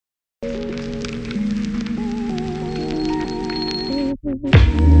Hey,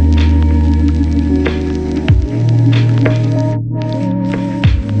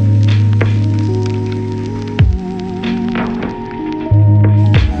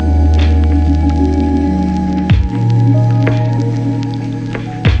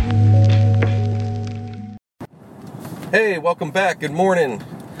 welcome back. Good morning.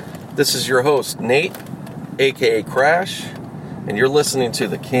 This is your host, Nate, aka Crash, and you're listening to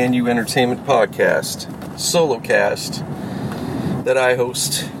the Can You Entertainment Podcast, solo cast, that I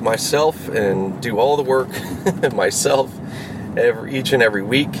host myself and do all the work myself each and every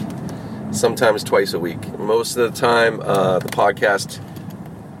week, sometimes twice a week. Most of the time, the podcast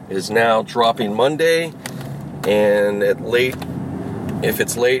is now dropping Monday, and if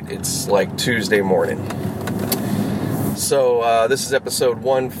it's late, it's like Tuesday morning. So this is episode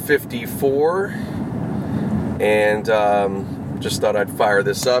 154, and just thought I'd fire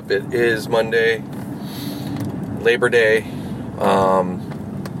this up. It is Monday, Labor Day,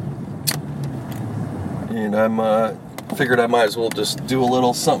 and I'm figured I might as well just do a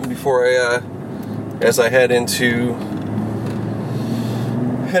little something before as I head in to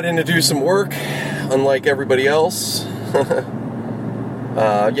do some work, unlike everybody else.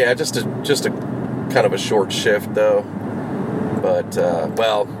 Yeah, just a kind of a short shift though. But,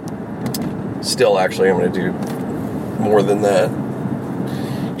 still, actually, I'm going to do more than that.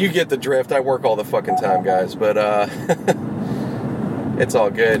 You get the drift. I work all the fucking time, guys, but, it's all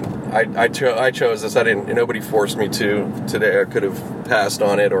good. I chose this. Nobody forced me to today. I could have passed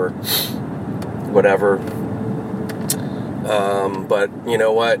on it or whatever. But, you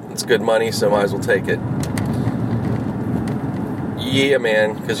know what? It's good money, so might as well take it. Yeah,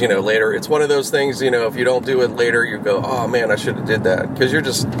 man, because, later, it's one of those things, if you don't do it later, you go, oh, man, I should have did that. Because you're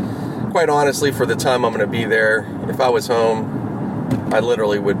just, quite honestly, for the time I'm going to be there, if I was home, I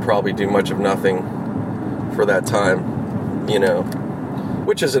literally would probably do much of nothing for that time,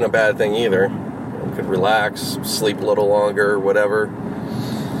 which isn't a bad thing either. You could relax, sleep a little longer, whatever.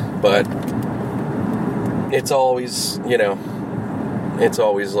 But it's always, it's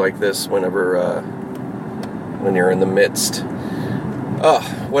always like this whenever, when you're in the midst.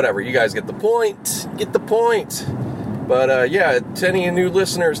 Whatever, you guys get the point. But, yeah, to any new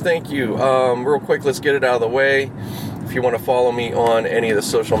listeners, thank you. Real quick, let's get it out of the way. If you want to follow me on any of the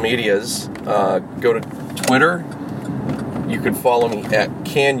social medias, go to Twitter. You can follow me at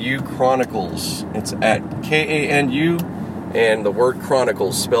CanU Chronicles. It's at KANU, and the word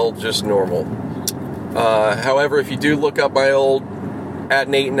Chronicles spelled just normal. However, if you do look up my old at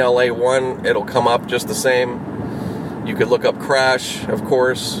NateInLA1, it'll come up just the same. You could look up Crash, of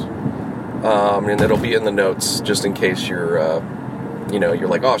course, and it'll be in the notes just in case you're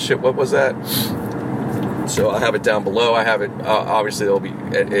like, oh shit, what was that? So I have it down below. I have it. Obviously,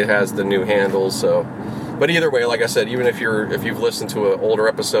 it has the new handles. So, but either way, like I said, even if you've listened to an older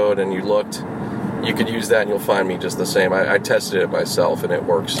episode and you looked, you could use that and you'll find me just the same. I tested it myself and it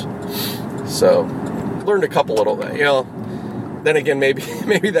works. So, learned a couple little, Then again,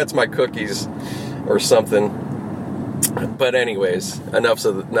 maybe that's my cookies or something. But anyways, enough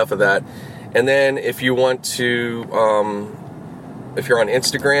of that. And then if you want to, if you're on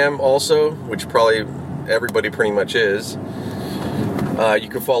Instagram also, which probably everybody pretty much is, you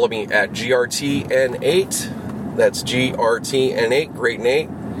can follow me at GRTN8. That's GRTN8, Great Nate.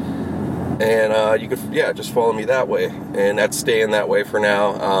 And you could, just follow me that way. And that's staying that way for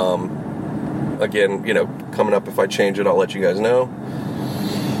now. Again, coming up, if I change it, I'll let you guys know.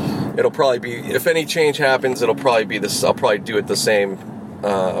 It'll probably be, if any change happens, it'll probably be this. I'll probably do it the same,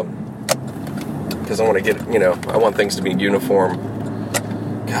 because I want to get, I want things to be uniform.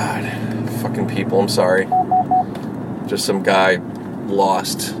 God, fucking people, I'm sorry. Just some guy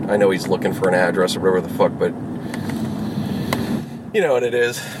lost. I know he's looking for an address or whatever the fuck, but you know what it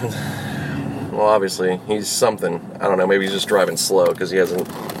is. Well, obviously, he's something. I don't know, maybe he's just driving slow because he hasn't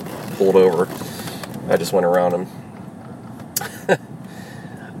pulled over. I just went around him.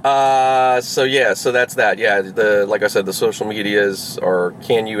 So that's that. Yeah, like I said, the social medias are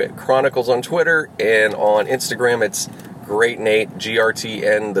CanU Chronicles on Twitter, and on Instagram it's Great Nate,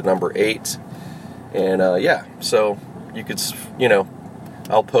 GRTN, the number 8. And so you could,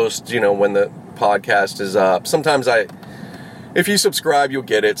 I'll post, when the podcast is up. Sometimes if you subscribe, you'll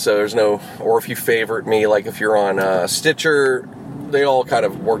get it. So there's or if you favorite me, like if you're on Stitcher, they all kind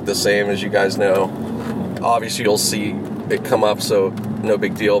of work the same, as you guys know. Obviously, you'll see it come up, so no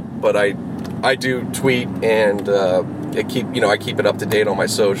big deal. But I do tweet, and I keep it up to date on my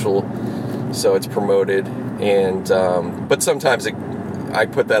social, so it's promoted. And but sometimes I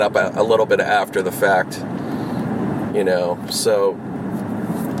put that up a little bit after the fact, So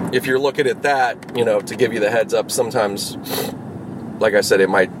if you're looking at that, to give you the heads up, sometimes like I said,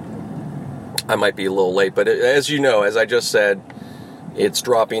 I might be a little late, but as you know, as I just said, it's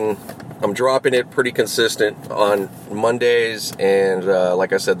dropping. I'm dropping it pretty consistent on Mondays, and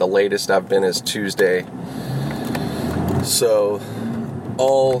like I said, the latest I've been is Tuesday. So,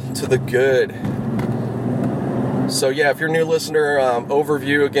 all to the good. So yeah, if you're a new listener,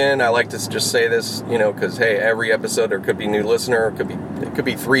 overview again. I like to just say this, because hey, every episode there could be new listener, it could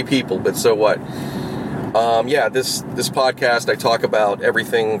be 3 people, but so what? Yeah, this podcast, I talk about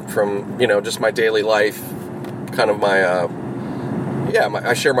everything from just my daily life, kind of my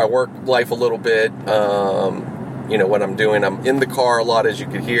I share my work life a little bit. What I'm doing. I'm in the car a lot, as you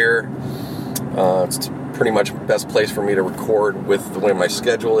could hear. It's pretty much the best place for me to record with the way my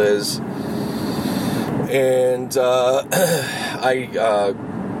schedule is. And I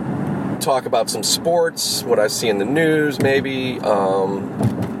talk about some sports, what I see in the news, maybe.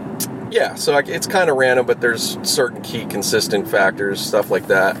 So it's kind of random, but there's certain key consistent factors, stuff like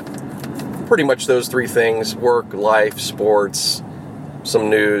that. Pretty much those 3 things: work, life, sports, some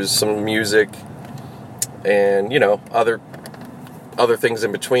news, some music, and other things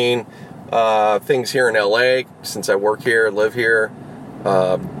in between. Things here in LA, since I work here, live here.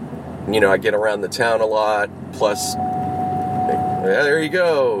 I get around the town a lot. Plus, there you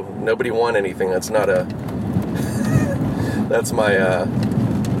go. Nobody won anything. That's not that's my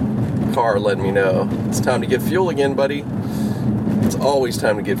car letting me know it's time to get fuel again, buddy. It's always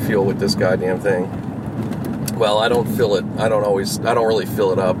time to get fuel with this goddamn thing. Well, I don't fill it. I don't really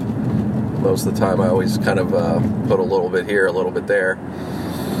fill it up most of the time. I always kind of put a little bit here, a little bit there.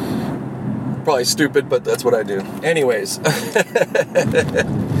 Probably stupid, but that's what I do. Anyways.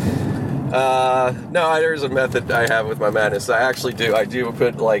 No, there's a method I have with my madness. I do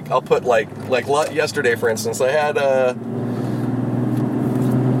put I'll put yesterday, for instance, I had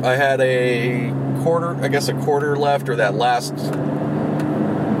a quarter left, or that last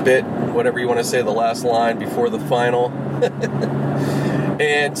bit, whatever you want to say, the last line before the final.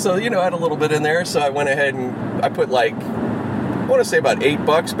 And so, I had a little bit in there, so I went ahead and I put I want to say about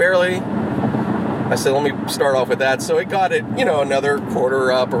 $8 barely. I said, let me start off with that. So it got it, another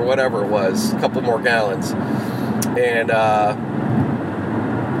quarter up or whatever it was, a couple more gallons. And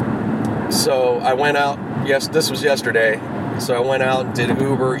so I went out, this was yesterday. So I went out and did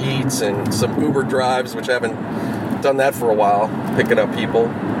Uber Eats and some Uber drives, which I haven't done that for a while, picking up people.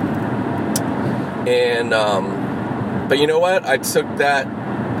 And, but you know what? I took that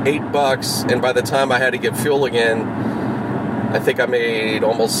 $8, and by the time I had to get fuel again, I think I made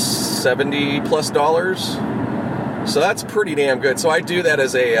almost $70+. So that's pretty damn good. So I do that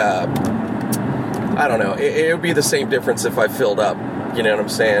as a, I don't know, it would be the same difference if I filled up, you know what I'm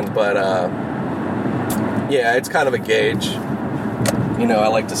saying? But, yeah, it's kind of a gauge. I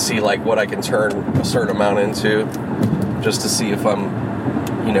like to see what I can turn a certain amount into, just to see if I'm,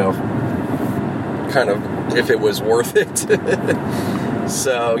 kind of, if it was worth it.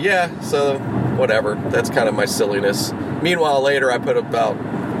 So, yeah, so whatever. That's kind of my silliness. Meanwhile, later I put about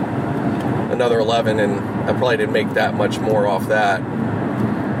another 11, and I probably didn't make that much more off that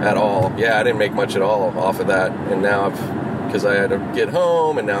at all. Yeah, I didn't make much at all off of that. And now because I had to get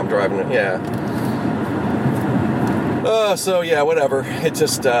home, and now I'm driving it. Yeah. So yeah, whatever. It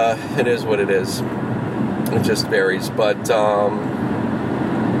just, it is what it is. It just varies. But,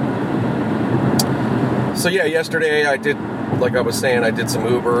 so yeah, yesterday I did, like I was saying, I did some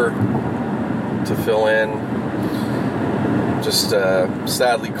Uber to fill in. Just,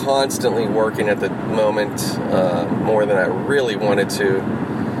 sadly, constantly working at the moment, more than I really wanted to.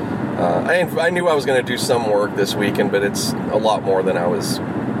 I knew I was going to do some work this weekend, but it's a lot more than I was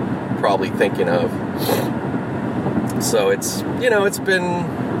probably thinking of. So it's, it's been,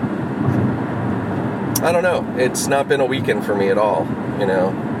 I don't know, it's not been a weekend for me at all,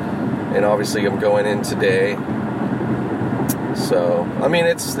 and obviously I'm going in today. So, I mean,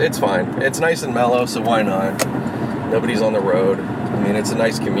 it's fine. It's nice and mellow, so why not? Nobody's on the road. I mean, it's a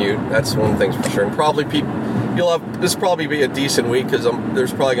nice commute. That's one thing for sure. And probably this will probably be a decent week, because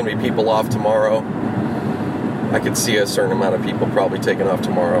there's probably going to be people off tomorrow. I could see a certain amount of people probably taking off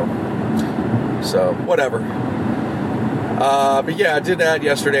tomorrow. So, whatever. But yeah, I did that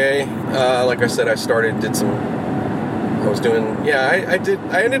yesterday. Like I said, I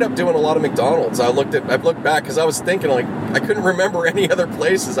ended up doing a lot of McDonald's. I looked back, because I was thinking, I couldn't remember any other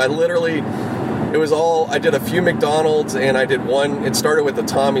places. I did a few McDonald's, and I did one. It started with the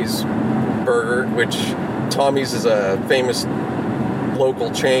Tommy's burger, which Tommy's is a famous local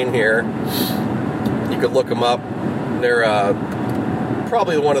chain here. You could look them up. They're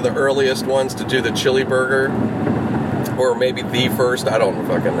probably one of the earliest ones to do the chili burger, or maybe the first. I don't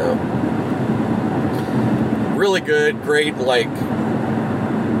fucking know. Really good, great,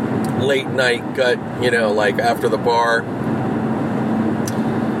 late night gut, like after the bar.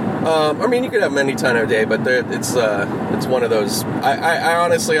 I mean, you could have them any time of day, but it's one of those. I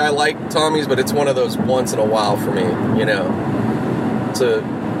honestly, I like Tommy's, but it's one of those once in a while for me. It's a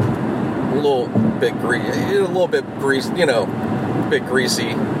little bit greasy, bit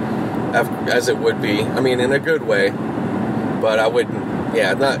greasy as it would be. I mean, in a good way, but I wouldn't.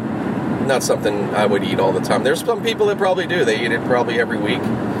 Yeah, not something I would eat all the time. There's some people that probably do. They eat it probably every week.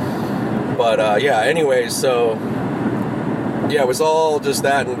 But yeah. Anyways, so. Yeah, it was all just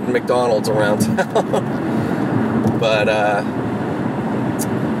that and McDonald's around town. But,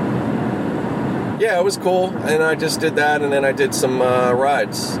 yeah, it was cool. And I just did that, and then I did some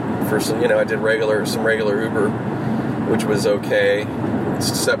rides for some, I did some regular Uber, which was okay.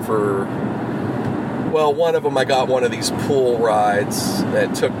 Except for, well, one of them, I got one of these pool rides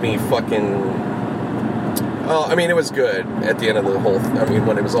that took me well, I mean, it was good at the end of the whole,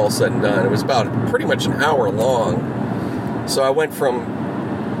 when it was all said and done. It was about pretty much an hour long. So I went from,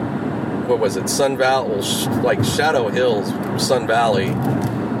 what was it, Sun Valley, like Shadow Hills, Sun Valley,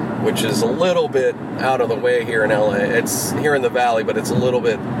 which is a little bit out of the way here in LA. It's here in the valley, but it's a little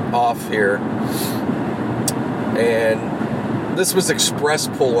bit off here. And this was express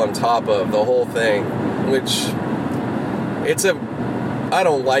pull on top of the whole thing, which I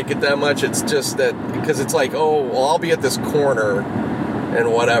don't like it that much. It's just that, because it's like, oh, well, I'll be at this corner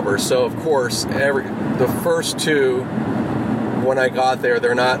and whatever. So, of course, the first two, when I got there,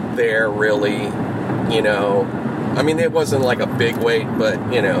 they're not there really, I mean, it wasn't like a big wait, but,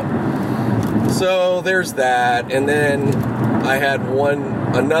 So there's that, and then I had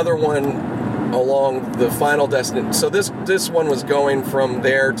another one along the final destination. So this one was going from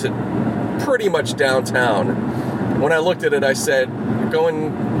there to pretty much downtown. When I looked at it, I said,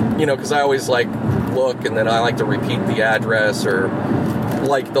 going, because I always look, and then I like to repeat the address or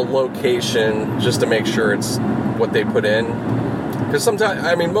the location just to make sure it's what they put in. Because sometimes,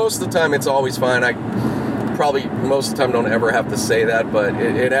 most of the time it's always fine. I probably most of the time don't ever have to say that, but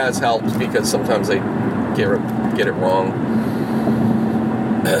it has helped because sometimes they get it wrong.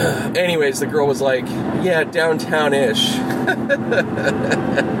 Anyways, the girl was like, yeah, downtown-ish.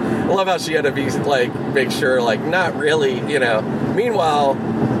 I love how she had to be, make sure, not really, Meanwhile,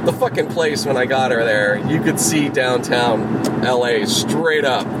 the fucking place, when I got her there, you could see downtown LA straight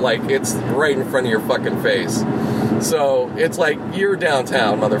up. It's right in front of your fucking face. So, it's like, you're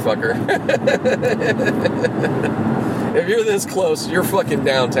downtown, motherfucker. If you're this close, you're fucking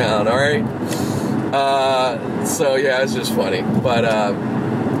downtown, alright? So, yeah, it's just funny. But,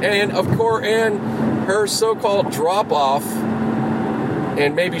 and, of course, and her so-called drop-off,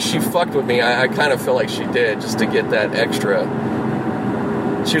 and maybe she fucked with me, I kind of feel like she did, just to get that extra.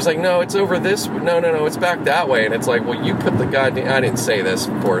 She was like, no, it's over this, no, it's back that way, and it's like, well, you put the goddamn, I didn't say this,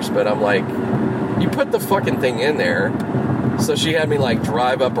 of course, but I'm like, you put the fucking thing in there. So she had me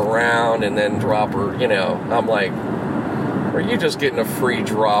drive up around and then drop her, I'm like, are you just getting a free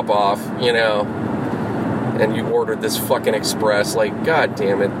drop off, and you ordered this fucking express, god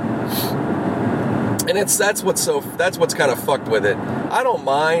damn it. And that's what's kind of fucked with it. I don't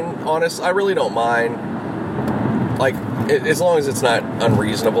mind, honest, I really don't mind, as long as it's not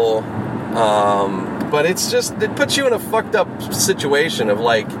unreasonable, but it's just, it puts you in a fucked up situation of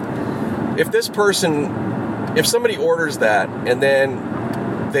if somebody orders that and then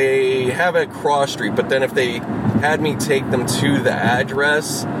they have a cross street, but then if they had me take them to the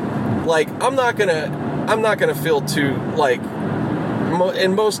address, I'm not gonna feel too,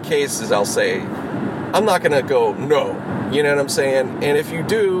 in most cases, I'll say, I'm not gonna go, no, you know what I'm saying? And if you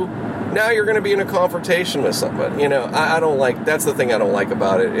do, now you're gonna be in a confrontation with somebody, I don't like, that's the thing I don't like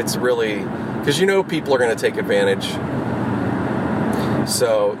about it. It's really, because people are gonna take advantage.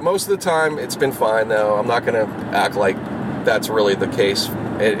 So, most of the time, it's been fine, though. I'm not going to act like that's really the case.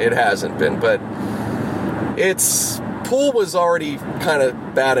 It hasn't been, but pool was already kind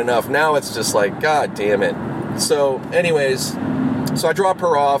of bad enough. Now it's just God damn it. So, anyways, I drop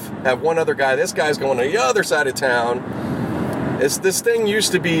her off, have one other guy. This guy's going to the other side of town. This thing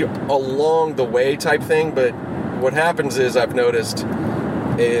used to be along the way type thing, but what happens is, I've noticed,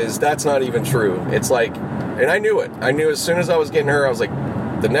 is that's not even true. It's and I knew it. I knew as soon as I was getting her, I was like,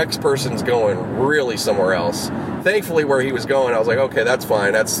 the next person's going really somewhere else. Thankfully, where he was going, I was like, okay, that's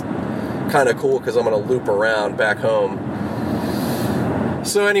fine. That's kind of cool because I'm going to loop around back home.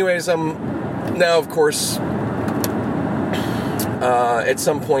 So anyways, now, of course, at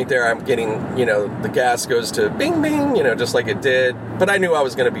some point there, I'm getting, the gas goes to bing, bing, just like it did. But I knew I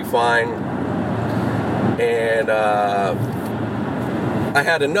was going to be fine. And, I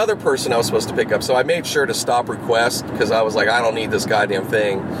had another person I was supposed to pick up, so I made sure to stop request, because I was like, I don't need this goddamn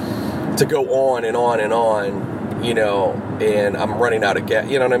thing. to go on and on and on, you know, and I'm running out of gas.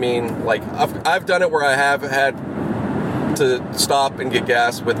 You know what I mean? Like, I've done it where I have had to stop and get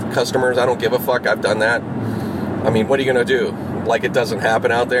gas with customers. I don't give a fuck. I've done that. I mean, what are you going to do? Like, it doesn't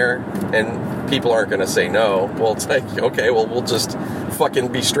happen out there, and people aren't going to say no. Well, it's like, okay, well, we'll just fucking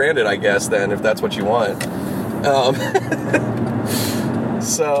be stranded, I guess, then, if that's what you want.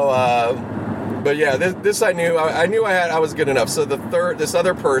 But yeah, this I knew I was good enough. So this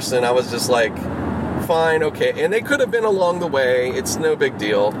other person, I was just like, fine, okay. And they could have been along the way. It's no big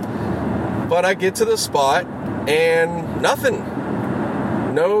deal. But I get to the spot and nothing.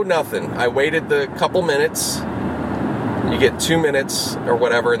 No, nothing. I waited the couple minutes. You get 2 minutes or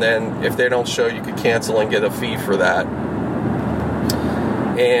whatever, and then if they don't show, you could cancel and get a fee for that.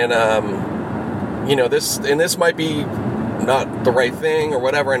 And, you know, this might be not the right thing or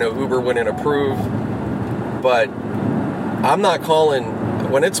whatever. I know Uber wouldn't approve, but I'm not calling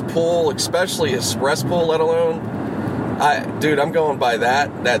when it's pull, especially express pull, let alone. I'm going by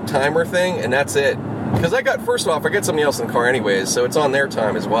that timer thing, and that's it. Because first off, I got somebody else in the car anyways, so it's on their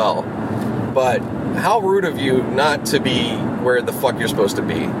time as well. But how rude of you not to be where the fuck you're supposed to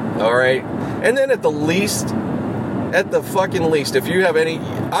be, all right? And then at the fucking least, if you have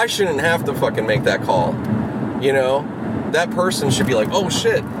I shouldn't have to fucking make that call, you know? That person should be like, oh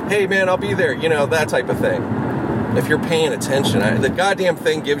shit, hey man, I'll be there, you know, that type of thing. If you're paying attention, the goddamn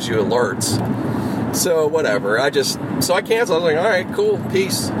thing gives you alerts. So whatever, so I canceled. I was like, all right, cool,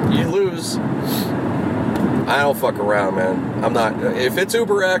 peace, you lose. I don't fuck around, man. I'm not, if it's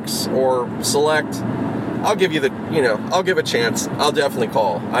UberX or Select, I'll give I'll give a chance. I'll definitely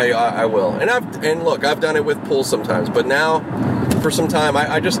call. I will. And look, I've done it with Pull sometimes, but now, for some time,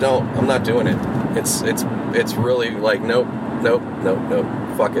 I just don't. I'm not doing it. It's really like, nope,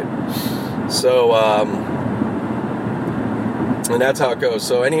 fuck it. So, and that's how it goes.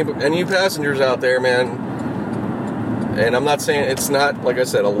 So any passengers out there, man, and I'm not saying it's not, like I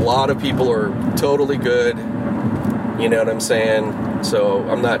said, a lot of people are totally good, you know what I'm saying? So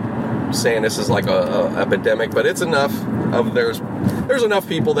I'm not saying this is like a epidemic, but it's enough of there's enough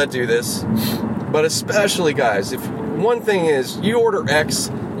people that do this. But especially guys, if one thing is you order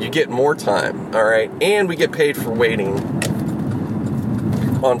X, you get more time, all right? And we get paid for waiting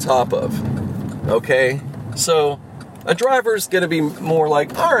on top of, okay? So a driver's going to be more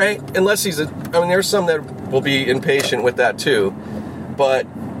like, all right, unless there's some that will be impatient with that too, but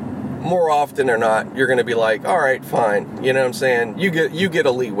more often than not, you're going to be like, all right, fine, you know what I'm saying? You get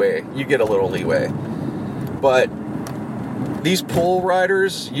a leeway, you get a little leeway. But these Pull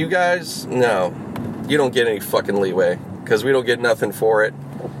riders, you guys, no, you don't get any fucking leeway, because we don't get nothing for it.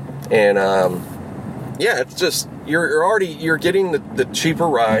 And yeah, it's just you're getting the cheaper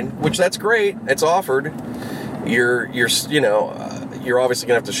ride, which that's great. It's offered. You're obviously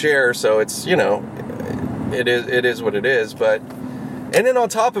gonna have to share, so it's, you know, it is what it is. But and then on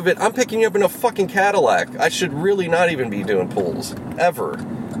top of it, I'm picking you up in a fucking Cadillac. I should really not even be doing pulls ever.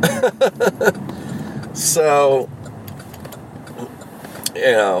 So,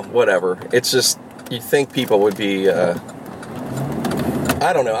 you know, whatever. It's just, you'd think people would be. I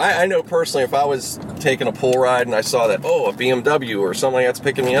don't know. I know personally, if I was taking a Pull ride and I saw that, a BMW or something that's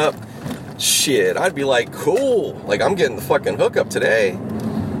picking me up, shit, I'd be like, cool. Like, I'm getting the fucking hookup today.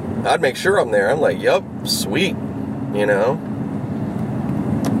 I'd make sure I'm there. I'm like, yup, sweet. You know?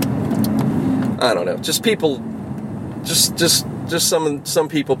 I don't know. Just people, just some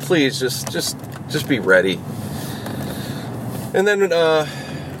people, please, just be ready. And then,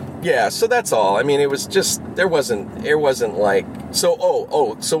 yeah, so that's all. I mean, it was just, it wasn't like,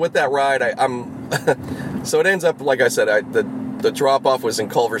 so with that ride, so it ends up, like I said, the drop-off was in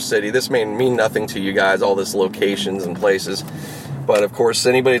Culver City. This may mean nothing to you guys, all this locations and places, but of course,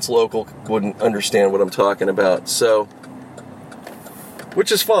 anybody that's local wouldn't understand what I'm talking about, so,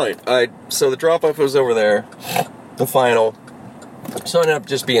 which is fine. So the drop-off was over there, the final, so it ended up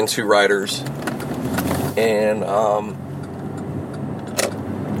just being 2 riders, and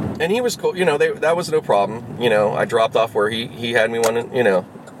he was cool, you know, that was no problem, you know, I dropped off where he had me one, you know,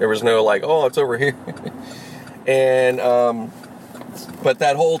 there was no like, it's over here, and, but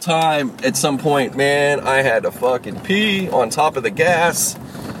that whole time, at some point, man, I had to fucking pee on top of the gas,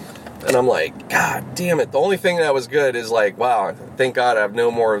 and I'm like, God damn it, the only thing that was good is like, wow, thank God I have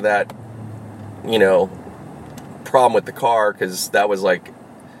no more of that, you know, problem with the car, because that was like,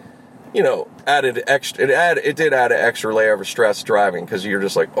 you know, it did add an extra layer of stress driving, because you're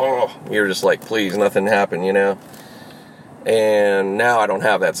just like, please, nothing happened, you know. And now I don't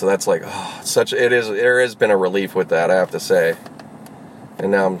have that, so that's like, there has been a relief with that, I have to say.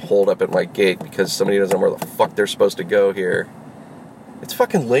 And now I'm holed up at my gate because somebody doesn't know where the fuck they're supposed to go here. It's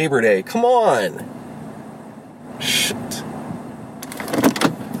fucking Labor Day. Come on. Shit.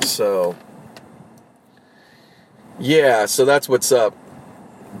 So, yeah, so that's what's up.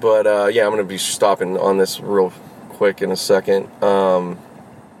 But, yeah, I'm going to be stopping on this real quick in a second.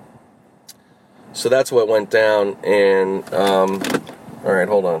 So that's what went down, and, alright,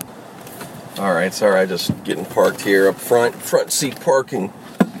 hold on. Alright, sorry, I just getting parked here up front seat parking.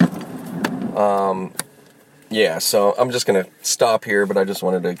 Yeah, so I'm just going to stop here, but I just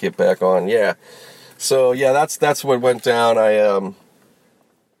wanted to get back on, yeah. So, yeah, that's what went down.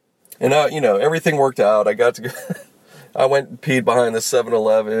 Everything worked out. I got to go, I went and peed behind the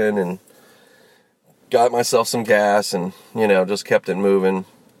 7-Eleven and got myself some gas and, just kept it moving.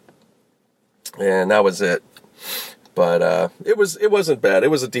 And that was it. But it wasn't bad.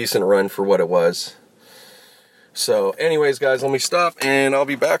 It was a decent run for what it was. So anyways, guys, let me stop and I'll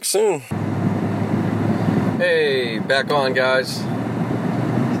be back soon. Hey, back on, guys.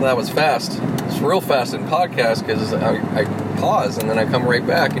 So that was fast. It's real fast in podcast because I pause and then I come right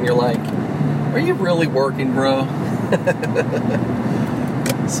back and you're like, are you really working, bro?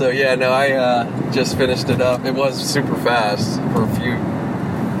 So yeah, no, I just finished it up. It was super fast for a few.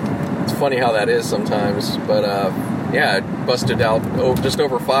 It's funny how that is sometimes, but yeah, it busted out just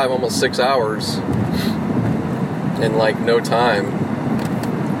over 5, almost 6 hours in like no time.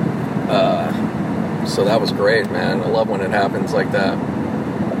 So that was great, man. I love when it happens like that.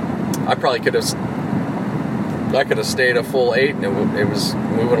 I probably could have stayed a full 8 and it was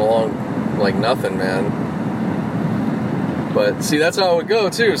moving along like nothing, man. But see, that's how it would go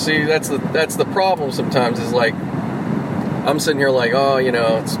too. See, that's the problem sometimes is like, I'm sitting here like, oh,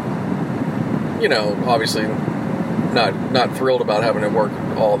 it's, obviously not thrilled about having to work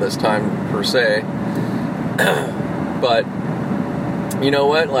all this time per se. But you know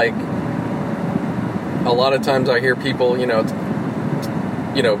what? Like, a lot of times I hear people, these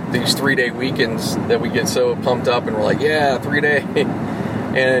 3-day weekends that we get so pumped up and we're like, yeah, 3 day.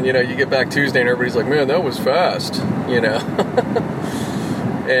 And, you get back Tuesday and everybody's like, man, that was fast,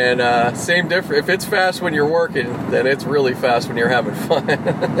 And same difference. If it's fast when you're working, then it's really fast when you're having fun.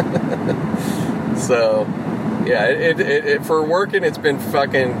 So, yeah, it for working, it's been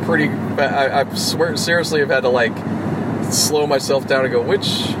fucking pretty. I swear, seriously, I've had to like slow myself down and go,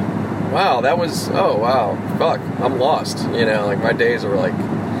 wow, that was. Oh wow, fuck, I'm lost. Like my days are like.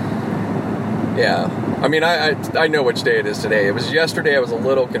 Yeah, I mean, I know which day it is today. It was yesterday. I was a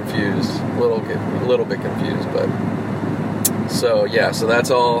little confused, a little bit confused, but. So yeah, so that's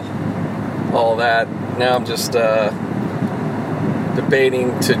all that. Now I'm just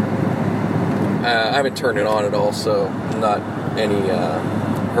debating to. I haven't turned it on at all, so I'm not any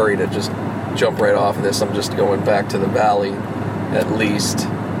hurry to just jump right off of this. I'm just going back to the valley, at least.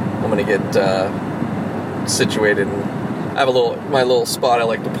 I'm gonna get situated, and I have my little spot I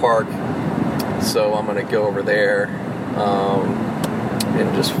like to park. So I'm gonna go over there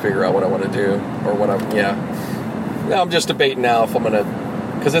and just figure out what I want to do, or what I'm just debating now if I'm gonna,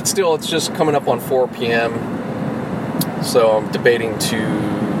 because it's just coming up on 4 p.m. So I'm debating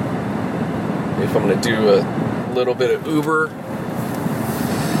if I'm gonna do a little bit of Uber.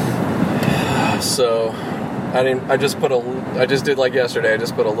 So I just did like yesterday. I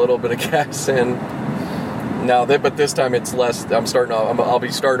just put a little bit of gas in. Now but this time it's less. I'll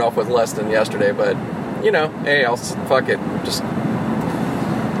be starting off with less than yesterday. But hey, fuck it.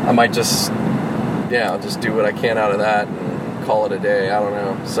 I might just. Yeah, I'll just do what I can out of that and call it a day. I don't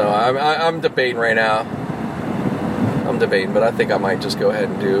know. So I'm debating right now. I'm debating, but I think I might just go ahead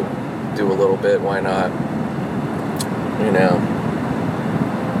and do a little bit. Why not?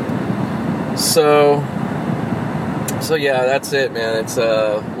 So yeah, that's it, man. It's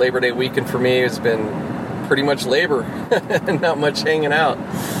Labor Day weekend for me. It's been pretty much labor, not much hanging out.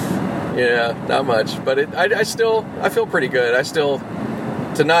 Yeah, not much. But I feel pretty good. To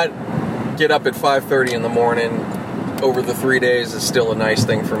not get up at 5:30 in the morning over the 3 days is still a nice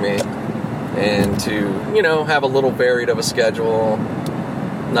thing for me, and to have a little varied of a schedule.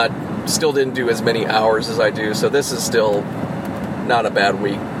 Still didn't do as many hours as I do, so this is still not a bad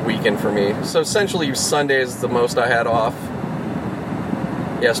weekend for me. So essentially Sunday is the most I had off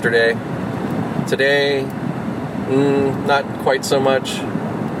yesterday. Today, not quite so much,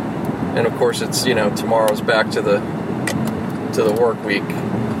 and of course it's tomorrow's back to the work week.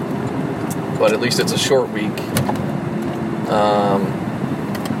 But at least it's a short week.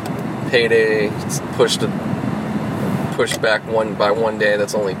 Payday pushed back by one day.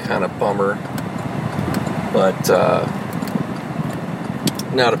 That's only kind of bummer, but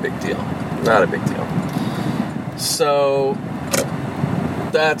not a big deal. So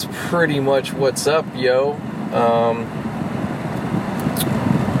that's pretty much what's up, yo.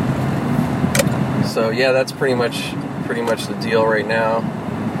 So yeah, that's pretty much the deal right now.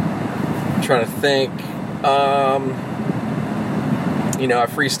 I'm trying to think. I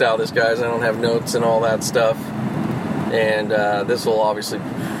freestyle this, guys. I don't have notes and all that stuff. And this will obviously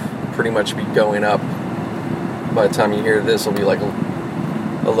pretty much be going up. By the time you hear this, will be like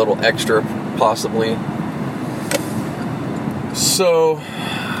a little extra, possibly. So,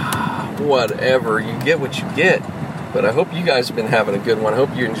 whatever. You get what you get. But I hope you guys have been having a good one. I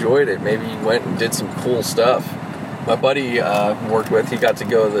hope you enjoyed it. Maybe you went and did some cool stuff. My buddy worked with, he got to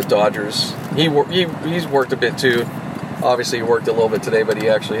go to the Dodgers. He's worked a bit too. Obviously, he worked a little bit today, but he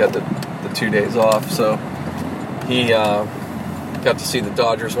actually had the 2 days off. So he got to see the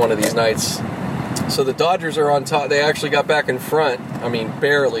Dodgers one of these nights. So the Dodgers are on top. They actually got back in front. I mean,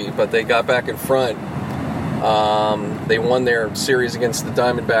 barely, but they got back in front. They won their series against the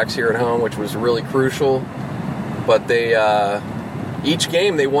Diamondbacks here at home, which was really crucial. But they each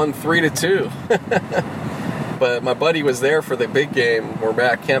game they won 3-2. But my buddy was there for the big game where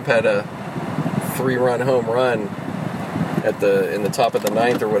Matt Kemp had a 3-run home run in the top of the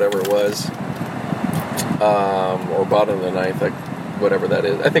ninth or whatever it was, or bottom of the ninth, like whatever that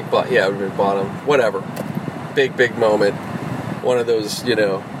is. I think it would have been bottom. Whatever. Big moment. One of those,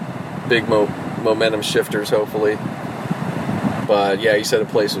 big momentum shifters, hopefully. But yeah, he said the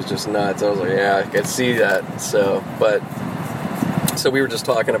place was just nuts. I was like, yeah, I could see that. So we were just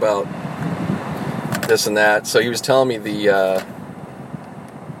talking about this and that. So he was telling me the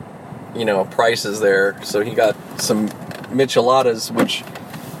prices there. So he got some micheladas, which,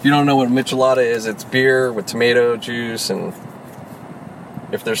 if you don't know what michelada is, it's beer with tomato juice, and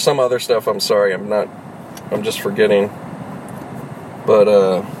if there's some other stuff, I'm sorry, I'm just forgetting.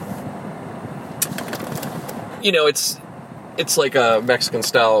 But it's like a Mexican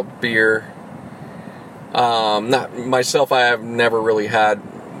style beer. Not myself, I have never really had.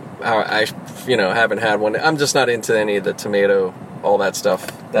 I haven't had one. I'm just not into any of the tomato, all that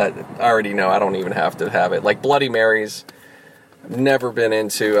stuff. That I already know. I don't even have to have it. Like Bloody Marys, never been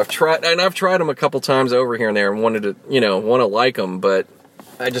into. I've tried them a couple times over here and there, and want to like them, but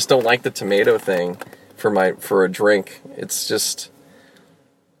I just don't like the tomato thing for a drink. It's just,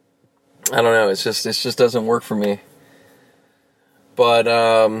 I don't know. It just doesn't work for me. But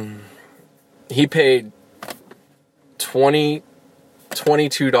he paid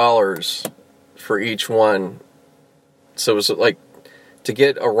 $22 for each one. So it was like, to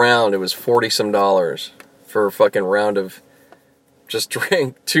get a round, it was $40 some for a fucking round of just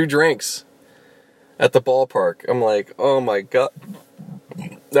 2 drinks at the ballpark. I'm like, oh my God,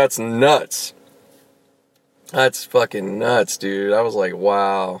 that's nuts. That's fucking nuts, dude. I was like,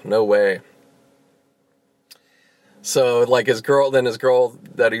 wow, no way. So, like, his girl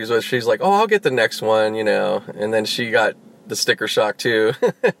that he was with, she's like, oh, I'll get the next one, and then she got the sticker shock too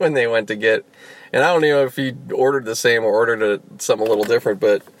when they went to get, and I don't know if he ordered the same or ordered something a little different,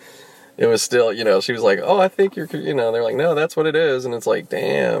 but it was still, she was like, oh, I think they're like, no, that's what it is, and it's like,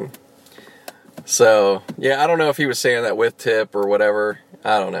 damn. So, yeah, I don't know if he was saying that with tip or whatever.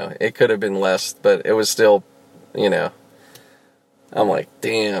 I don't know. It could have been less, but it was still, I'm like,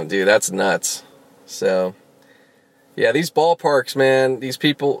 damn, dude, that's nuts. So, yeah, these ballparks, man, these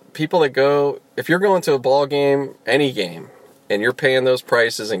people that go, if you're going to a ball game, any game, and you're paying those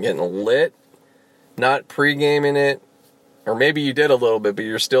prices and getting lit, not pre-gaming it, or maybe you did a little bit, but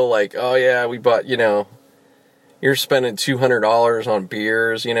you're still like, oh yeah, we bought, you're spending $200 on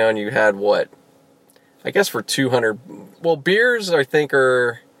beers, and you had what? I guess for 200, well, beers I think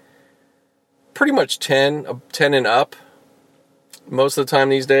are pretty much 10 and up most of the time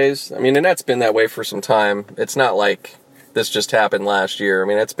these days. I mean, and that's been that way for some time. It's not like this just happened last year. I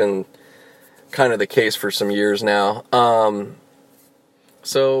mean, that's been kind of the case for some years now.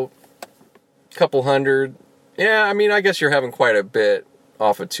 So, a couple hundred. Yeah, I mean, I guess you're having quite a bit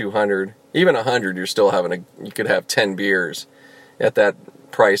off of 200. Even 100, you're still you could have 10 beers at that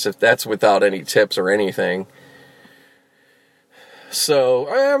price, if that's without any tips or anything. So,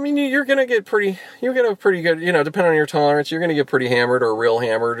 I mean, you're going to get pretty good, depending on your tolerance, you're going to get pretty hammered or real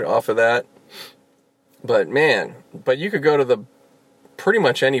hammered off of that. But man, you could go to pretty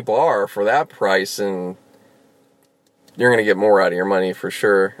much any bar for that price and you're going to get more out of your money for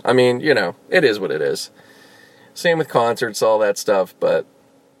sure. I mean, it is what it is. Same with concerts, all that stuff, but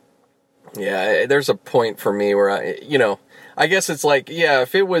yeah, there's a point for me where I guess it's like, yeah,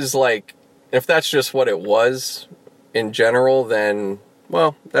 if that's just what it was in general, then,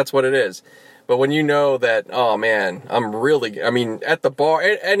 well, that's what it is. But when you know that, oh man, at the bar,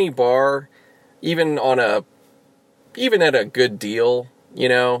 at any bar, even at a good deal,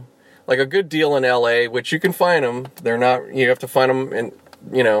 like a good deal in LA, which you can find them, you have to find them in,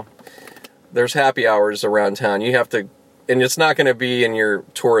 there's happy hours around town. You have to, and it's not going to be in your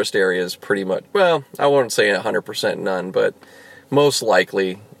tourist areas pretty much. Well, I won't say 100% none, but most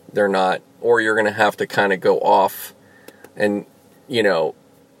likely they're not. Or you're going to have to kind of go off and,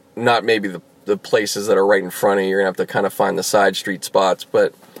 not maybe the places that are right in front of you. You're going to have to kind of find the side street spots.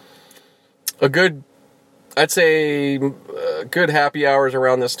 But I'd say good happy hours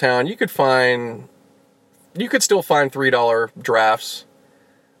around this town, you could still find $3 drafts,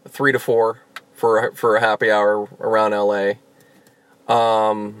 3 to 4 for a happy hour around LA.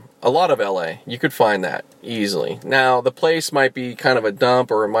 A lot of LA, you could find that easily. Now, the place might be kind of a dump,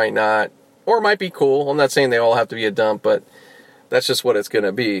 or it might not, or it might be cool. I'm not saying they all have to be a dump, but that's just what it's going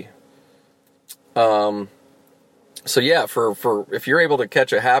to be. So yeah, for if you're able to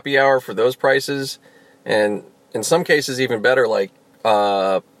catch a happy hour for those prices, and in some cases even better, like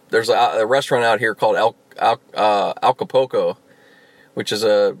there's a restaurant out here called Acapulco, which is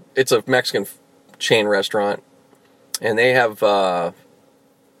it's a Mexican chain restaurant, and they have I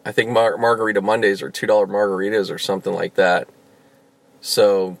think Margarita Mondays or $2 margaritas or something like that.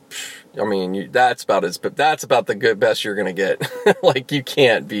 So I mean, that's about the best you're gonna get. Like, you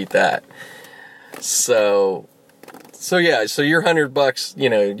can't beat that. So yeah, so your $100,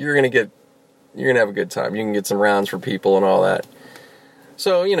 you're gonna have a good time. You can get some rounds for people and all that.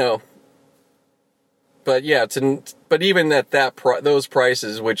 So, but yeah, but even at those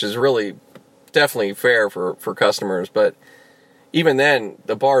prices, which is really definitely fair for customers, but even then,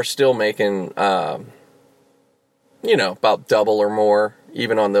 the bar's still making, about double or more,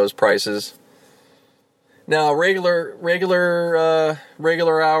 even on those prices. Now, regular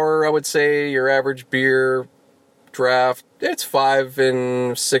hour, I would say your average beer draft, it's $5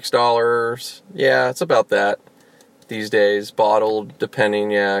 and $6. Yeah, it's about that these days. Bottled, depending,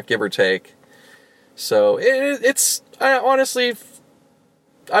 give or take. So honestly,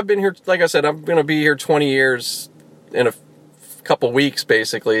 I've been here, like I said, I'm going to be here 20 years in a couple weeks,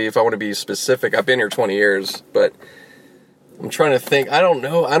 basically, if I want to be specific. I've been here 20 years, but I'm trying to think. I don't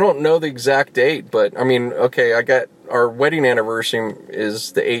know the exact date, but I mean, okay, I got our wedding anniversary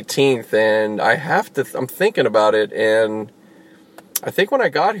is the 18th, and I'm thinking about it, and I think when I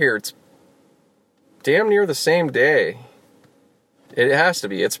got here, it's damn near the same day. It has to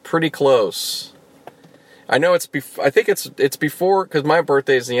be. It's pretty close. I know I think it's before, because my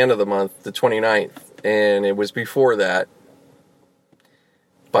birthday is the end of the month, the 29th, and it was before that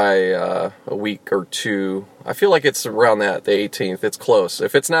by a week or two. I feel like it's around the 18th. It's close.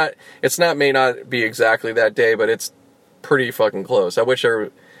 If it's not, may not be exactly that day, but it's pretty fucking close. I wish I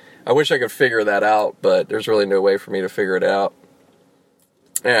could figure that out, but there's really no way for me to figure it out.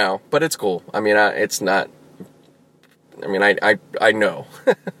 Yeah, but it's cool. I mean, I know.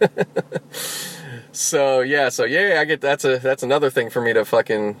 So yeah, I get that's another thing for me to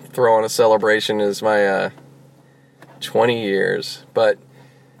fucking throw on a celebration is my 20 years. But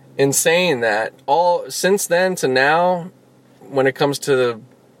in saying that, since then to now, when it comes to the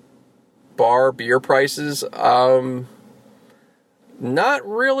beer prices, not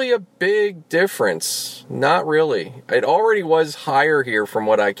really a big difference. Not really. It already was higher here from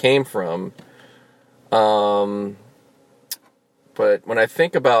what I came from. But when I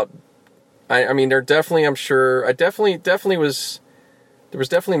think about, I mean, there definitely, I'm sure, there was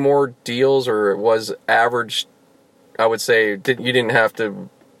definitely more deals, or it was average. I would say you didn't have to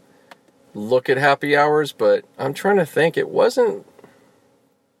look at happy hours, but I'm trying to think. It wasn't.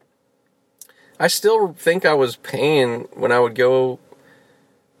 I still think I was paying when I would go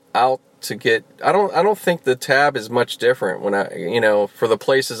out to get. I don't think the tab is much different when for the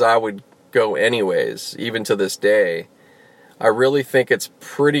places I would go anyways, even to this day. I really think it's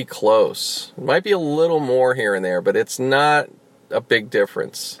pretty close. It might be a little more here and there, but it's not a big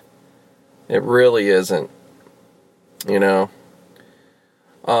difference. It really isn't. And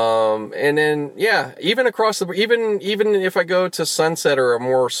then, yeah, even across even if I go to Sunset or a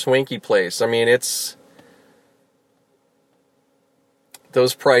more swanky place, I mean, it's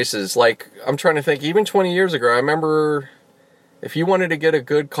those prices. Like, I'm trying to think, even 20 years ago, I remember if you wanted to get a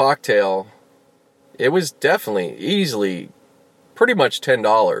good cocktail, it was definitely easily pretty much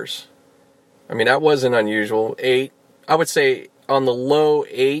 $10. I mean, that wasn't unusual. $8, I would say on the low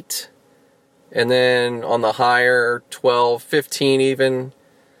 $8, and then on the higher $12, $15 even.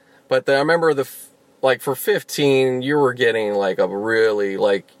 But I remember for $15, you were getting like a really,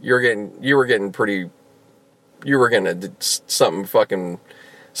 like, you were getting something fucking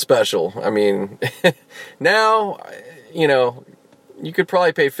special. I mean, now, you could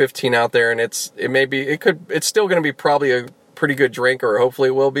probably pay $15 out there, and it's still going to be probably a pretty good drink, or hopefully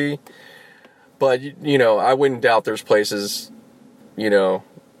it will be. But, I wouldn't doubt there's places,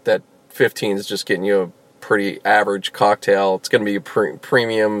 that $15 is just getting you a pretty average cocktail. It's going to be a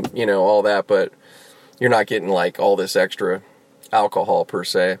premium, all that, but you're not getting like all this extra alcohol per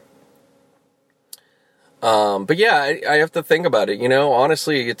se. But yeah, I have to think about it.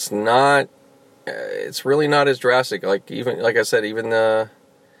 Honestly, it's really not as drastic. Like I said,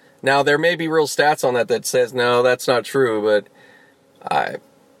 now there may be real stats on that says, no, that's not true, but I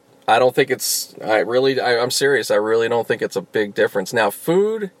don't think I'm serious. I really don't think it's a big difference. Now,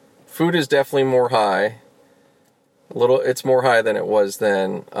 food is definitely more high. It's more high than it was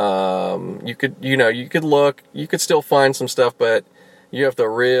then. You could look, you could still find some stuff, but you have to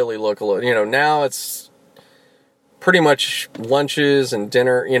really look a little, now it's pretty much lunches and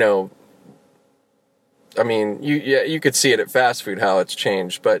dinner, I mean, you could see it at fast food, how it's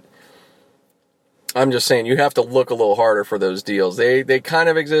changed, but I'm just saying you have to look a little harder for those deals. They kind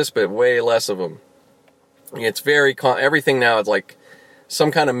of exist, but way less of them. It's everything now is like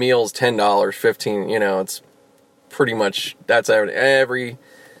some kind of meal is $10, $15, it's pretty much, that's every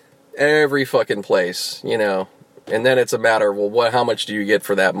fucking place, and then it's a matter of, well, how much do you get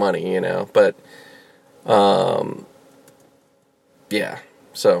for that money, but, yeah,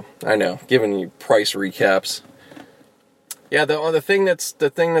 so I know, giving you price recaps. Yeah, the thing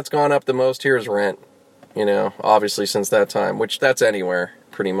that's gone up the most here is rent, obviously since that time, which that's anywhere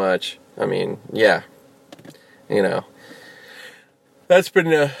pretty much. I mean, yeah, that's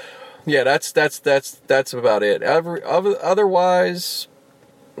been that's about it. Otherwise,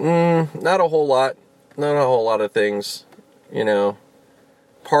 not a whole lot of things,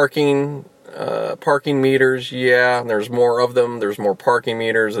 parking meters. Yeah, there's more of them. There's more parking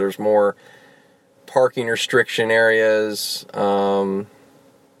meters. There's more parking restriction areas. I'm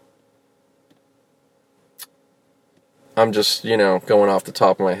just, going off the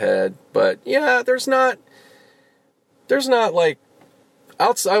top of my head, but yeah, there's not like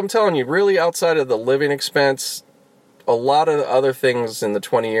I'm telling you, really outside of the living expense, a lot of the other things in the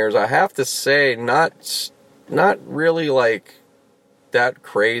 20 years, I have to say, not really like that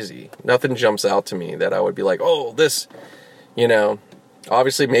crazy. Nothing jumps out to me that I would be like, oh, this,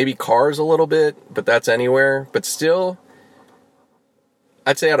 obviously maybe cars a little bit, but that's anywhere. But still,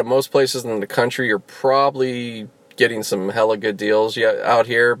 I'd say out of most places in the country, you're probably getting some hella good deals out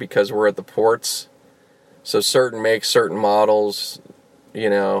here because we're at the ports. So certain makes, certain models, I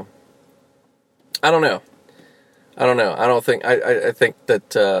don't know. I think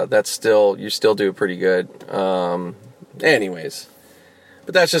that that's still, you still do pretty good. Anyways,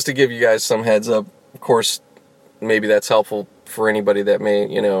 but that's just to give you guys some heads up. Of course, maybe that's helpful for anybody that may,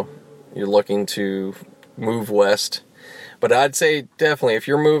 you're looking to move west. But I'd say definitely if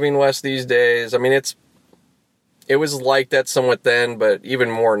you're moving west these days, I mean, it was like that somewhat then, but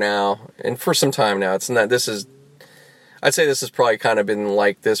even more now. And for some time now, I'd say this has probably kind of been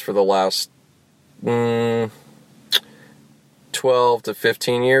like this for the last 12 to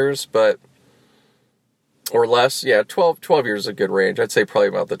 15 years, or less. Yeah, 12 years is a good range. I'd say probably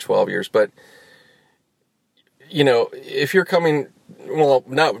about the 12 years. But, if you're coming, well,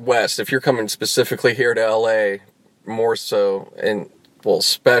 not west, if you're coming specifically here to LA, more so, and, well,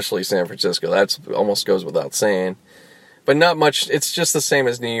 especially San Francisco, that's almost goes without saying. But not much, it's just the same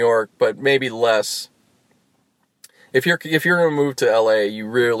as New York, but maybe less. If you're going to move to LA, you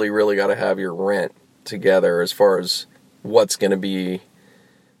really, really got to have your rent together as far as what's going to be,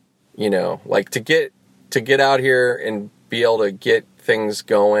 like to get out here and be able to get things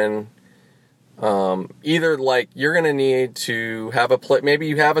going. Either like you're going to need to have maybe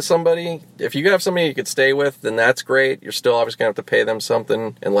you have somebody. If you have somebody you could stay with, then that's great. You're still obviously going to have to pay them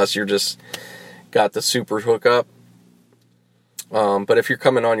something unless you're just got the super hookup. But if you're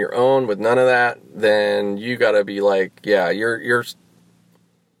coming on your own with none of that, then you gotta be like, yeah, you're,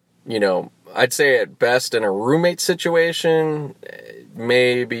 I'd say at best in a roommate situation,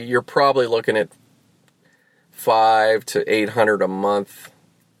 maybe you're probably looking at $500 to $800 a month.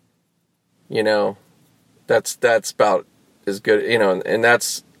 That's about as good, and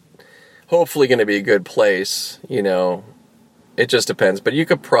that's hopefully going to be a good place. It just depends, but you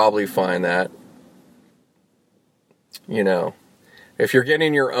could probably find that. If you're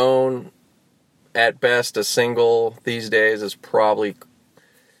getting your own, at best, a single these days is probably,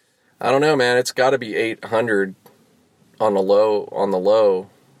 I don't know, man, it's got to be $800 on the low,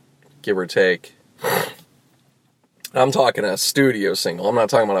 give or take. I'm talking a studio single. I'm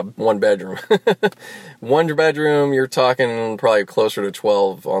not talking about a one bedroom. One bedroom, you're talking probably closer to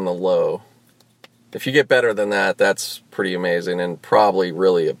 12 on the low. If you get better than that, that's pretty amazing and probably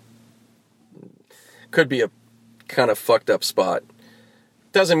really could be a kind of fucked up spot.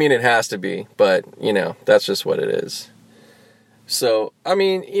 Doesn't mean it has to be, but, that's just what it is. So, I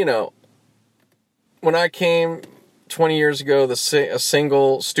mean, when I came 20 years ago, a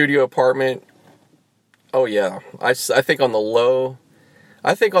single studio apartment, oh yeah, I think on the low,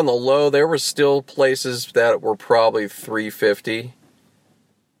 there were still places that were probably $350.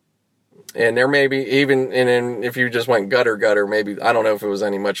 And there may be even, and then if you just went gutter, maybe, I don't know if it was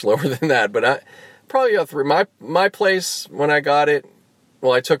any much lower than that, but probably a three. My place, when I got it,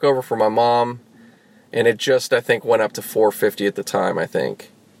 well, I took over for my mom, and it just, I think, went up to $450 at the time, I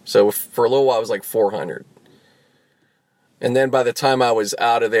think. So for a little while, it was like $400. And then by the time I was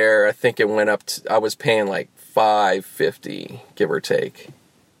out of there, I think it went up to, I was paying like $550, give or take.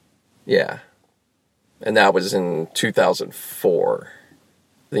 Yeah. And that was in 2004.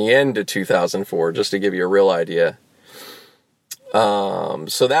 The end of 2004, just to give you a real idea.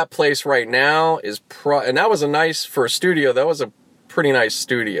 So that place right now is and that was for a studio, that was a pretty nice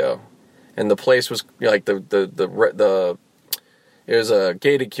studio. And the place was like it was a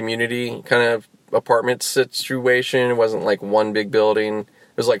gated community kind of apartment situation. It wasn't like one big building.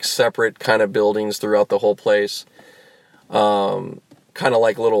 It was like separate kind of buildings throughout the whole place. Kind of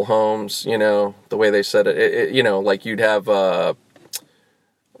like little homes, the way they said it, like you'd have,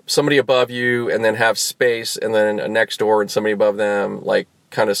 somebody above you and then have space and then a next door and somebody above them, like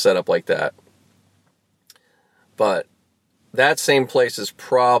kind of set up like that. But that same place is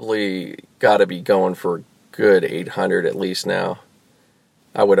probably got to be going for a good 800 at least now,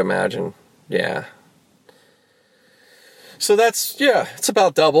 I would imagine. Yeah. So it's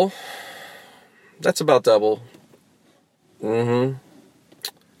about double. That's about double. Mm-hmm.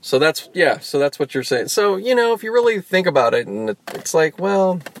 So that's what you're saying. So, if you really think about it, and it's like,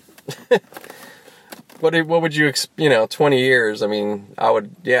 well, what would you, 20 years, I mean,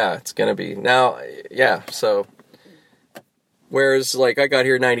 it's going to be. Now, so, whereas, like, I got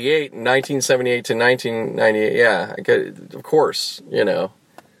here in 1978 to 1998, of course,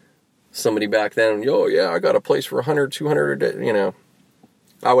 somebody back then, I got a place for 100, 200,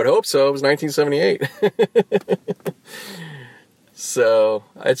 I would hope so. It was 1978. So,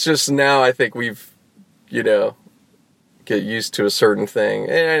 it's just now I think we've, get used to a certain thing.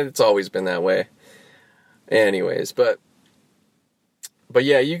 And it's always been that way. Anyways, but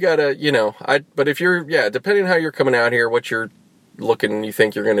yeah, you gotta, but if you're, depending on how you're coming out here, what you're looking, you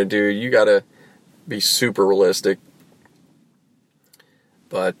think you're going to do, you gotta be super realistic.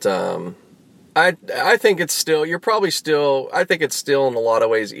 But, I think it's still, I think it's still in a lot of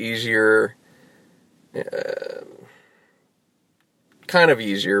ways easier, kind of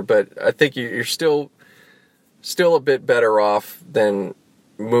easier, but I think you're still a bit better off than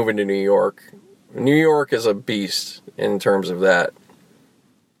moving to New York. New York is a beast in terms of that,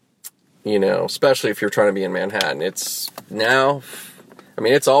 especially if you're trying to be in Manhattan. It's now,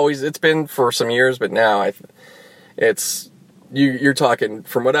 it's been for some years, but now you're talking,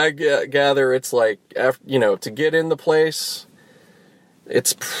 from what I gather, it's like, to get in the place,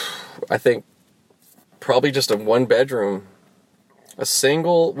 it's, I think, probably just a one bedroom. A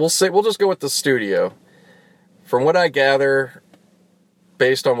single, we'll just go with the studio. From what I gather,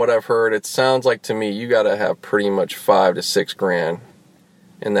 based on what I've heard, it sounds like to me you got to have pretty much $5,000 to $6,000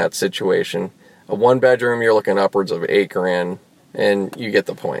 in that situation. A one bedroom, you're looking upwards of $8,000, and you get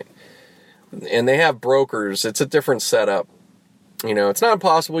the point. And they have brokers. It's a different setup. It's not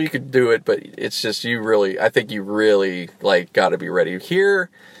impossible. You could do it, but it's just I think you really like got to be ready. Here,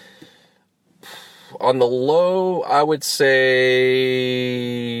 on the low, I would say,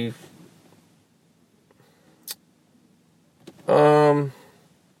 probably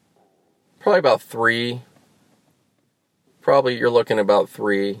about 3. Probably you're looking about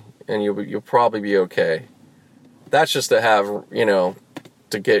 3, and you'll probably be okay. That's just to have,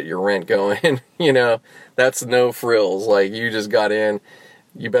 to get your rent going. That's no frills. Like, you just got in,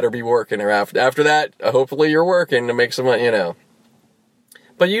 you better be working, or after that, hopefully you're working to make some money,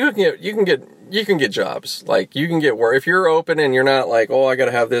 But you can get jobs. Like, you can get work. If you're open and you're not like, I got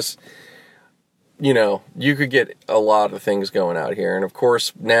to have this, you could get a lot of things going out here. And of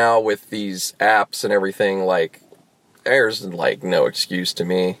course, now with these apps and everything, like, there's like no excuse to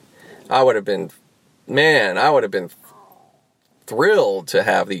me. I would have been thrilled to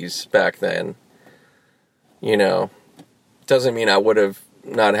have these back then. Doesn't mean I would have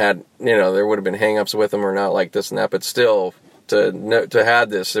not had, there would have been hang-ups with them or not like this and that, but still, to have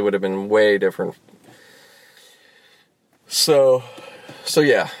this, it would have been way different. So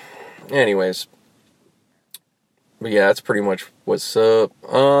yeah. Anyways. But yeah, that's pretty much what's up.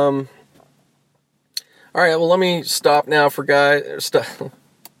 Alright, well, let me stop now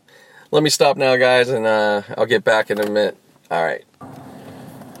Let me stop now, guys, and I'll get back in a minute. Alright.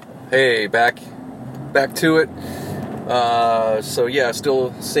 Hey, back to it. So yeah,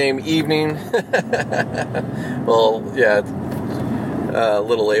 still same evening. Well, yeah, a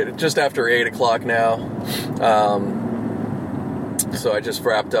little later, just after 8 o'clock now. So I just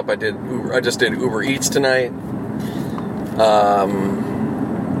wrapped up. I just did Uber Eats tonight.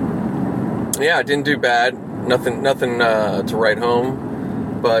 Yeah, I didn't do bad. Nothing to write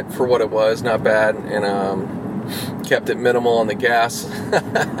home, but for what it was, not bad. And kept it minimal on the gas.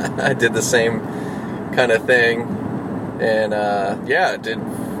 I did the same kind of thing, and yeah, did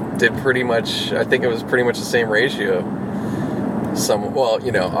pretty much. I think it was pretty much the same ratio.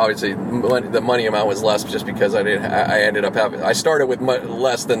 Obviously the money amount was less just because I ended up having. I started with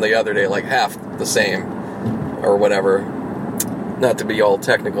less than the other day, like half the same, or whatever. Not to be all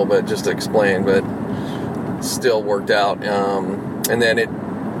technical, but just to explain. But still worked out. And then it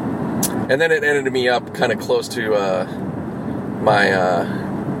ended me up kind of close to my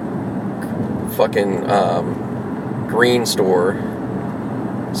fucking green store.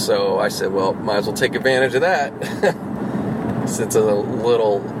 So I said, well, might as well take advantage of that. Since it's a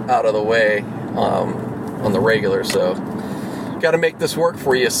little out of the way on the regular. So got to make this work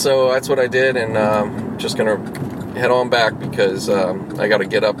for you. So that's what I did, and just going to head on back because I got to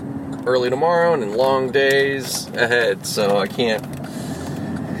get up early tomorrow and long days ahead. So I can't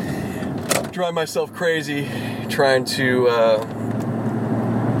drive myself crazy trying to,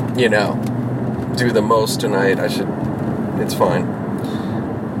 do the most tonight. It's fine.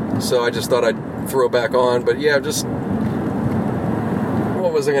 So I just thought I'd throw back on. But yeah, just,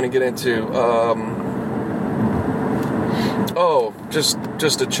 what was I going to get into?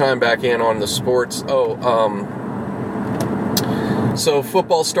 Just to chime back in on the sports. So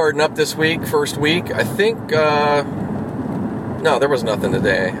football's starting up this week, first week. I think, no, there was nothing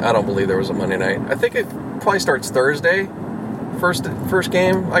today. I don't believe there was a Monday night. I think it probably starts Thursday, first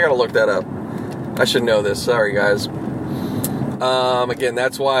game. I gotta look that up. I should know this. Sorry, guys. Again,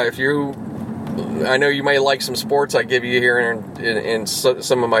 that's why I know you may like some sports I give you here in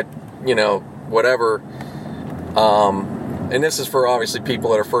some of my, whatever. And this is for obviously people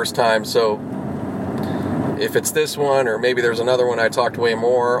that are first time. So if it's this one, or maybe there's another one I talked way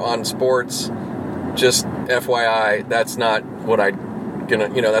more on sports, just FYI, that's not what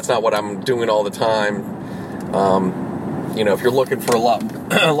that's not what I'm doing all the time. If you're looking for a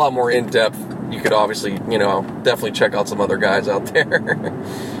lot more in depth, you could obviously, definitely check out some other guys out there.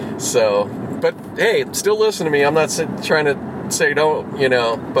 So, but hey, still listen to me. I'm not trying to say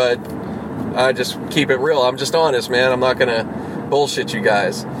don't, but I just keep it real. I'm just honest, man. I'm not gonna bullshit you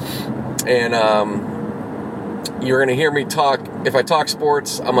guys. And you're gonna hear me talk. If I talk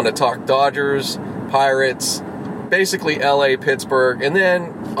sports, I'm gonna talk Dodgers, Pirates, basically LA, Pittsburgh, and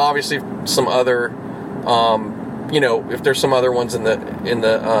then obviously some other, if there's some other ones in the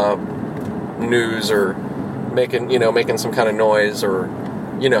news or making some kind of noise, or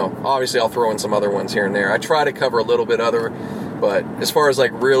obviously I'll throw in some other ones here and there. I try to cover a little bit other, but as far as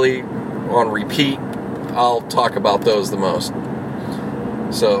like really on repeat, I'll talk about those the most.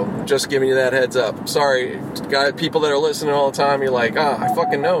 So just giving you that heads up. Sorry, guys, people that are listening all the time, you're like, I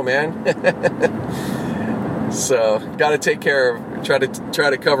fucking know, man. So got to take care of, try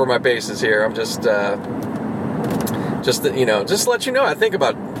to cover my bases here. I'm just let you know, I think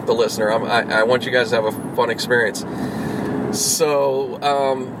about the listener. I want you guys to have a fun experience. So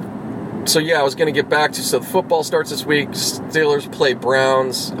yeah, I was going to get back to, so the football starts this week. Steelers play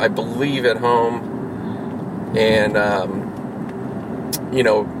Browns, I believe, at home. And,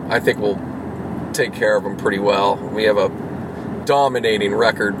 I think we'll take care of them pretty well. We have a dominating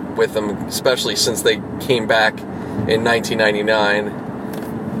record with them, especially since they came back in 1999.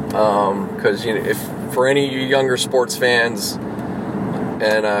 Because, if for any of you younger sports fans,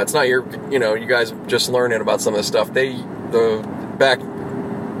 and it's not you guys just learning about some of this stuff, I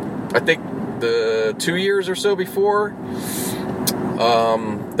think the 2 years or so before,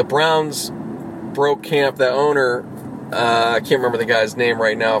 the Browns broke camp. The owner, I can't remember the guy's name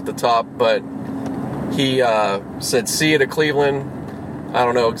right now off the top, but he said, see you to Cleveland. I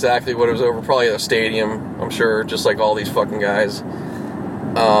don't know exactly what it was over, probably a stadium, I'm sure, just like all these fucking guys.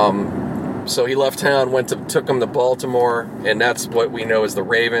 So he left town, took them to Baltimore, and that's what we know as the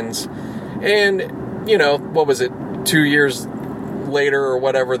Ravens. And, what was it, 2 years later or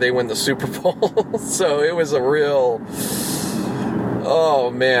whatever, they win the Super Bowl. So it was a real, oh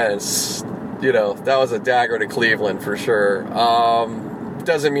man, that was a dagger to Cleveland for sure.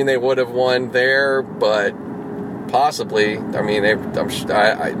 Doesn't mean they would have won there, but possibly. I mean, I'm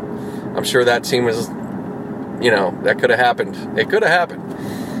sure that team was, that could have happened. It could have happened.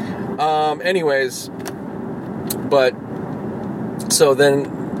 Anyways, but so then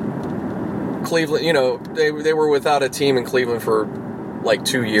Cleveland, they were without a team in Cleveland for like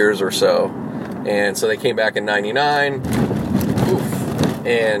 2 years or so. And so they came back in 99. Oof.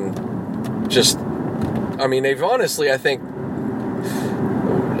 And just, they've honestly, I think,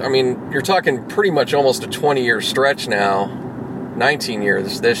 you're talking pretty much almost a 20-year stretch now. 19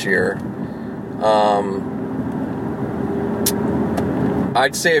 years this year.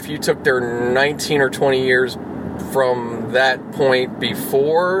 I'd say if you took their 19 or 20 years from that point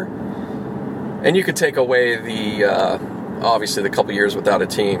before, and you could take away the, obviously the couple years without a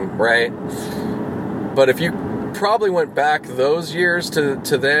team, right? But if you probably went back those years to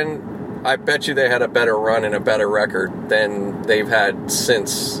then, I bet you they had a better run and a better record than they've had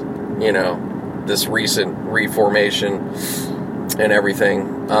since, this recent reformation and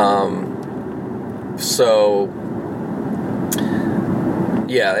everything. So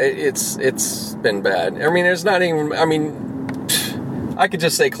yeah, it's been bad. There's not even, I could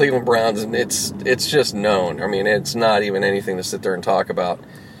just say Cleveland Browns, and it's just known. It's not even anything to sit there and talk about.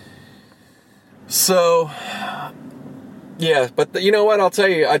 So, yeah, but you know what? I'll tell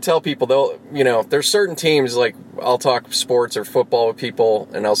you, I tell people, there's certain teams, like, I'll talk sports or football with people,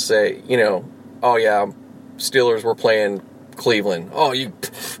 and I'll say, oh yeah, Steelers were playing Cleveland. Oh, you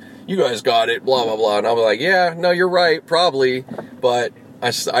guys got it, blah, blah, blah. And I'll be like, yeah, no, you're right, probably, but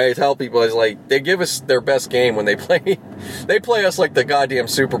I tell people, it's like, they give us their best game when they play us like the goddamn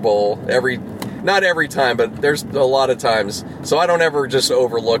Super Bowl not every time, but there's a lot of times. So I don't ever just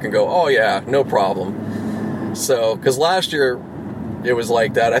overlook and go, oh yeah, no problem. So, because last year it was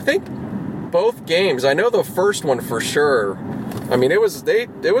like that. I think both games, I know the first one for sure. It was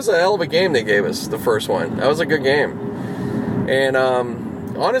a hell of a game they gave us, the first one. That was a good game. And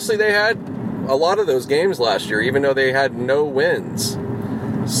honestly, they had a lot of those games last year, even though they had no wins.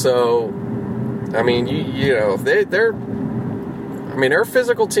 So, they're a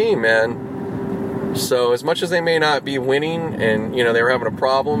physical team, man. So as much as they may not be winning, and they were having a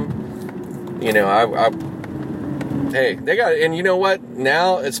problem, hey, they got it. And you know what?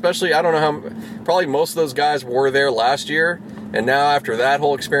 Now, especially, I don't know how, probably most of those guys were there last year, and now after that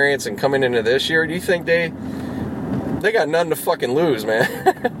whole experience and coming into this year, do you think they got nothing to fucking lose, man?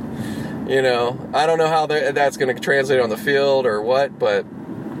 I don't know how that's going to translate on the field or what, but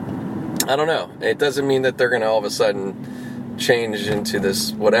I don't know. It doesn't mean that they're going to all of a sudden change into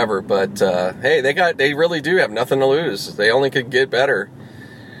this whatever, but hey, they really do have nothing to lose. They only could get better.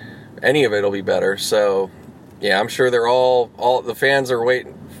 Any of it will be better. So, yeah, I'm sure they're all the fans are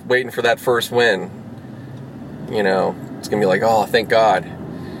waiting for that first win. It's going to be like, oh, thank God.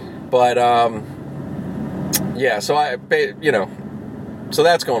 But yeah, so so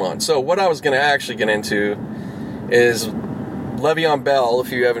that's going on. So what I was going to actually get into is Le'Veon Bell,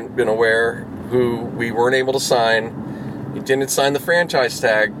 if you haven't been aware, who we weren't able to sign. He didn't sign the franchise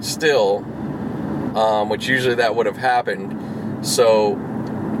tag still, which usually that would have happened. So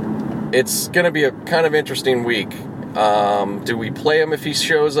it's going to be a kind of interesting week. Do we play him if he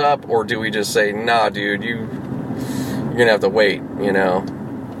shows up, or do we just say, nah, dude, you're going to have to wait,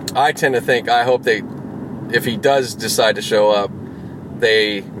 I tend to think, I hope if he does decide to show up,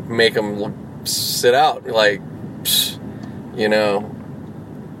 they make him sit out, like, I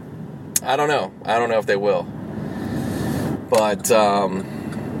don't know. I don't know if they will. But, the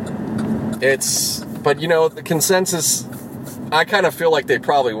consensus, I kind of feel like they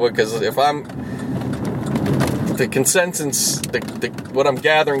probably would, because the consensus, what I'm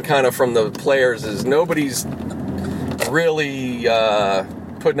gathering kind of from the players is nobody's really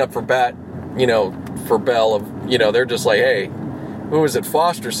putting up for bat, for Bell. They're just like, hey, who was it?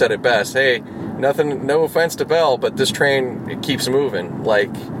 Foster said it best. Hey, no offense to Bell, but this train, it keeps moving.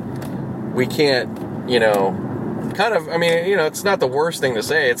 Like, we can't, kind of, it's not the worst thing to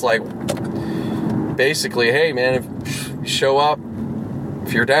say. It's like, basically, hey, man, if you show up,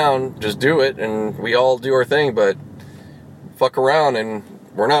 if you're down, just do it, and we all do our thing, but fuck around, and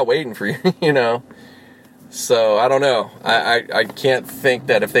we're not waiting for you, So, I don't know. I can't think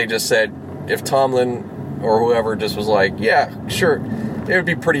that if they just said, if Tomlin or whoever just was like, yeah, sure, it would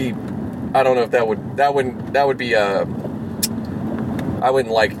be pretty, I don't know if that would be, I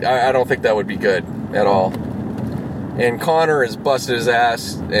don't think that would be good at all. And Connor has busted his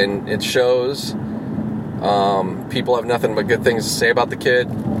ass, and it shows. People have nothing but good things to say about the kid.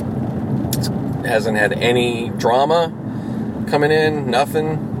 Hasn't had any drama coming in,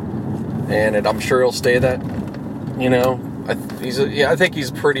 nothing. And I'm sure he'll stay that, I think he's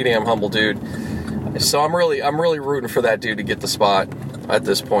a pretty damn humble dude. So I'm really rooting for that dude to get the spot at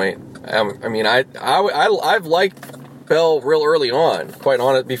this point. I've liked Bell real early on, quite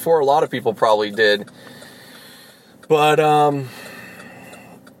honest, before a lot of people probably did. But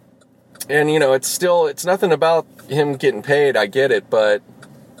And, it's nothing about him getting paid. I get it, but,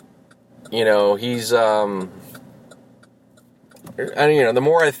 he's, the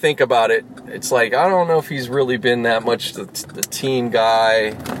more I think about it, it's like, I don't know if he's really been that much the team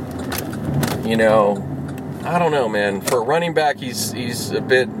guy. I don't know, man. For a running back, he's a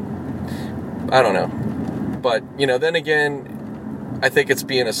bit, I don't know. But, then again, I think it's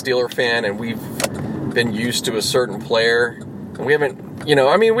being a Steeler fan, and we've been used to a certain player. And we haven't,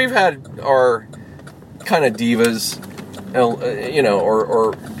 we've had our kind of divas, I don't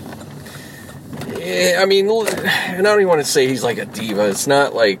even want to say he's like a diva. It's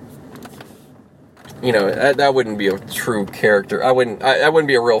not like, that wouldn't be a true character. That wouldn't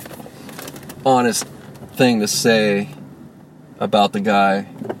be a real honest thing to say about the guy.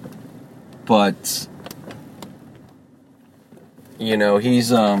 But,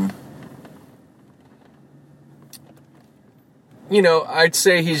 he's, I'd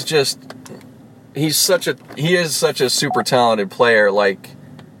say he is such a super talented player. Like,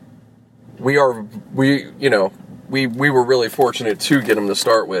 we were really fortunate to get him to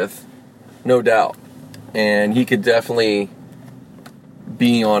start with, no doubt. And he could definitely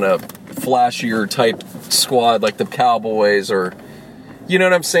be on a flashier type squad like the Cowboys, or, you know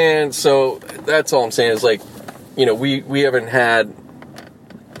what I'm saying? So that's all I'm saying is, like, we haven't had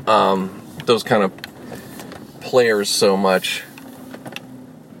those kind of players so much,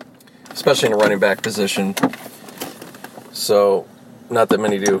 especially in a running back position. So, not that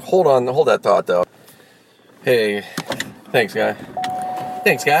many do. Hold that thought, though. Hey, thanks, guy.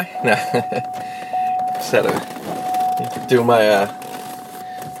 No. Just had to do my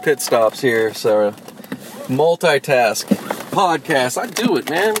pit stops here, so multitask podcast. I do it,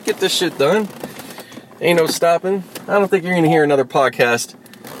 man. Get this shit done. Ain't no stopping. I don't think you're gonna hear another podcast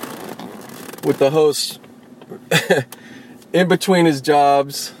with the host in between his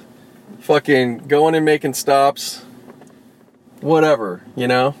jobs, fucking going and making stops, whatever,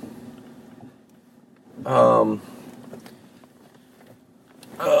 yeah.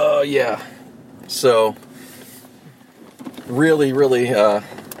 So, really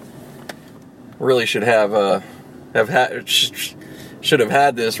should have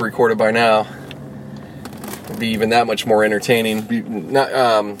had this recorded by now. It'd be even that much more entertaining. Not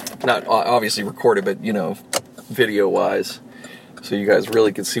obviously recorded, but video wise, so you guys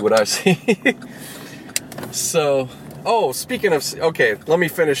really can see what I see. So, speaking of, okay, let me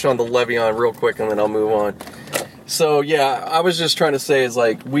finish on the Le'Veon real quick, and then I'll move on. So, yeah, I was just trying to say is,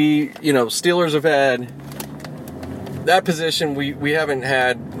 like, we, Steelers have had that position. We haven't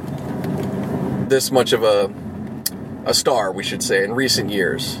had this much of a star, we should say, in recent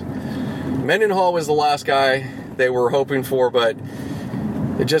years. Mendenhall was the last guy they were hoping for, but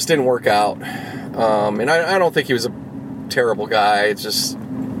it just didn't work out. And I don't think he was a terrible guy. It's just,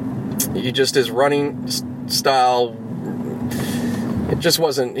 his running style, he just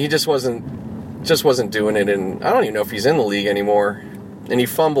wasn't doing it. And I don't even know if he's in the league anymore. And he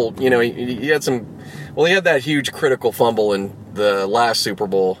fumbled, he had that huge critical fumble in the last Super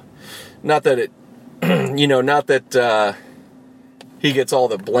Bowl. Not that it, not that he gets all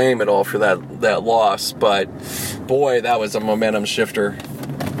the blame at all for that loss, but boy, that was a momentum shifter.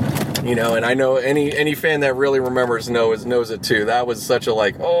 And I know any fan that really remembers knows it too. That was such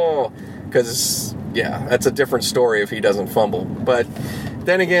a because that's a different story if he doesn't fumble. But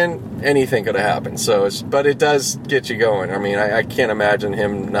then again, anything could have happened. But it does get you going. I mean, I can't imagine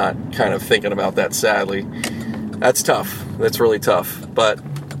him not kind of thinking about that. Sadly, that's tough. That's really tough. But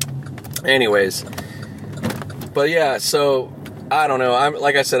anyways, yeah. So I don't know.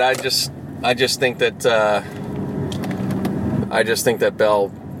 Like I said, I just think that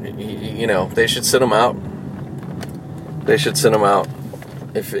Bell, they should sit him out. They should sit him out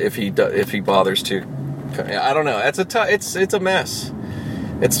if he bothers to. I don't know. It's a mess.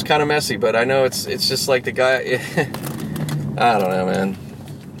 It's kind of messy, but I know it's just like the guy. I don't know, man.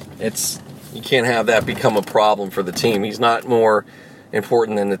 You can't have that become a problem for the team. He's not more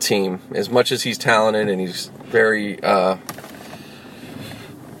important than the team. As much as he's talented and he's very,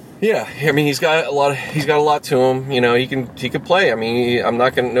 he's got a lot to him. He can play. I mean,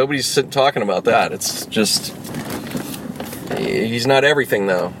 nobody's talking about that. It's just, he's not everything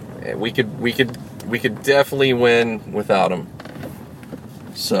though. We could definitely win without him.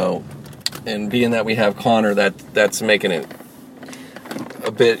 So, and being that we have Connor, that's making it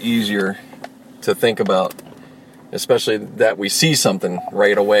a bit easier to think about, especially that we see something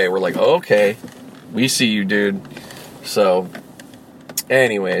right away. We're like, oh, okay, we see you, dude. So,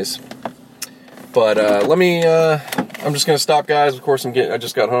 anyways, but I'm just gonna stop, guys. Of course, I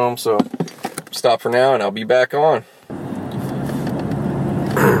just got home, so stop for now, and I'll be back on.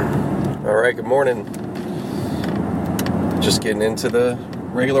 All right, good morning. Just getting into the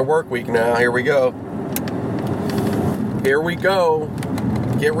regular work week now. Here we go. Here we go.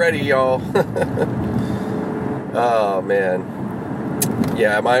 Get ready, y'all. Oh, man.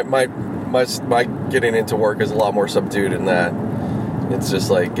 Yeah, my getting into work is a lot more subdued than that. It's just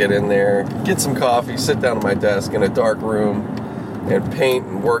like get in there, get some coffee, sit down at my desk in a dark room, and paint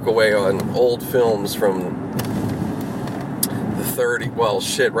and work away on old films from the 30s. Well,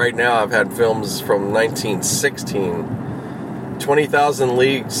 shit, right now I've had films from 1916. 20,000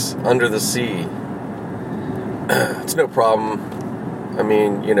 Leagues Under the Sea. It's no problem. I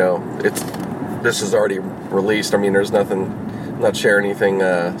mean, you know, this is already released. I mean, there's nothing, I'm not sharing anything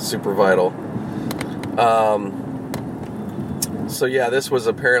super vital. So yeah, this was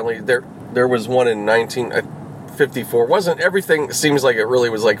apparently, there was one in 1954. Wasn't everything, seems like it really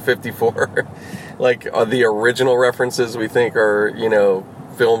was like 54. Like the original references we think are, you know,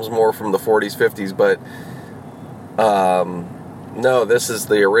 films more from the 40s, 50s, but no, this is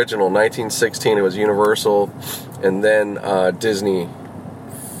the original, 1916. It was Universal, and then Disney,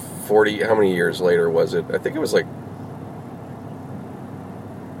 40, how many years later was it? I think it was like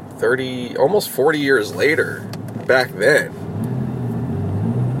 30, almost 40 years later, back then.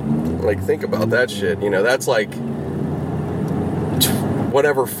 Like, think about that shit, you know, that's like,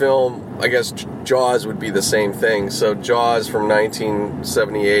 whatever film, I guess Jaws would be the same thing, so Jaws from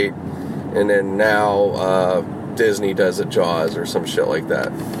 1978, and then now, Disney does a Jaws or some shit like that,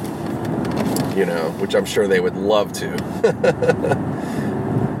 you know, which I'm sure they would love to.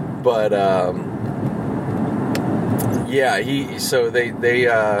 But yeah,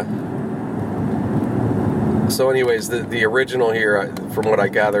 so anyways, the original here, from what I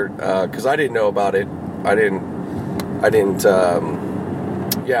gathered, because I didn't know about it, I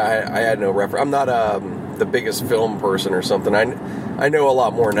had no reference. I'm not the biggest film person or something. I know a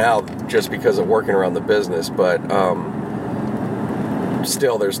lot more now just because of working around the business, but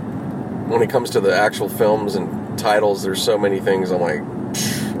still, when it comes to the actual films and titles, there's so many things I'm like,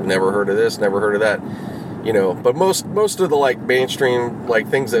 never heard of this, never heard of that, you know. But most of the like mainstream like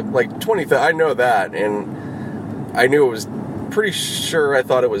things that like I know that, and I knew it was pretty sure. I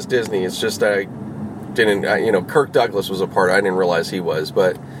thought it was Disney. It's just I didn't, you know, Kirk Douglas was a part. I didn't realize he was,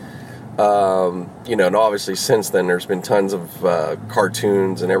 but. You know, and obviously since then there's been tons of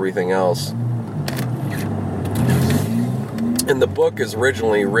cartoons and everything else. And the book is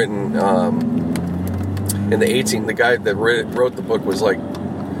originally written in the guy that wrote the book was like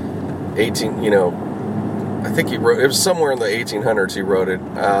 18, you know, I think it was somewhere in the 1800s he wrote it.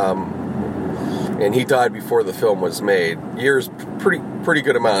 And he died before the film was made. Pretty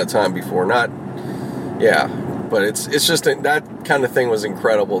good amount of time before. But it's just that kind of thing was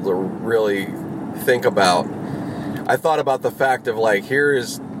incredible to really think about. I thought about the fact of like, here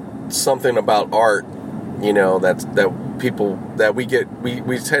is something about art, you know, that people that we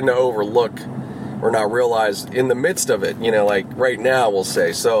tend to overlook or not realize in the midst of it, you know, like right now we'll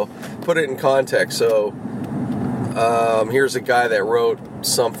say. So put it in context. So here's a guy that wrote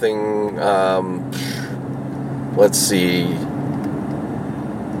something, let's see,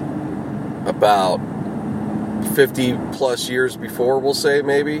 about 50 plus years before, we'll say,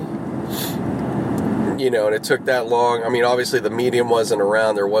 maybe, you know, and it took that long. I mean, obviously the medium wasn't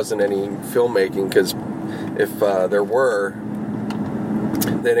around, there wasn't any filmmaking, because if there were,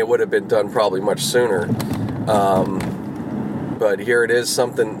 then it would have been done probably much sooner. But here it is,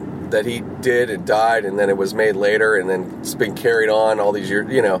 something that he did, it died, and then it was made later, and then it's been carried on all these years,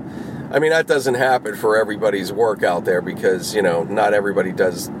 you know. I mean, that doesn't happen for everybody's work out there, because, you know, not everybody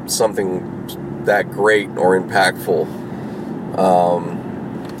does something that great or impactful.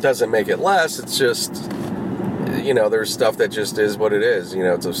 Doesn't make it less. It's just, you know, there's stuff that just is what it is. You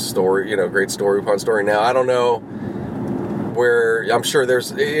know, it's a story, you know, great story upon story. Now, I don't know where, I'm sure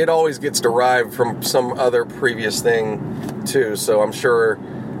it always gets derived from some other previous thing too. So I'm sure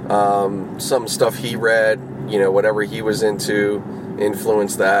some stuff he read, you know, whatever he was into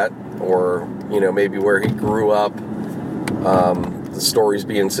influenced that, or, you know, maybe where he grew up. The stories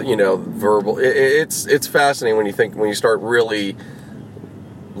being, you know, verbal. It's fascinating when you start really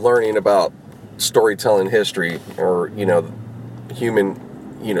learning about storytelling history, or, you know, human,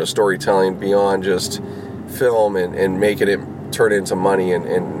 you know, storytelling beyond just film, and making it turn into money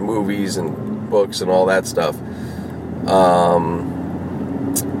and movies and books and all that stuff.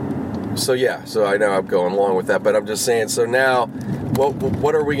 So yeah, so I know I'm going along with that, but I'm just saying, so now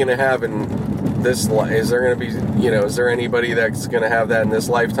what are we going to have in this life? Is there going to be, you know, is there anybody that's going to have that in this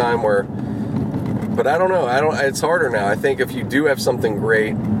lifetime? Where, but I don't know. It's harder now. I think if you do have something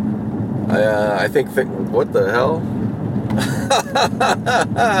great, I think what the hell?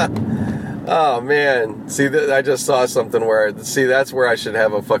 Oh man, see, I just saw something where, see, that's where I should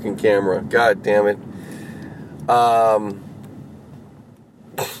have a fucking camera. God damn it.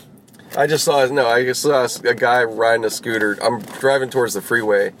 I just saw a guy riding a scooter. I'm driving towards the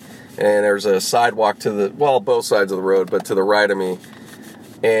freeway, and there's a sidewalk both sides of the road, but to the right of me,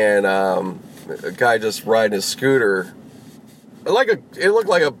 and a guy just riding his scooter. It looked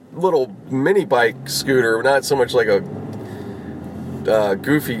like a little mini bike scooter, not so much like a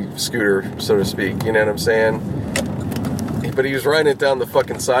goofy scooter, so to speak, you know what I'm saying? But he was riding it down the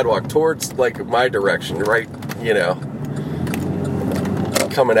fucking sidewalk towards, like, my direction, right, you know,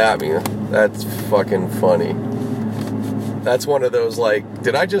 coming at me. That's fucking funny. That's one of those, like,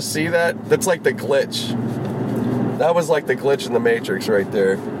 did I just see that? That's like the glitch. That was like the glitch in the Matrix right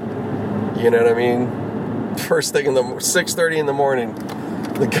there. You know what I mean? First thing 6:30 in the morning,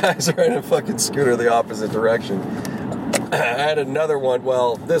 the guy's riding a fucking scooter the opposite direction. I had another one.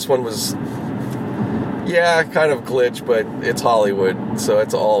 Well, this one was, yeah, kind of glitch, but it's Hollywood, so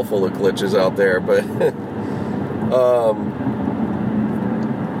it's all full of glitches out there. But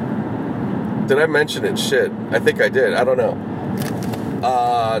did I mention it? Shit, I think I did. I don't know.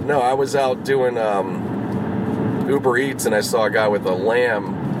 No, I was out doing Uber Eats, and I saw a guy with a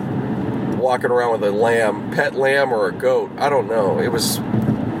lamb, walking around with a lamb, pet lamb or a goat. I don't know. It was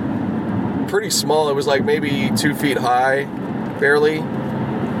pretty small. It was like maybe 2 feet high, barely.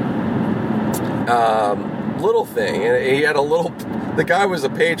 Little thing, and he had a little. The guy was a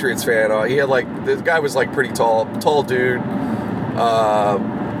Patriots fan. The guy was like pretty tall dude.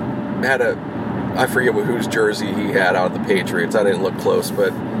 I forget whose jersey he had out of the Patriots. I didn't look close,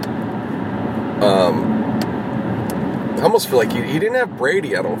 but I almost feel like he didn't have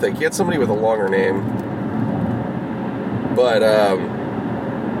Brady. I don't think he had somebody with a longer name, but.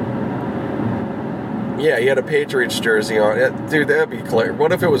 Yeah, he had a Patriots jersey on. Dude, that'd be clear.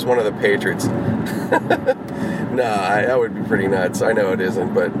 What if it was one of the Patriots? Nah, that would be pretty nuts. I know it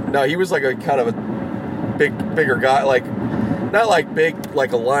isn't, but no, he was like a kind of a bigger guy, like not like big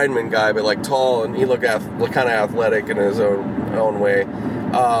like a lineman guy, but like tall, and he looked kind of athletic in his own way. He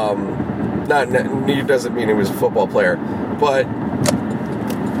doesn't mean he was a football player, but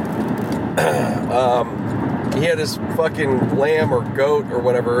he had his fucking lamb or goat or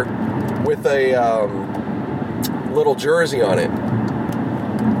whatever with a little jersey on it.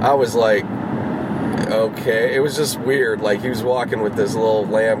 I was like, okay. It was just weird. Like, he was walking with this little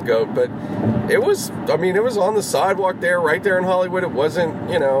lamb goat, but it was on the sidewalk there, right there in Hollywood. It wasn't,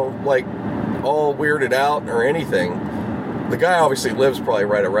 like all weirded out or anything. The guy obviously lives probably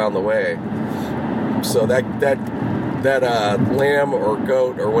right around the way. So that lamb or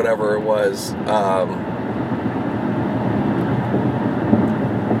goat or whatever it was,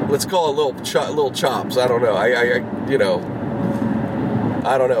 let's call it little chops. I don't know. I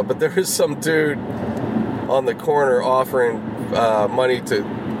don't know. But there was some dude on the corner offering money to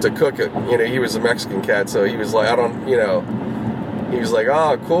cook it. He was a Mexican cat, so he was like, he was like,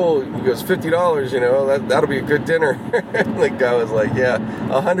 oh, cool. He goes, $50, that'll be a good dinner. And the guy was like, yeah,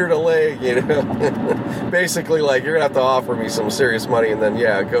 $100 a leg, Basically, like, you're going to have to offer me some serious money, and then,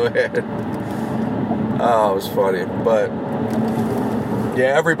 yeah, go ahead. Oh, it was funny. But,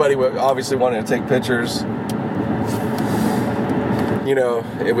 yeah, everybody obviously wanted to take pictures.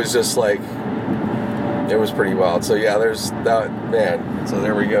 It was just like, it was pretty wild. So, yeah, there's that, man. So,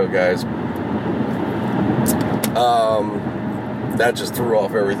 there we go, guys. That just threw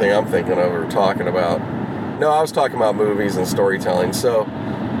off everything I'm thinking of or talking about. No, I was talking about movies and storytelling. So,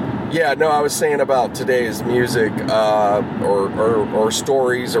 yeah, no, I was saying about today's music or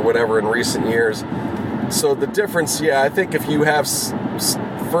stories or whatever in recent years. So the difference, yeah, I think if you have,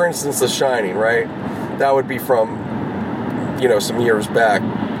 for instance, The Shining, right? That would be from, some years back.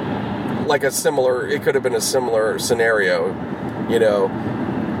 Like it could have been a similar scenario,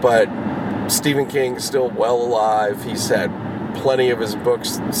 but Stephen King's still well alive. He's had plenty of his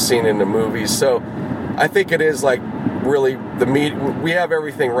books seen in the movies. So I think it is like really we have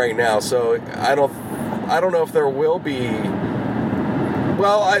everything right now. So I don't know if there will be.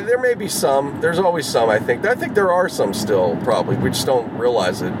 Well, there may be some. There's always some, I think. I think there are some still, probably. We just don't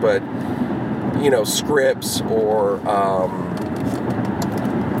realize it. But, scripts or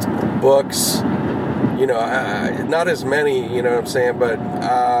books, not as many, you know what I'm saying? But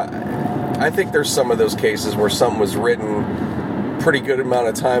I think there's some of those cases where something was written pretty good amount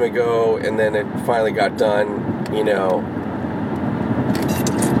of time ago, and then it finally got done,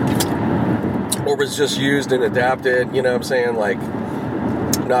 or was just used and adapted, you know what I'm saying? Like,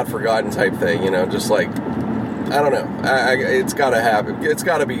 not forgotten type thing, just like, I don't know. It's got to happen. It's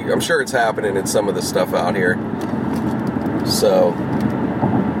got to be. I'm sure it's happening in some of the stuff out here. So,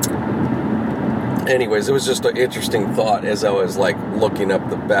 anyways, it was just an interesting thought as I was like looking up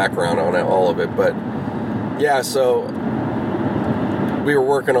the background on all of it. But yeah, so we were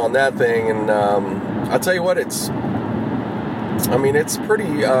working on that thing, and I'll tell you what, it's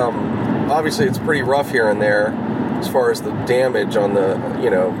pretty, obviously it's pretty rough here and there as far as the damage on the,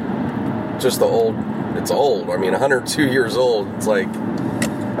 just the old, it's old. 102 years old. It's like,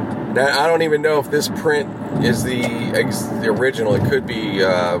 I don't even know if this print is the original. It could be,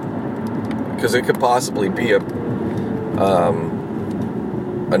 because it could possibly be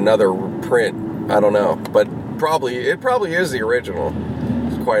another print. I don't know, but it probably is the original.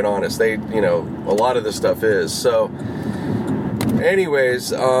 To be quite honest, a lot of this stuff is. So,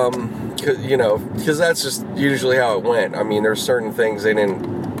 anyways, because that's just usually how it went. There's certain things they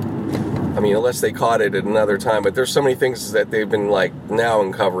didn't. Unless they caught it at another time, but there's so many things that they've been like now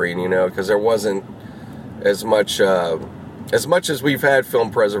uncovering, because there wasn't as much as we've had film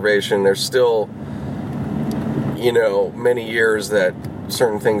preservation. There's still, many years that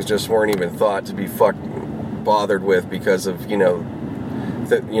certain things just weren't even thought to be bothered with because of,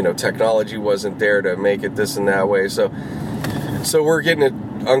 technology wasn't there to make it this and that way. So we're getting to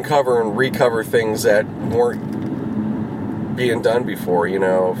uncover and recover things that weren't being done before,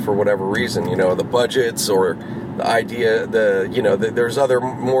 for whatever reason, the budgets or the idea, there's other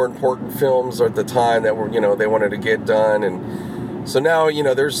more important films at the time that were, they wanted to get done. And so now,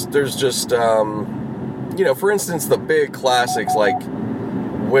 there's just, for instance, the big classics like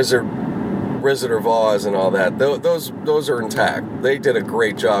Wizard of Oz and all that, those are intact. They did a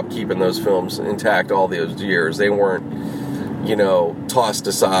great job keeping those films intact all those years. They weren't, tossed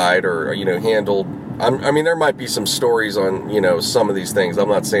aside or, handled. There might be some stories on, some of these things. I'm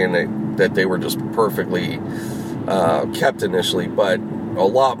not saying that they were just perfectly kept initially, but a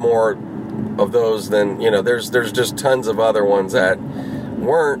lot more of those than, there's just tons of other ones that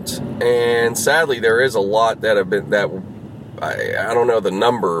weren't. And sadly, there is a lot that have been, that I don't know the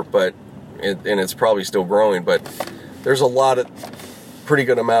number, but and it's probably still growing, but there's a lot of pretty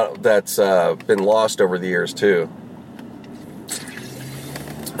good amount that's been lost over the years too.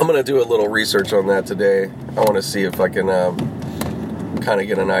 I'm going to do a little research on that today. I want to see if I can kind of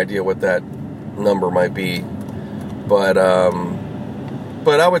get an idea what that number might be. But I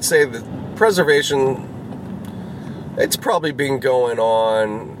would say that preservation, it's probably been going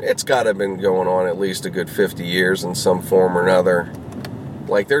on, it's got to have been going on at least a good 50 years in some form or another.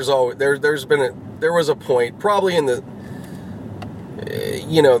 Like there was a point, probably in the,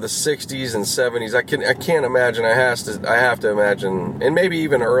 the 60s and 70s. I can't imagine. I have to imagine, and maybe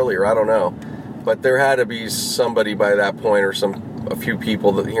even earlier. I don't know, but there had to be somebody by that point, or a few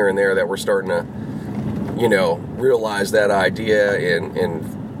people that here and there that were starting to, realize that idea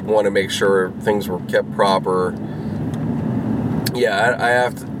and want to make sure things were kept proper. Yeah, I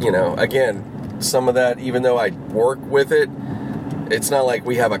have to. Again, some of that, even though I work with it, it's not like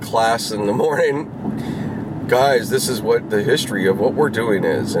we have a class in the morning. Guys, this is what the history of what we're doing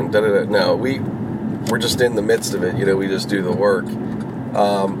is, and da-da-da. No, we're just in the midst of it, we just do the work.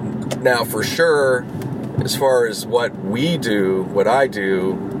 Now, for sure, as far as what I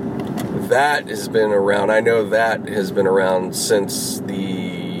do, that has been around. I know that has been around since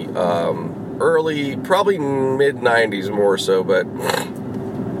the early, probably mid-90s more so, but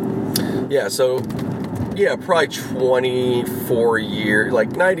yeah, so yeah, probably 24 years,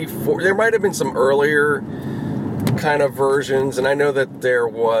 like 94. There might have been some earlier kind of versions, and I know that there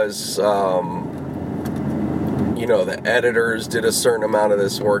was, the editors did a certain amount of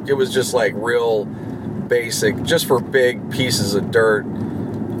this work. It was just like real basic, just for big pieces of dirt.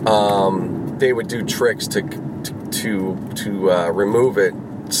 They would do tricks to remove it,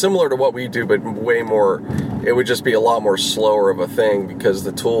 similar to what we do, but way more. It would just be a lot more slower of a thing because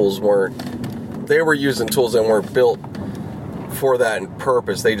the tools they were using tools that weren't built for that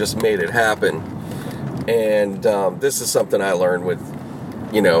purpose. They just made it happen. And this is something I learned with,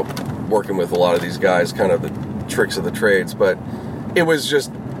 working with a lot of these guys, kind of the tricks of the trades. But it was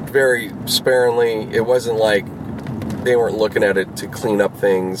just very sparingly. It wasn't like they weren't looking at it to clean up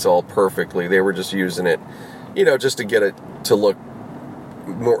things all perfectly. They were just using it, just to get it to look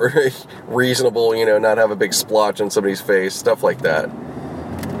more reasonable, not have a big splotch on somebody's face, stuff like that.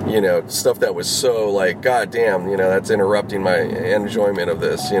 Stuff that was so like, God damn, that's interrupting my enjoyment of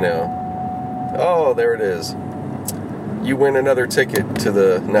this, Oh, there it is. You win another ticket to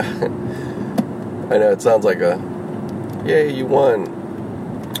the... I know, it sounds like yay, you won.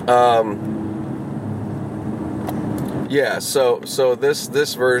 Yeah, so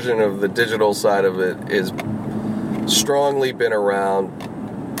this version of the digital side of it is strongly been around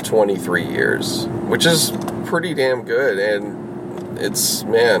 23 years, which is pretty damn good. And it's,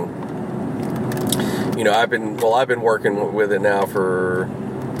 man, I've been working with it now for,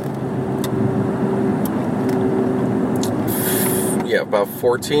 about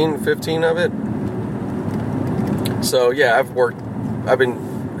 14, 15 of it. So yeah,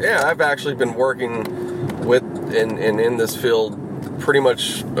 I've actually been working with in this field pretty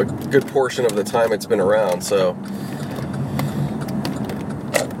much a good portion of the time it's been around. So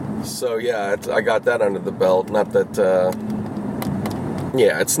yeah, I got that under the belt. Not that,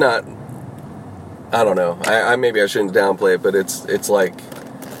 it's not, I don't know. I maybe I shouldn't downplay it, but it's like,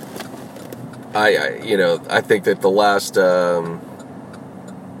 I think that the last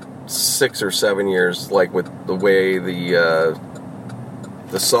 6 or 7 years, like with the way the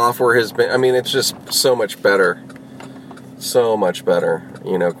software has been, I mean, it's just so much better. So much better,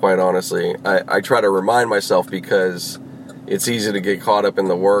 quite honestly. I try to remind myself because it's easy to get caught up in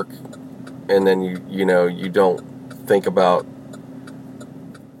the work, and then you don't think about,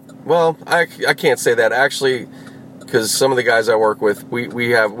 well, I can't say that actually, because some of the guys I work with, we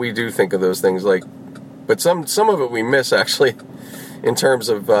do think of those things, like, but some of it we miss actually, in terms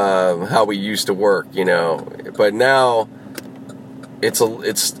of how we used to work, but now it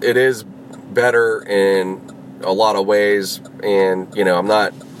is better in a lot of ways, and I'm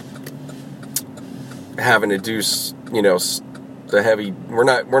not having to do the heavy, we're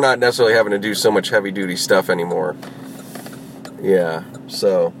not necessarily having to do so much heavy duty stuff anymore. Yeah,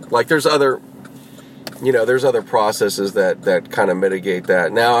 so like there's other processes that kind of mitigate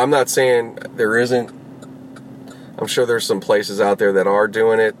that. Now, I'm not saying there isn't. I'm sure there's some places out there that are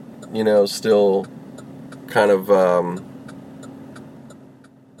doing it, still kind of,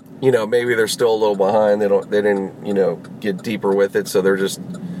 maybe they're still a little behind. They didn't, get deeper with it. So they're just,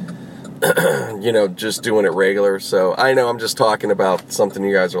 just doing it regular. So I know I'm just talking about something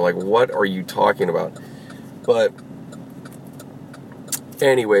you guys are like, what are you talking about? But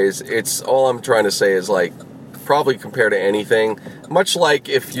anyways, it's all I'm trying to say is like, probably compared to anything, much like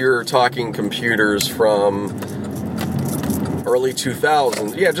if you're talking computers from early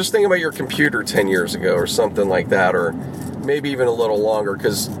 2000s, just think about your computer 10 years ago or something like that, or maybe even a little longer,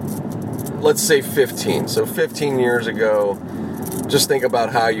 because let's say 15. So 15 years ago, just think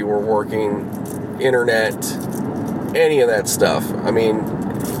about how you were working, internet, any of that stuff. I mean,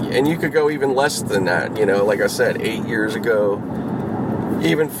 and you could go even less than that, like I said, 8 years ago,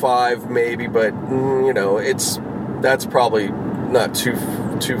 even 5 maybe, but that's probably not too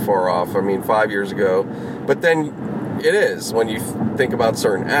far off. I mean, 5 years ago, but then it is when you think about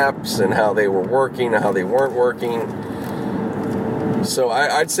certain apps and how they were working and how they weren't working. So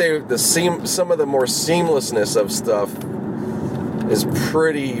I'd say some of the more seamlessness of stuff is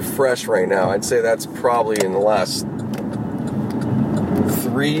pretty fresh right now. I'd say that's probably in the last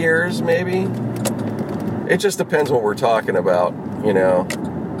 3 years, maybe. It just depends what we're talking about,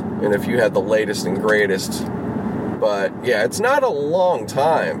 and if you had the latest and greatest. But yeah, it's not a long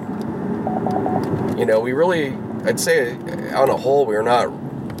time. We really, I'd say on a whole, we're not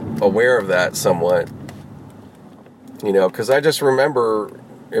aware of that somewhat. Because I just remember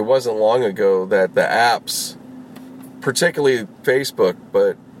it wasn't long ago that the apps, particularly Facebook,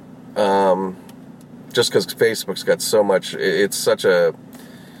 but just because Facebook's got so much, it's such a,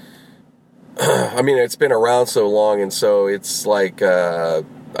 I mean, it's been around so long, and so it's like, I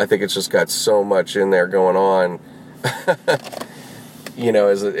think it's just got so much in there going on,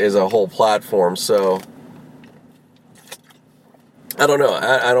 as a whole platform. So I don't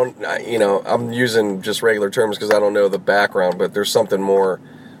know. I'm using just regular terms because I don't know the background, but there's something more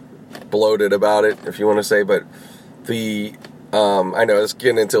bloated about it, if you want to say. But I know it's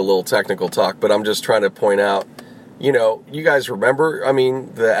getting into a little technical talk, but I'm just trying to point out, you guys remember, I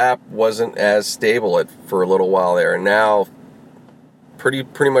mean, the app wasn't as stable for a little while there, and now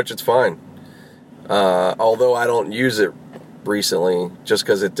pretty much it's fine. Although I don't use it recently, just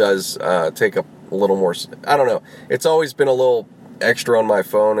because it does take a little more, I don't know. It's always been a little extra on my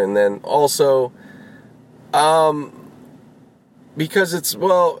phone, and then also because it's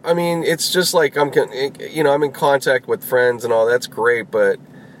just like I'm in contact with friends and all. That's great, but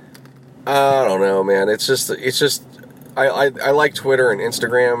I don't know, man. It's just I like Twitter and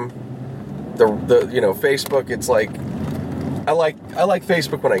Instagram. The Facebook, it's like I like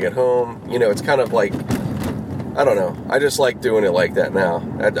Facebook when I get home. It's kind of like, I don't know. I just like doing it like that now.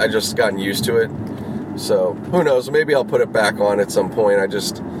 I just gotten used to it. So who knows? Maybe I'll put it back on at some point. I've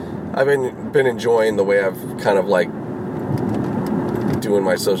been enjoying the way I've kind of like doing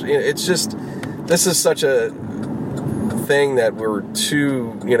my social. It's just, this is such a thing that we're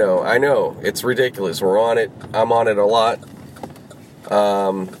too. I know it's ridiculous. We're on it. I'm on it a lot.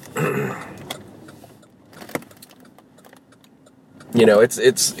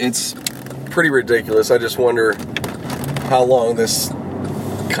 It's pretty ridiculous. I just wonder how long this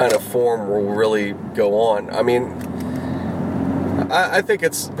kind of form will really go on. I mean, I think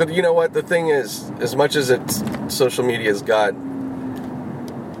it's, but you know what, the thing is, as much as social media's got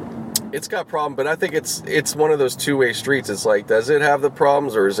problems, but I think it's one of those two-way streets. It's like, does it have the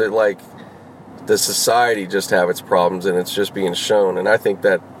problems, or is it like, does society just have its problems and it's just being shown? And I think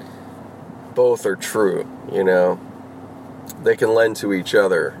that both are true, you know. They can lend to each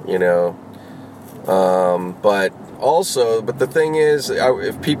other, you know. But the thing is,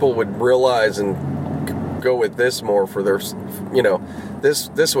 if people would realize and go with this more for their, you know,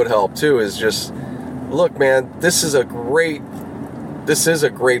 this would help too, is just, look, man, this is a great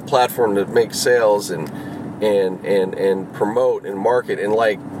platform to make sales and promote and market, and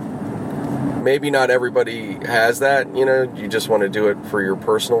like, maybe not everybody has that, you know, you just want to do it for your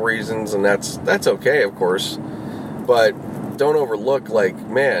personal reasons, and that's okay, of course, but don't overlook, like,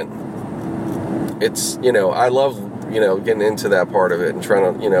 man, it's, you know, I love, you know, getting into that part of it and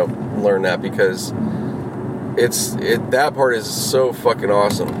trying to, you know, learn that, because that part is so fucking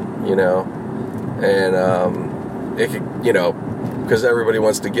awesome, you know, and it could, you know, because everybody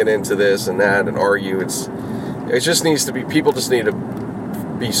wants to get into this and that and argue. It just needs to be, people just need to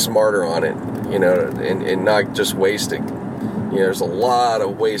be smarter on it, you know, and not just wasting. You know, there's a lot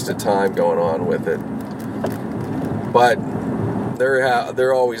of wasted time going on with it. But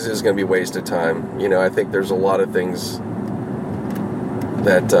there always is going to be wasted time. You know, I think there's a lot of things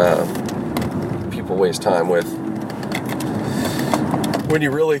that people waste time with when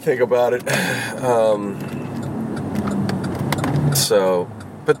you really think about it. So,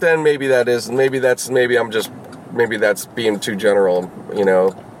 but then maybe that's being too general, you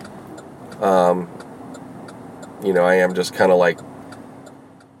know. You know, I am just kind of like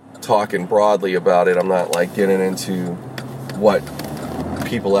talking broadly about it. I'm not like getting into what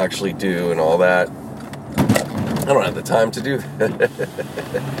people actually do and all that. I don't have the time to do that.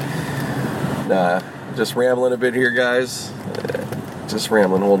 Nah, just rambling a bit here, guys. Just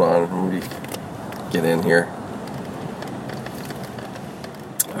rambling. Hold on, let me get in here.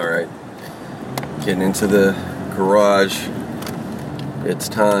 Alright, getting into the garage. It's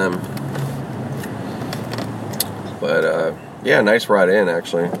time. But, yeah, nice ride in,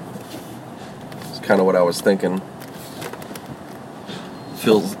 actually. It's kind of what I was thinking.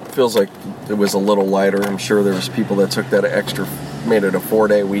 Feels like it was a little lighter. I'm sure there was people that took that extra, made it a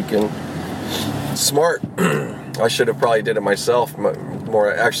 4-day weekend. Smart. I should have probably did it myself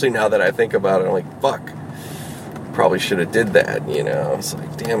more. Actually, now that I think about it, I'm like, fuck. Probably should have did that, you know. It's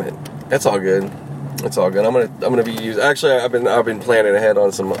like, damn it. That's all good. It's all good. I'm gonna be using. Actually, I've been planning ahead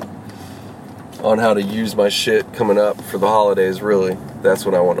on how to use my shit coming up for the holidays. Really, that's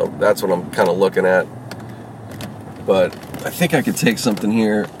what I'm kind of looking at. But I think I could take something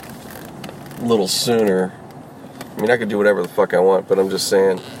here a little sooner. I mean, I could do whatever the fuck I want, but I'm just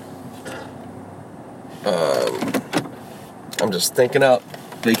saying. I'm just thinking out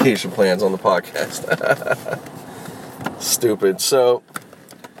vacation plans on the podcast. Stupid. So,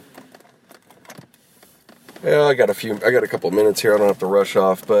 yeah, I got a couple minutes here. I don't have to rush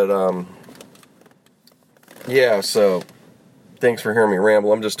off, but yeah. So, thanks for hearing me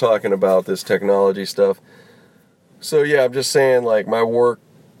ramble. I'm just talking about this technology stuff. So yeah, I'm just saying, like, my work,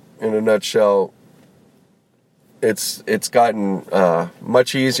 in a nutshell, it's gotten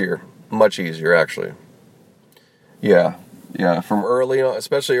much easier actually. Yeah. From early on,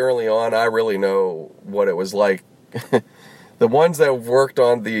 especially early on, I really know what it was like. The ones that worked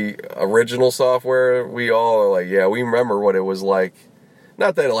on the original software, we all are like, yeah, we remember what it was like.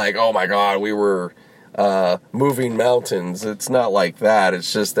 Not that like, oh my God, we were moving mountains. It's not like that.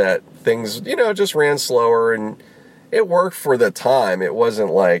 It's just that things, you know, just ran slower, and it worked for the time. It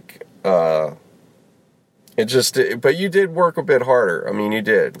wasn't like, but you did work a bit harder. I mean, you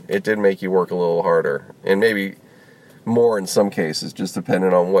did. It did make you work a little harder, and maybe more in some cases, just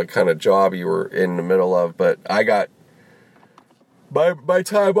depending on what kind of job you were in the middle of. But I got my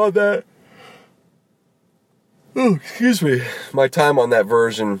time on that. Oh, excuse me. My time on that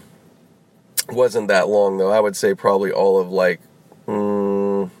version wasn't that long, though. I would say probably all of like,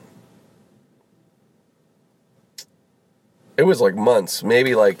 it was like months,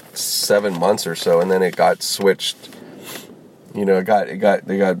 maybe like 7 months or so, and then it got switched. You know, they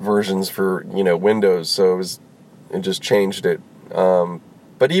got versions for, you know, Windows, so it just changed it.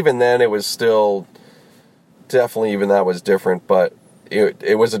 But even then, it was still definitely, even that was different. But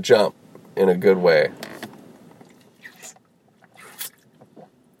it was a jump in a good way.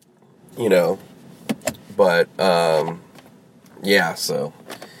 You know, but yeah. So,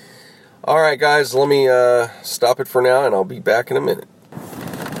 all right, guys, let me stop it for now, and I'll be back in a minute.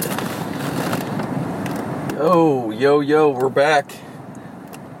 Yo, we're back.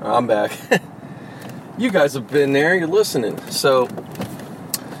 I'm back. You guys have been there, you're listening. So,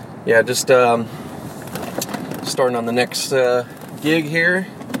 yeah, just starting on the next gig here.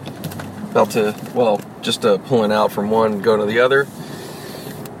 About to, just pulling out from one, go to the other.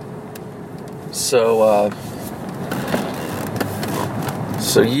 So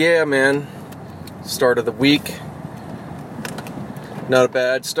yeah, man. Start of the week. Not a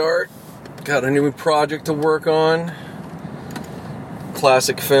bad start. Got a new project to work on.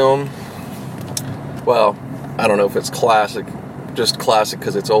 Classic film. Well, I don't know if it's classic. Just classic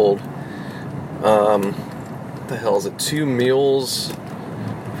because it's old. What the hell is it? 2 Meals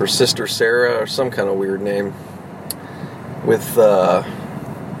for Sister Sarah, or some kind of weird name. With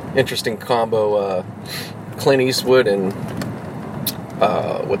interesting combo. Clint Eastwood and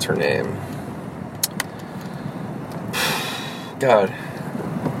what's her name? God.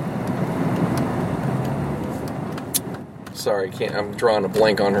 Sorry, I'm drawing a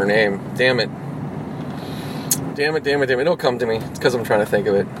blank on her name. Damn it. It'll come to me. It's because I'm trying to think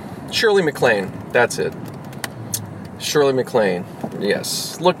of it. Shirley MacLaine. That's it. Shirley MacLaine.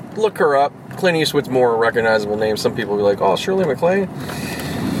 Yes. Look her up. Clint Eastwood's more a recognizable name. Some people will be like, oh, Shirley MacLaine?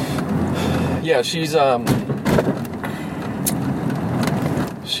 Yeah, she's,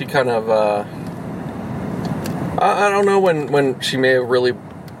 she kind of, I don't know when she may have really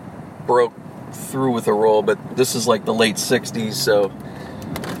broke through with a role, but this is like the late 60s, so I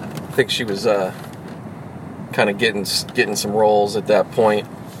think she was kind of getting some roles at that point,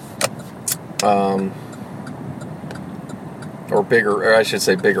 or I should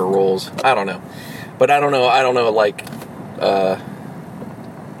say bigger roles. I don't know, but I don't know like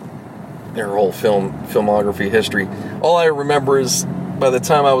their whole filmography history. All I remember is by the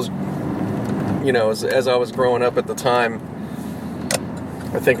time I was, as I was growing up at the time,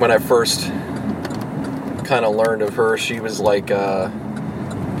 I think when I first kind of learned of her, she was like, I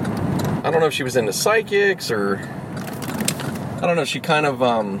don't know if she was into psychics or, I don't know, she kind of,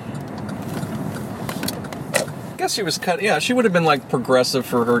 I guess she was she would have been like progressive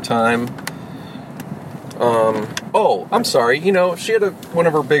for her time. I'm sorry, she had one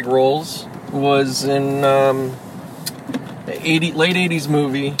of her big roles was in, late 80s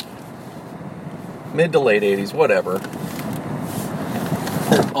movie, mid to late 80s, whatever.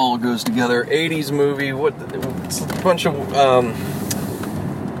 It all goes together. 80s movie, it's a bunch of,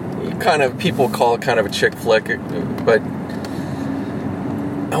 kind of, people call it kind of a chick flick, but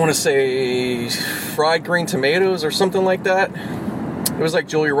I want to say Fried Green Tomatoes or something like that. It was like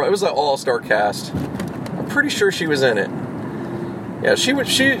Julia Roberts. It was an all-star cast. I'm pretty sure she was in it. Yeah, she worked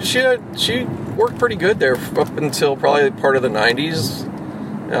pretty good there up until probably part of the 90s.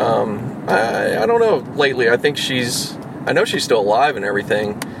 I don't know lately. I know she's still alive and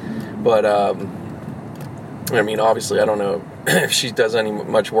everything, but obviously I don't know if she does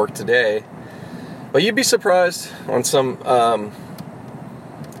much work today. But you'd be surprised on some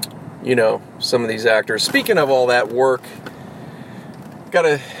some of these actors. Speaking of all that work,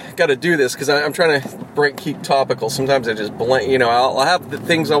 gotta do this because I'm trying to keep topical. Sometimes I just blank. I'll have the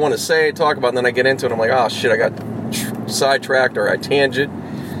things I want to say, talk about, and then I get into it. And I'm like, oh shit, I got sidetracked or I tangent.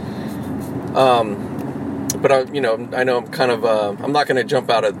 But I know I'm kind of, I'm not going to jump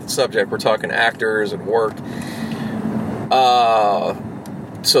out of the subject. We're talking actors and work.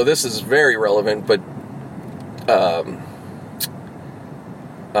 So this is very relevant, but,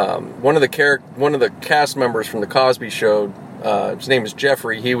 one of the cast members from the Cosby Show, his name is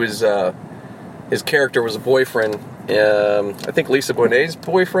Jeffrey. He was, his character was a boyfriend, I think Lisa Bonet's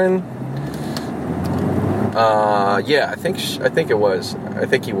boyfriend. Yeah, I think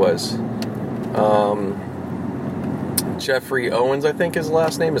he was. Jeffrey Owens, I think his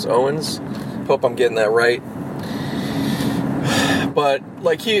last name is Owens. Hope I'm getting that right. But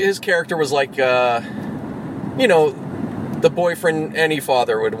like his character was like, the boyfriend any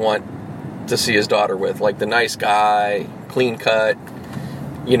father would want to see his daughter with, like the nice guy, clean cut.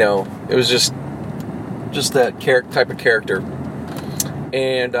 It was just that type of character.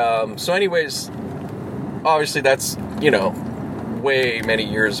 And so, anyways, obviously that's way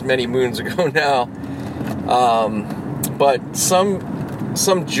many moons ago now. But some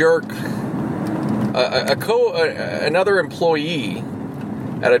jerk, another employee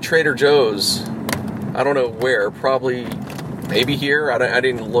at a Trader Joe's, I don't know where, probably maybe here. I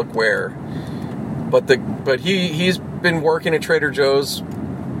didn't look where, but he's been working at Trader Joe's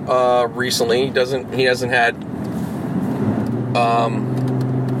recently. He hasn't had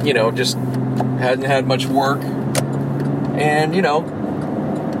just hadn't had much work, and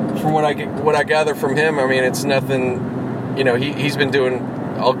from what I gather from him, it's nothing. He's been doing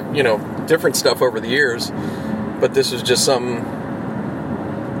different stuff over the years, but this was just something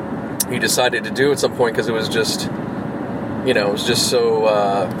he decided to do at some point because it was just, it was just so,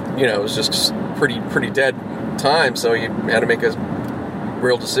 it was just pretty dead time, so he had to make a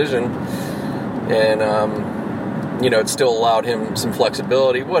real decision, and, it still allowed him some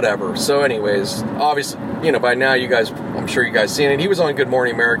flexibility, whatever. So anyways, obviously, by now I'm sure you guys seen it. He was on Good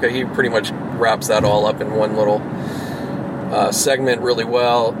Morning America. He pretty much wraps that all up in one little segment really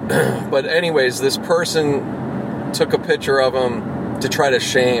well. But anyways, this person took a picture of him to try to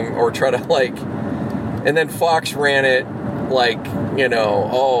shame or try to and then Fox ran it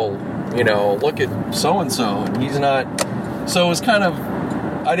look at so-and-so, and he's not. So it was kind of,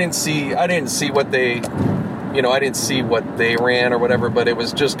 I didn't see what they, I didn't see what they ran or whatever, but it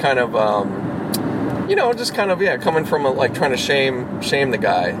was just kind of, coming from trying to shame the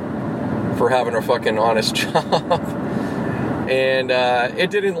guy for having a fucking honest job. And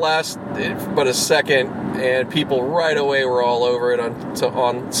it didn't last but a second, and people right away were all over it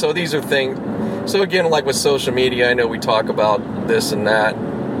so these are things. So again, like with social media, I know we talk about this and that,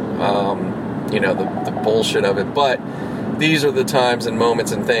 the bullshit of it, but these are the times and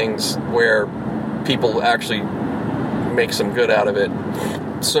moments and things where people actually make some good out of it.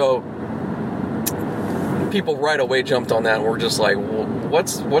 So people right away jumped on that and were just like, well,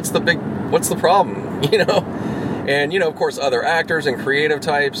 what's the problem? And, of course, other actors and creative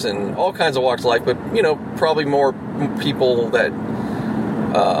types and all kinds of walks of life, but, probably more people that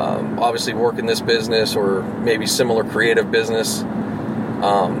obviously work in this business or maybe similar creative business.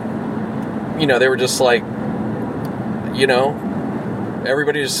 They were just like,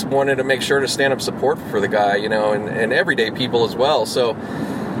 everybody just wanted to make sure to stand up support for the guy, and everyday people as well. So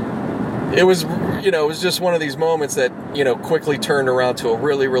it was, it was just one of these moments that, quickly turned around to a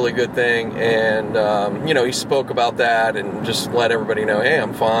really, really good thing. And, he spoke about that and just let everybody know, hey,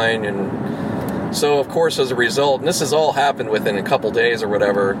 I'm fine. And so, of course, as a result, and this has all happened within a couple days or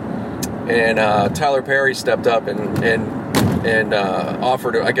whatever, and Tyler Perry stepped up and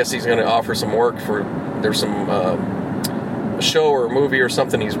offered, I guess he's going to offer some work there's some show or movie or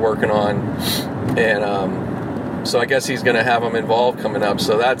something he's working on. And so I guess he's going to have him involved coming up.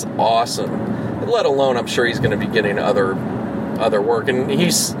 So that's awesome. Let alone, I'm sure he's going to be getting other work. And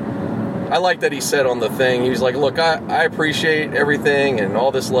I like that he said on the thing, he was like, look, I appreciate everything and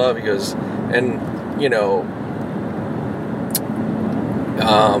all this love. He goes, he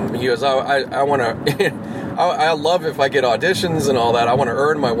goes, I want to, I love if I get auditions and all that. I want to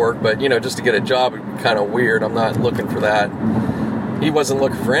earn my work, but, just to get a job would be kind of weird. I'm not looking for that. He wasn't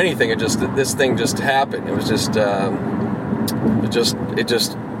looking for anything. This thing just happened. It was just, it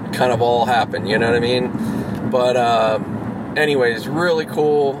just kind of all happened. You know what I mean? But, anyways, really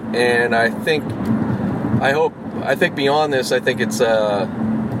cool. And I think beyond this, I think it's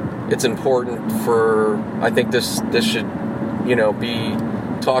important I think this should, be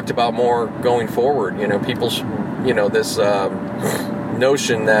talked about more going forward. People should, this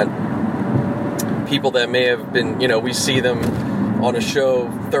notion that people that may have been, we see them on a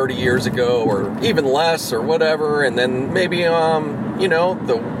show 30 years ago or even less or whatever, and then maybe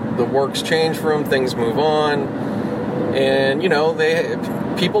the works change for them, things move on, and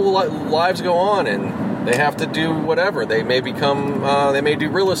lives go on, and they have to do whatever. They may become they may do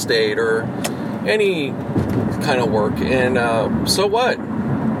real estate or any kind of work, and so what?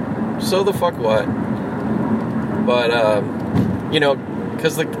 So the fuck what? But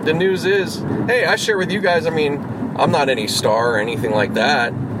because the news is, hey, I share with you guys, I'm not any star or anything like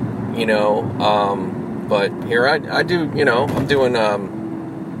that, but here I do, I'm doing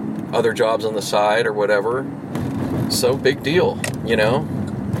other jobs on the side or whatever, so big deal,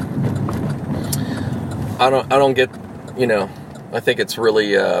 I don't get, I think it's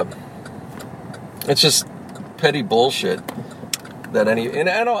really, it's just petty bullshit that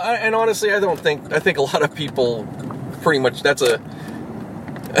and honestly, I think a lot of people pretty much, that's a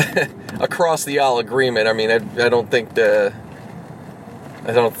across the aisle agreement. I don't think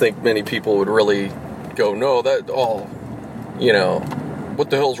many people would really go, no, that, what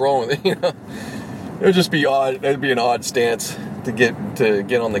the hell's wrong with it? It would just be odd. It'd be an odd stance to get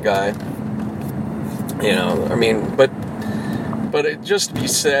on the guy. But it just be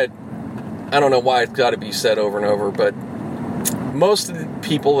said. I don't know why it's got to be said over and over, but most of the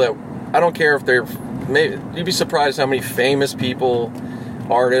people that, I don't care if they're, you'd be surprised how many famous people,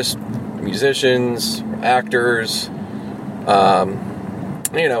 artists, musicians, actors,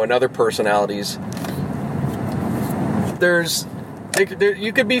 and other personalities.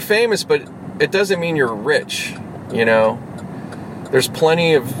 You could be famous, but it doesn't mean you're rich, There's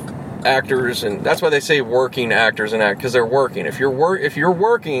plenty of, actors, and that's why they say working actors and because they're working. If you're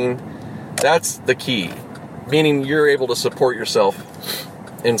working, that's the key, meaning you're able to support yourself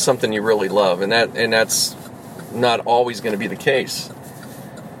in something you really love, and that's not always going to be the case.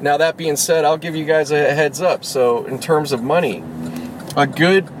 Now, that being said, I'll give you guys a heads up. So in terms of money,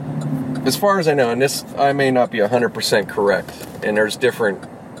 as far as I know, and this, I may not be 100% correct, and there's different,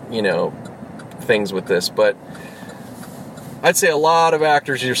 things with this, but I'd say a lot of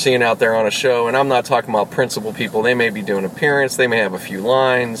actors you're seeing out there on a show, and I'm not talking about principal people, they may be doing appearance, they may have a few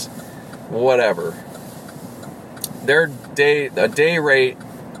lines, whatever. A day rate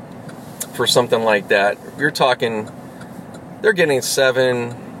for something like that, you're talking, they're getting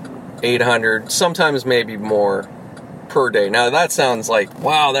 $700-800, sometimes maybe more per day. Now that sounds like,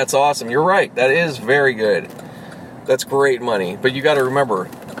 wow, that's awesome. You're right, that is very good. That's great money, but you got to remember,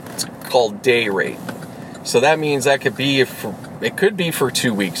 it's called day rate. So that means that could be it could be for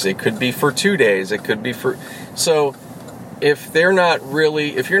 2 weeks, it could be for 2 days, it could be for. So if you're not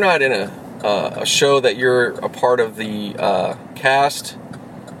in a show that you're a part of the cast,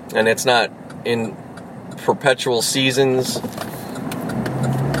 and it's not in perpetual seasons,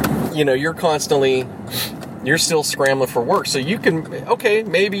 you're still scrambling for work. So you can,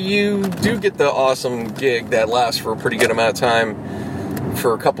 maybe you do get the awesome gig that lasts for a pretty good amount of time,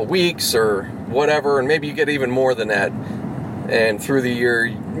 for a couple weeks or whatever, and maybe you get even more than that. And through the year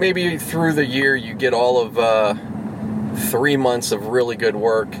you get all of 3 months of really good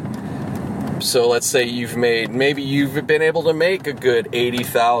work. So let's say you've been able to make a good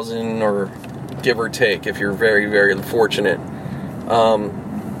 $80,000, or give or take, if you're very, very fortunate.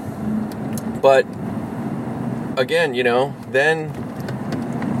 But again, then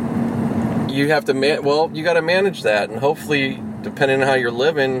you have to you got to manage that, and hopefully, depending on how you're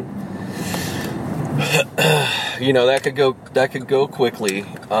living, that could go quickly.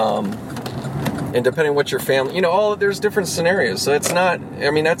 And depending on what your family, there's different scenarios. So it's not,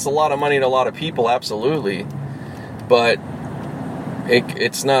 that's a lot of money to a lot of people, absolutely. But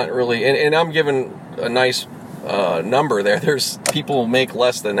it's not really, and I'm giving a nice number there. There's people who make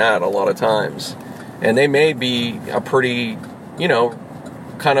less than that a lot of times. And they may be a pretty,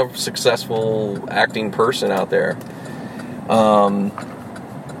 kind of successful acting person out there.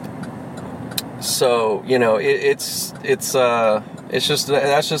 So, that's just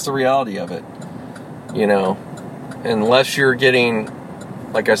the reality of it. Unless you're getting,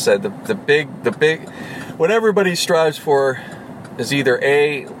 like I said, the big, what everybody strives for is either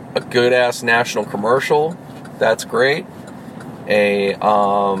a good ass national commercial, that's great, a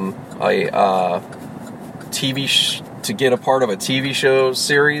TV to get a part of a TV show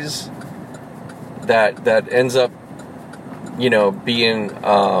series that ends up, being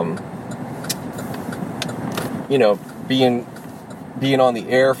on the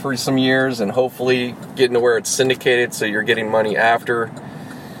air for some years, and hopefully getting to where it's syndicated, so you're getting money after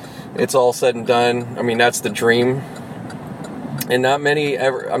it's all said and done. That's the dream. And not many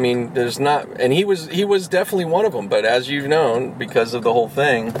ever, there's not, and he was definitely one of them, but as you've known, because of the whole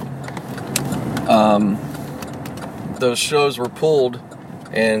thing, those shows were pulled,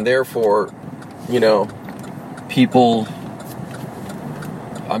 and therefore, people,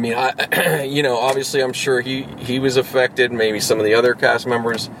 obviously I'm sure he was affected, maybe some of the other cast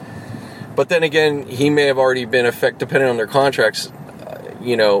members, but then again, he may have already been affected, depending on their contracts,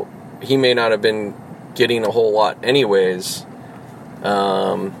 he may not have been getting a whole lot anyways,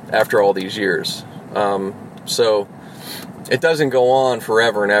 after all these years. So it doesn't go on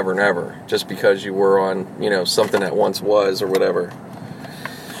forever and ever and ever, just because you were on, something that once was, or whatever.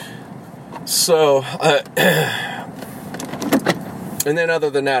 So, and then other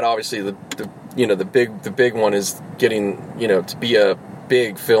than that, obviously the big one is getting, to be a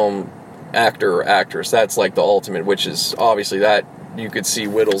big film actor or actress. That's like the ultimate, which is obviously that you could see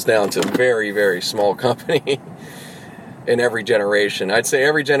whittles down to a very, very small company in every generation. I'd say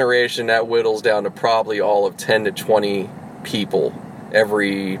every generation that whittles down to probably all of 10 to 20 people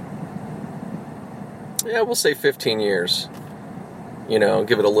every, we'll say 15 years,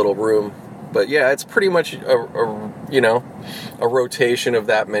 give it a little room. But yeah, it's pretty much a rotation of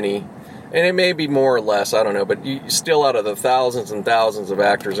that many, and it may be more or less, I don't know, but still, out of the thousands and thousands of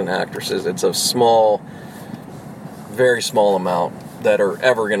actors and actresses, it's a small, very small amount that are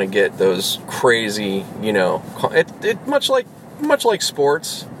ever going to get those crazy, much like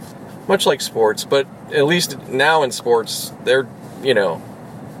sports, but at least now in sports, they're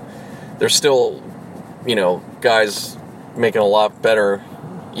still, guys making a lot better,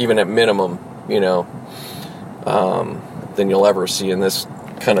 even at minimum, than you'll ever see in this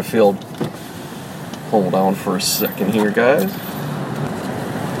kind of field. Hold on for a second here, guys.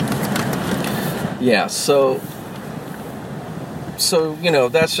 yeah, so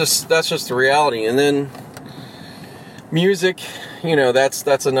that's just the reality. And then music,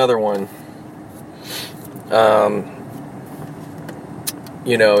 that's another one.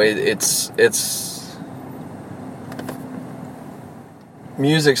 It's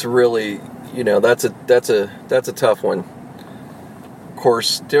music's really, that's a tough one. Of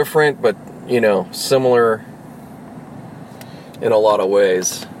course, different, but similar in a lot of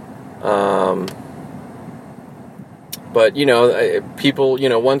ways. But people,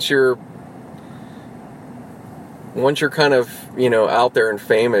 once you're kind of out there and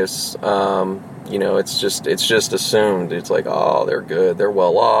famous, it's just assumed. It's like, oh, they're good, they're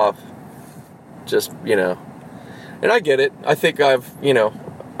well off, just and I get it. I think I'm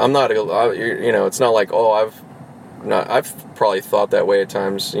not, it's not like, oh, I've probably thought that way at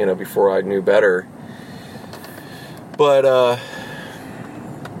times, before I knew better. But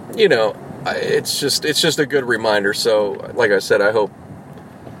it's just a good reminder. So, like I said, I hope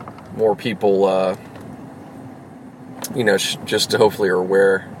more people, just hopefully are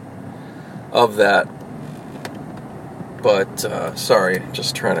aware of that. But sorry,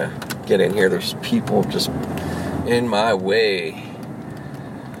 just trying to get in here. There's people just in my way.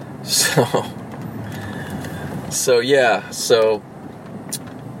 So yeah, so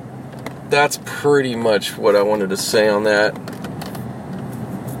that's pretty much what I wanted to say on that.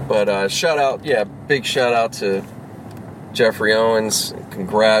 But big shout out to Jeffrey Owens.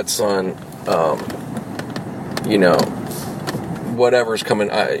 Congrats on, whatever's coming,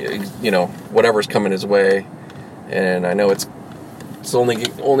 whatever's coming his way. And I know it's only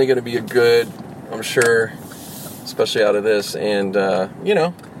going to be a good, I'm sure, especially out of this. And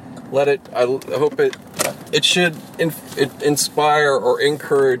let it. I hope it should inspire or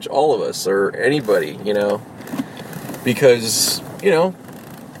encourage all of us or anybody, because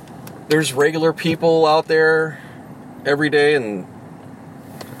there's regular people out there every day, and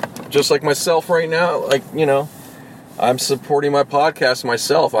just like myself right now, I'm supporting my podcast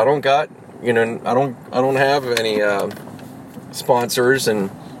myself. I don't got, I don't have any sponsors and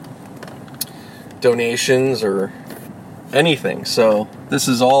donations or anything. So this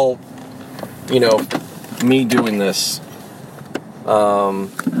is all, me doing this.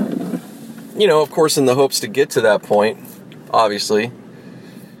 Of course, in the hopes to get to that point, obviously.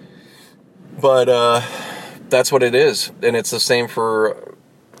 But that's what it is, and it's the same for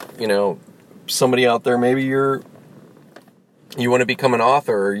somebody out there. Maybe you want to become an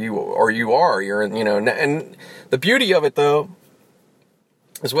author, or you're and the beauty of it though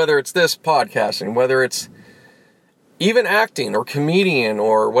is whether it's this podcasting, whether it's even acting or comedian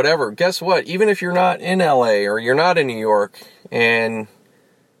or whatever. Guess what? Even if you're not in LA or you're not in New York and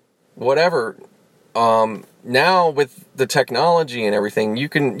whatever. Now with the technology and everything, you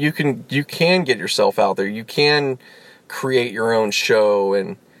can get yourself out there. You can create your own show.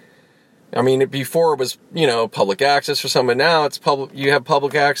 And I mean, before it was, public access or something. Now it's public. You have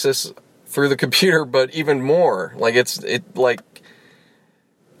public access through the computer, but even more. Like it's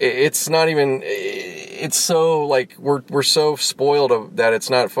not even. It's so like we're so spoiled that it's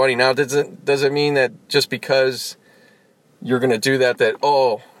not funny. Now doesn't mean that just because you're going to do that,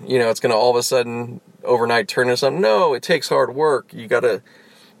 it's going to all of a sudden overnight turn into something. No, it takes hard work. You got to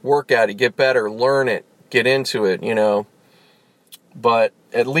work at it, get better, learn it, get into it, But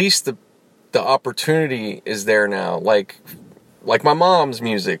at least the opportunity is there now. Like my mom's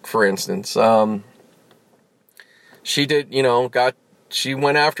music, for instance. She did, she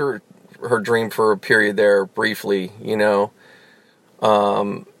went after her dream for a period there briefly,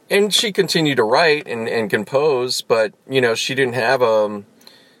 and she continued to write and compose, but, she didn't have,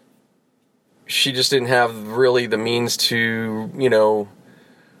 she just didn't have really the means to,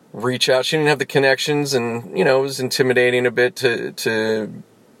 reach out. She didn't have the connections, and, it was intimidating a bit to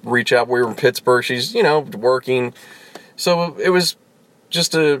reach out. We were in Pittsburgh. She's, working. So it was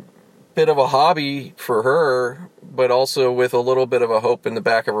just a bit of a hobby for her, but also with a little bit of a hope in the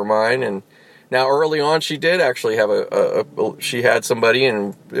back of her mind. And now early on, she did actually have she had somebody,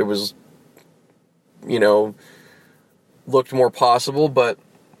 and it was, looked more possible, but,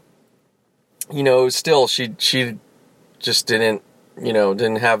 still she just didn't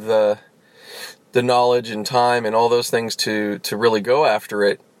have the knowledge and time and all those things to really go after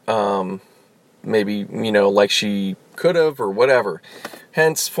it. Maybe, like she could have or whatever.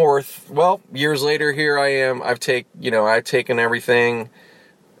 Henceforth, well, years later, here I am. I've taken everything,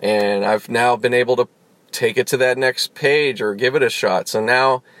 and I've now been able to take it to that next page or give it a shot. So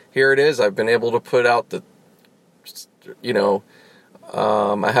now here it is. I've been able to put out I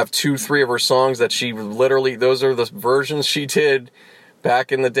have 2-3 of her songs that she literally, those are the versions she did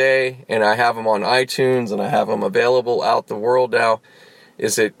back in the day, and I have them on iTunes, and I have them available out the world now.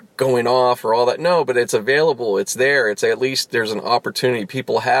 Is it going off or all that? No, but it's available. It's there. It's at least there's an opportunity.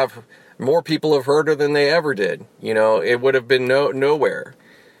 More people have heard her than they ever did. You know, it would have been nowhere,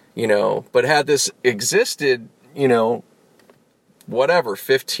 you know, but had this existed, you know, whatever,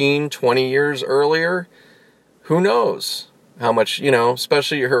 15, 20 years earlier, who knows how much, you know,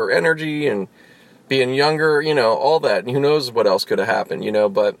 especially her energy and being younger, you know, all that, and who knows what else could have happened, you know,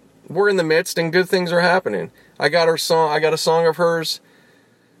 but we're in the midst and good things are happening. I got a song of hers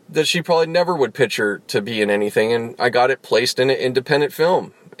that she probably never would picture to be in anything, and I got it placed in an independent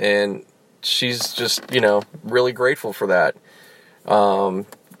film, and she's just, you know, really grateful for that.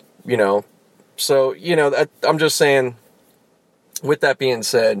 You know, so, you know, I'm just saying, with that being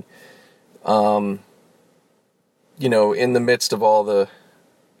said, you know, in the midst of all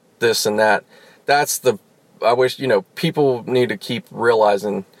this and that, I wish, you know, people need to keep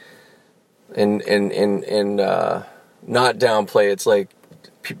realizing and not downplay. It's like,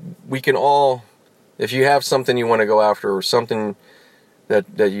 we can all, if you have something you want to go after, or something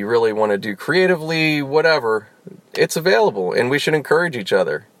that you really want to do creatively, whatever, it's available, and we should encourage each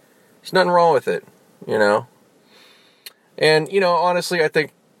other. There's nothing wrong with it, you know. And, you know, honestly, I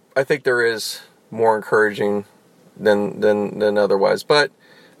think there is more encouraging than otherwise. But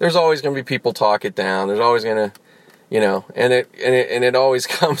there's always going to be people talk it down. There's always going to, you know, and it always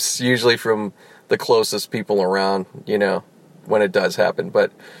comes usually from the closest people around, you know, when it does happen.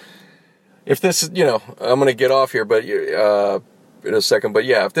 But if this, you know, I'm going to get off here, but in a second. But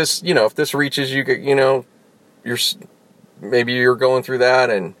yeah, if this reaches you, you know, maybe you're going through that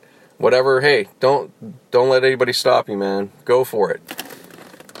and whatever. Hey, don't let anybody stop you, man. Go for it.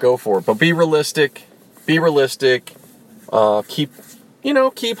 But be realistic. Keep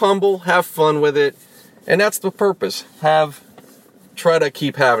humble. Have fun with it, and that's the purpose. Try to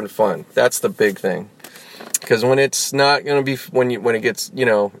keep having fun. That's the big thing. Because when it's not going to be, when it gets, you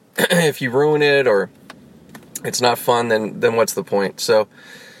know, if you ruin it or it's not fun, then what's the point? So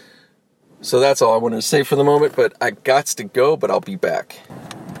that's all I wanted to say for the moment, but I gots to go, but I'll be back.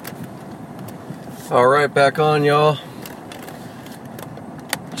 All right, back on, y'all.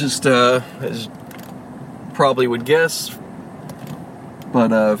 Just, as probably would guess,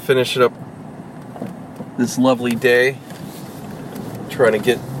 but finishing up this lovely day. Trying to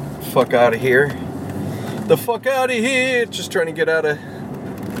get the fuck out of here. Just trying to get out of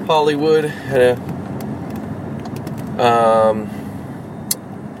Hollywood.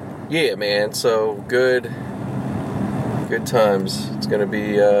 Yeah, man. So good times. It's gonna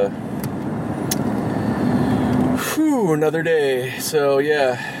be another day. So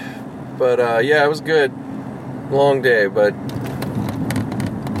yeah, but yeah, it was good. Long day, but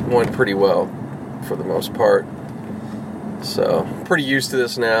went pretty well for the most part. So pretty used to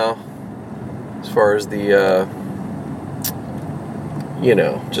this now, as far as the you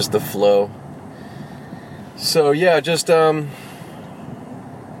know, just the flow. So yeah, just go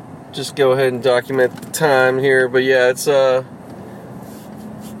ahead and document the time here. But yeah, it's I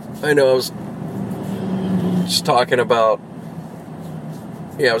know I was just talking about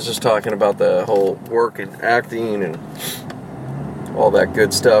the whole work and acting and all that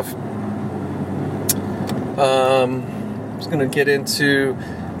good stuff. I was gonna get into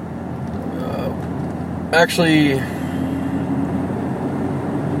actually,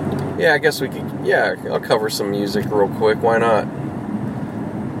 yeah, I guess we could. Yeah, I'll cover some music real quick. Why not?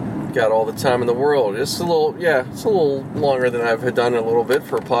 Got all the time in the world. It's a little longer than I've done a little bit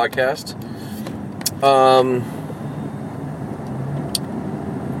for a podcast.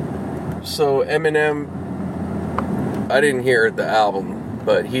 So Eminem, I didn't hear the album,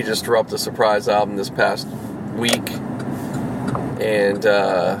 but he just dropped a surprise album this past week, and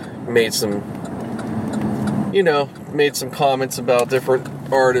made some comments about different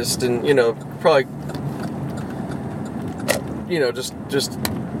artists, and probably just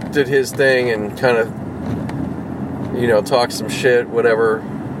did his thing and kind of talked some shit, whatever,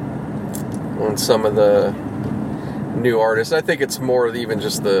 on some of the new artists. I think it's more even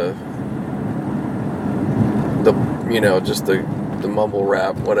just the mumble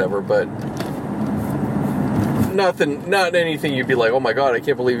rap, whatever, but not anything you'd be like, oh my god, I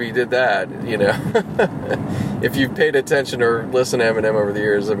can't believe he did that, If you've paid attention or listened to Eminem over the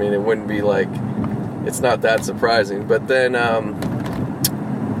years, I mean, it wouldn't be like, it's not that surprising. But then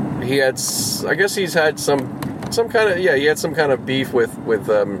he had some kind of beef with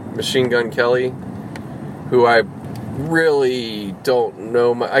Machine Gun Kelly, who I really don't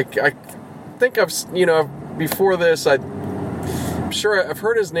know. I think before this, I'm sure I've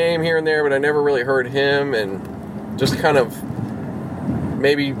heard his name here and there, but I never really heard him, and just kind of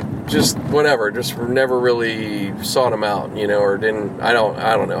maybe just whatever, just never really sought him out, or didn't. I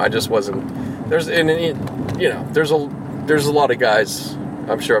don't know. I just wasn't. There's a lot of guys.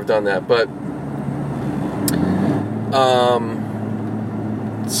 I'm sure I've done that, but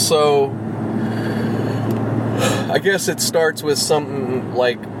so I guess it starts with something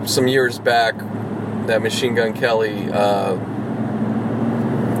like some years back that Machine Gun Kelly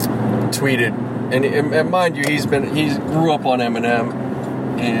tweeted, and mind you, he grew up on Eminem,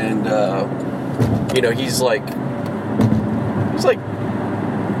 and he's like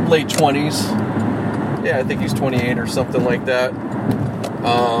late 20s. Yeah, I think he's 28 or something like that.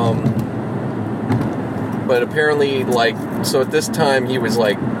 But apparently, so at this time he was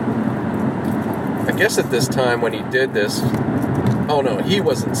I guess at this time when he did this, oh no, he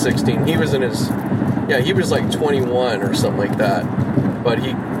wasn't 16. He was he was 21 or something like that. But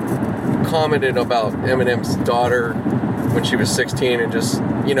he commented about Eminem's daughter when she was 16 and just,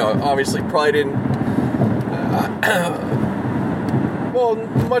 obviously probably didn't, well,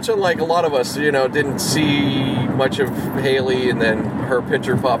 much unlike a lot of us, didn't see much of Haley, and then her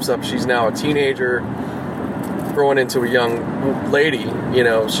picture pops up. She's now a teenager growing into a young lady,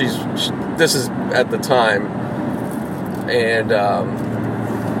 this is at the time, and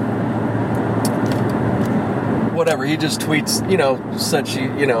whatever, he just tweets, said she,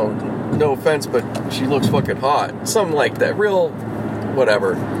 no offense, but she looks fucking hot, something like that, real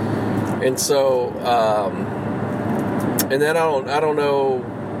whatever. And so and then I don't know,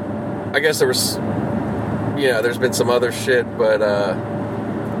 I guess there's been some other shit, but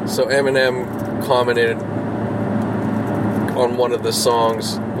so Eminem commented on one of the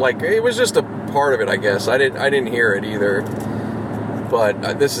songs, it was just a part of it, I guess. I didn't hear it either,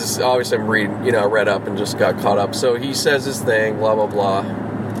 but this is obviously I'm reading, I read up and just got caught up. So he says his thing, blah blah blah,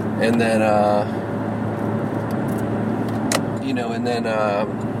 and then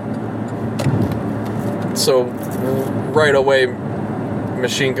so right away,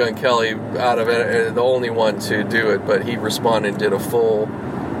 Machine Gun Kelly, out of it, the only one to do it, but he responded and did a full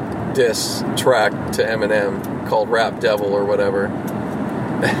diss track to Eminem called Rap Devil or whatever.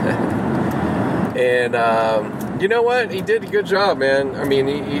 And you know what? He did a good job, man. I mean,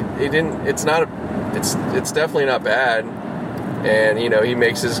 he didn't. It's definitely not bad. And he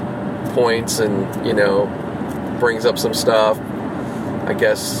makes his points and brings up some stuff. I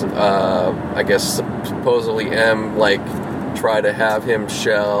guess supposedly M try to have him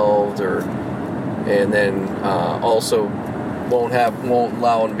shelved, and then also won't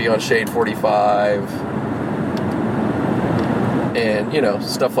allow him to be on Shade 45, and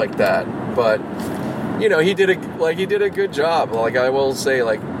stuff like that. But he did a good job. I will say,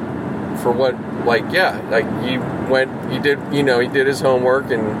 for what, he did his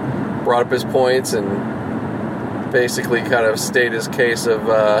homework and brought up his points and basically kind of state his case of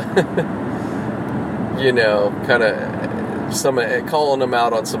kind of calling them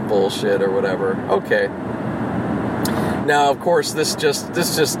out on some bullshit or whatever. Okay. Now, of course, this just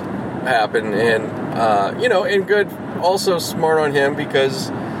happened, and and good, also smart on him, because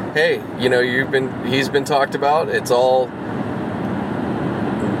hey, he's been talked about. It's all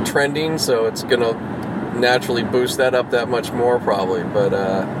trending, so it's gonna naturally boost that up that much more, probably. But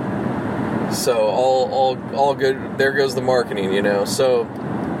so all good. There goes the marketing, So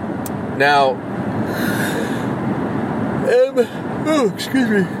now, excuse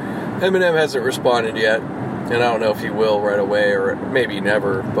me, Eminem hasn't responded yet, and I don't know if he will right away or maybe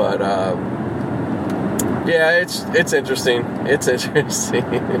never. But yeah, it's interesting. It's interesting.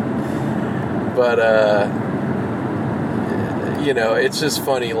 But it's just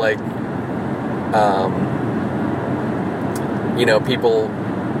funny, people,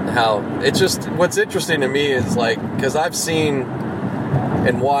 how it's just, what's interesting to me is because I've seen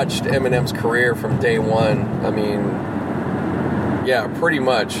and watched Eminem's career from day one. I mean, yeah, pretty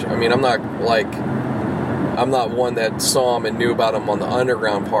much. I mean, I'm not one that saw him and knew about him on the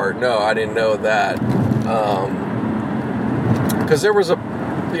underground part. No, I didn't know that. Because there was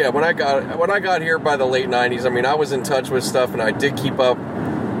when I got here by the late 90s, I mean, I was in touch with stuff and I did keep up.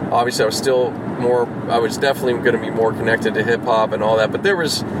 Obviously, I was definitely going to be more connected to hip hop and all that. But it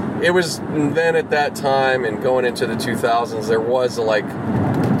was then at that time and going into the 2000s, there was a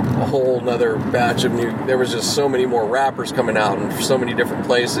whole nother batch of there was just so many more rappers coming out in so many different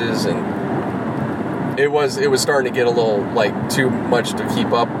places, and it was starting to get a little too much to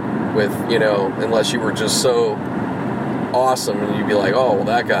keep up with, unless you were just so awesome and you'd be like, oh, well,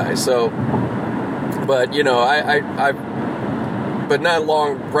 that guy. So, but but not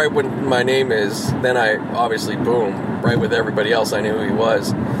long, right when my name is, then I obviously, boom, right with everybody else, I knew who he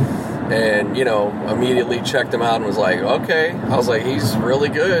was. and, you know, immediately checked him out and was like, okay. I was like, he's really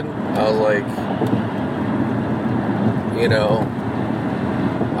good. I was like, you know,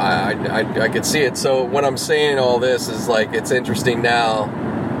 I could see it. So when I'm saying all this is like, it's interesting now,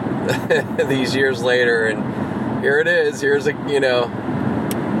 these years later, and here it is. Here's a, you know,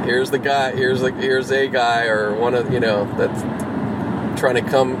 here's the guy. Here's a guy, or one of, you know, that's trying to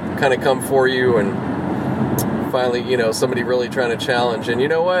come for you, and finally, you know, somebody really trying to challenge. And you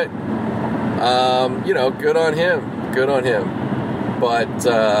know what? You know, good on him. But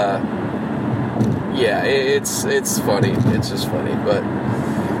yeah, it's funny. It's just funny, but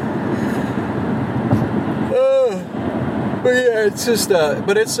yeah, it's just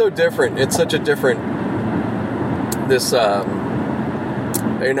but it's so different. It's such a different, this you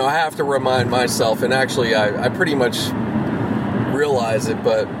know, I have to remind myself, and actually I pretty much realize it,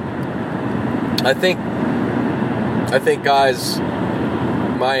 but I think guys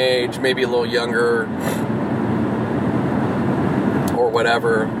my age, maybe a little younger or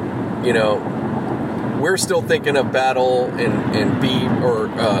whatever, you know, we're still thinking of battle and beat or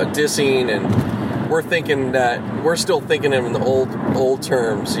dissing, and we're still thinking in the old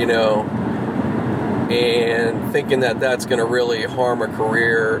terms, you know, and thinking that that's going to really harm a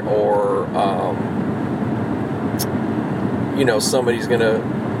career, or you know, somebody's going to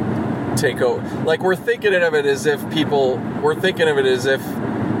take over. Like, we're thinking of it as if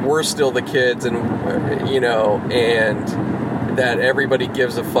we're still the kids, and, you know, and that everybody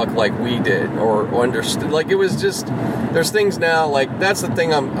gives a fuck like we did, or understood. Like, it was just, there's things now, like, that's the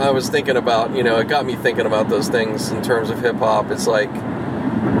thing I was thinking about, you know, it got me thinking about those things in terms of hip-hop. It's like,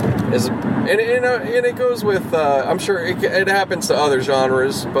 and it goes with, I'm sure it happens to other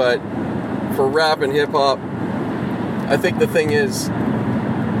genres, but for rap and hip-hop, I think the thing is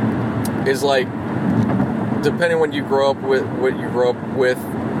like, depending when you grow up with, what you grew up with,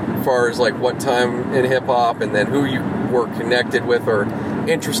 as far as like what time in hip-hop, and then who you were connected with or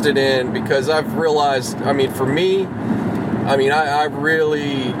interested in, because I've realized, I mean, for me, I mean,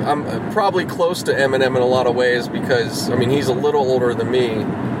 I'm probably close to Eminem in a lot of ways, because, I mean, he's a little older than me,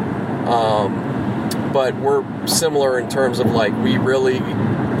 but we're similar in terms of, like, we really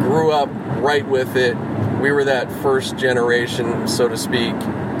grew up right with it. We were that first generation, so to speak.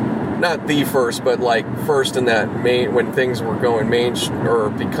 Not the first, but, like, first in that when things were going or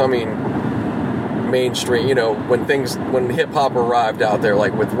becoming mainstream, you know, when hip-hop arrived out there,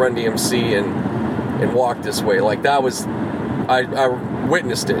 like with Run DMC and Walk This Way, like, that was, I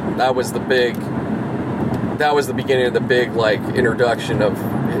witnessed it. That was the beginning of the big, like, introduction of,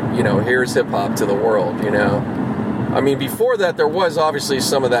 you know, here's hip-hop to the world, you know. I mean, before that, there was obviously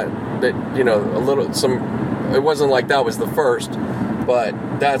some of that, you know, it wasn't like that was the first, but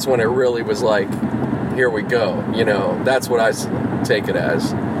that's when it really was like, here we go, you know. That's what I take it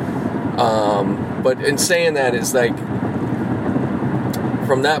as. But in saying that, is like,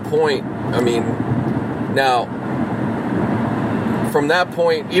 from that point, I mean, now, from that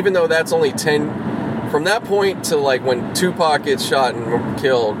point, even though that's only from that point to, like, when Tupac gets shot and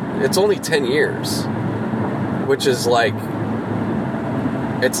killed, it's only 10 years, which is, like,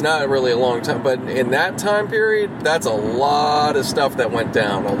 it's not really a long time, but in that time period, that's a lot of stuff that went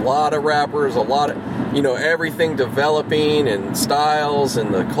down. A lot of rappers, a lot of, you know, everything developing, and styles,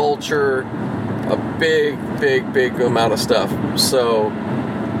 and the culture, a big amount of stuff. So,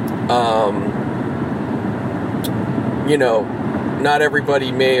 you know, not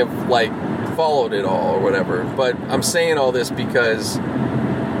everybody may have, like, followed it all or whatever, but I'm saying all this because,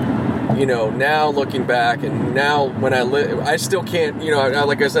 you know, now looking back, and now when I still can't, you know,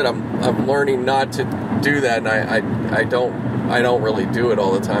 like I said, I'm learning not to do that, and I don't really do it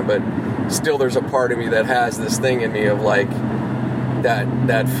all the time, but still there's a part of me that has this thing in me of, like,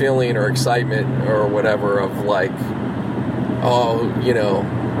 that feeling or excitement or whatever of, like, oh, you know,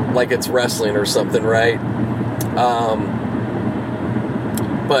 like it's wrestling or something, right?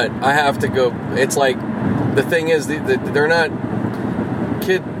 But I have to go. It's like, the thing is, they're not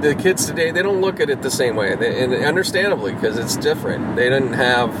the kids today. They don't look at it the same way, and understandably, because it's different. They didn't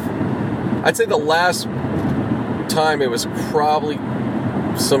have. I'd say the last time it was probably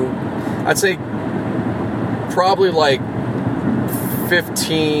probably like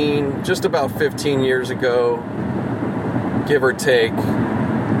 15, just about 15 years ago, give or take,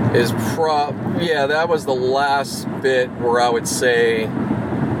 is that was the last bit where I would say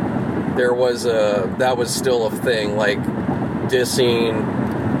that was still a thing, like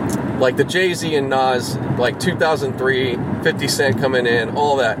dissing, like the Jay-Z and Nas, like 2003, 50 Cent coming in,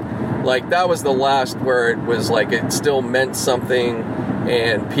 all that, like that was the last where it was like it still meant something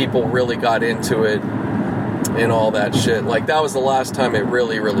and people really got into it. and all that shit. Like, that was the last time it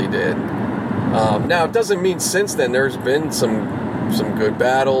really, really did. Now, it doesn't mean since then there's been some good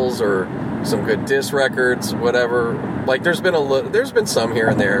battles or some good diss records, whatever. Like, there's been some here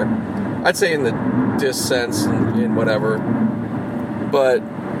and there. I'd say in the diss sense and whatever. But,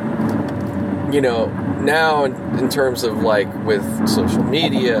 you know, now in terms of, like, with social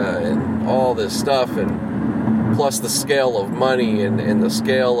media and all this stuff, and plus the scale of money and the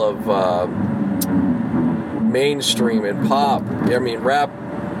scale of mainstream and pop, I mean, rap,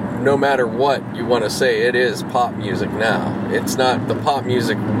 no matter what you want to say, it is pop music now. It's not the pop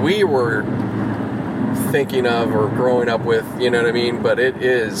music we were thinking of or growing up with, you know what I mean? But it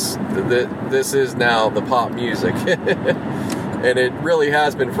is, this is now the pop music. And it really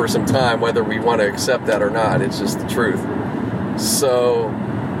has been for some time, whether we want to accept that or not. It's just the truth. So,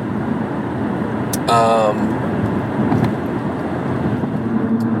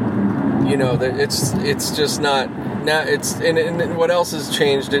 you know, it's just not, now it's, and what else has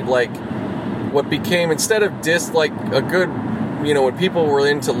changed it, like, what became, instead of like a good, you know, when people were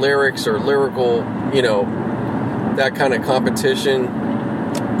into lyrics or lyrical, you know, that kind of competition,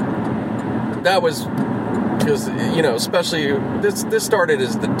 that was, because, you know, especially, this started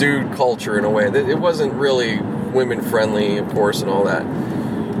as the dude culture in a way. It wasn't really women friendly, of course, and all that.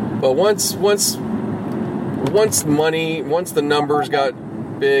 But once the numbers got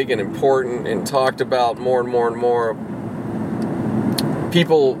big and important and talked about more and more and more,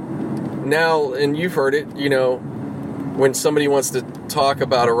 people now, and you've heard it, you know, when somebody wants to talk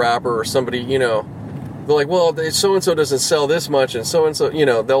about a rapper or somebody, you know, they're like, well, so-and-so doesn't sell this much, and so-and-so, you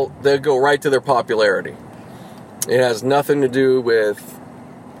know, they'll go right to their popularity. It has nothing to do with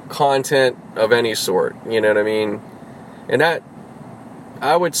content of any sort, you know what I mean? And that,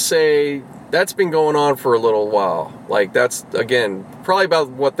 I would say, that's been going on for a little while. Like, that's, again, probably about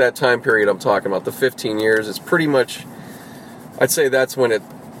what that time period I'm talking about, the 15 years, it's pretty much, I'd say that's when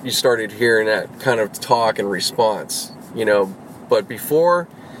you started hearing that kind of talk and response, you know. But before,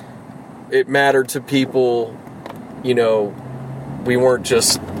 it mattered to people, you know, you weren't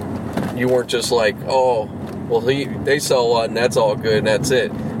just like, oh, well, they sell a lot and that's all good and that's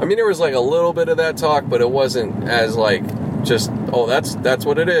it. I mean, there was like a little bit of that talk, but it wasn't as like just, oh, that's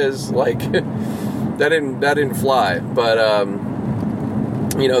what it is. Like, that didn't fly. But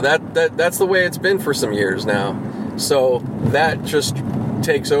you know, that's the way it's been for some years now. So that just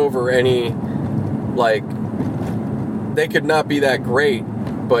takes over any, like, they could not be that great,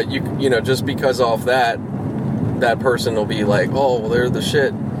 but you know, just because off that person will be like, oh, well, they're the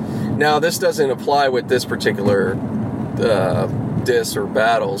shit. Now, this doesn't apply with this particular diss or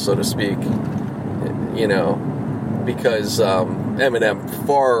battle, so to speak, you know, because Eminem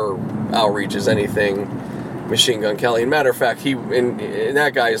far outreaches anything Machine Gun Kelly. And matter of fact, and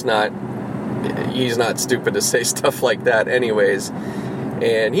that guy is he's not stupid to say stuff like that anyways.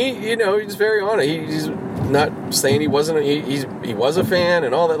 And he, you know, he's very honest. He's not saying he wasn't, he was a fan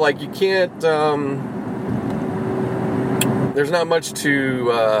and all that. Like, you can't, there's not much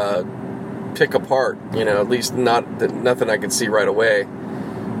to pick apart, you know, at least nothing I could see right away.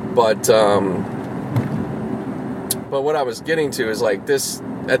 But what I was getting to is, like, this,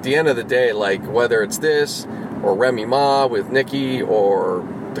 at the end of the day, like, whether it's this or Remy Ma with Nicki or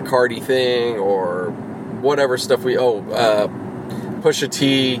the Cardi thing or whatever stuff Pusha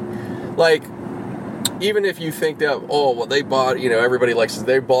T, like, even if you think that, oh, well, they bought, you know, everybody likes it,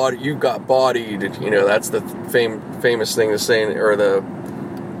 you got bodied, you know, that's the famous thing to say, or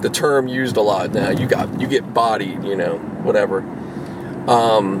the term used a lot now, you get bodied, you know, whatever.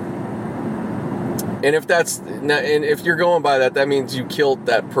 And if you're going by that means you killed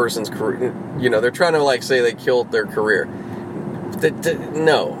that person's career, you know, they're trying to, like, say they killed their career.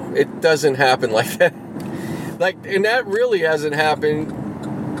 No, it doesn't happen like that. Like, and that really hasn't happened.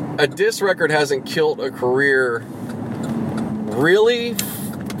 A diss record hasn't killed a career, really.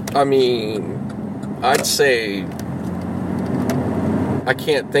 I mean, I'd say I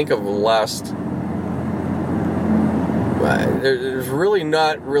can't think of the last. There's really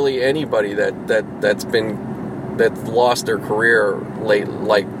not really anybody that's lost their career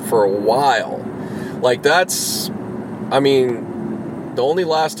like for a while. Like, that's, I mean, the only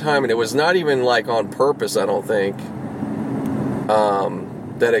last time, and it was not even like on purpose, I don't think,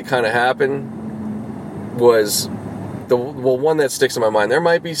 that it kind of happened, was one that sticks in my mind. There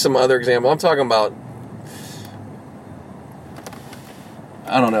might be some other example. I'm talking about,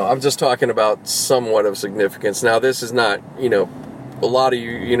 I don't know, I'm just talking about somewhat of significance. Now, this is not, you know, a lot of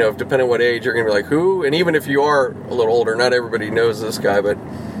you know, depending on what age, you're going to be like, who? And even if you are a little older, not everybody knows this guy, but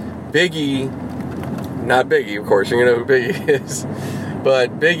Biggie, not Biggie, of course, you know who Biggie is.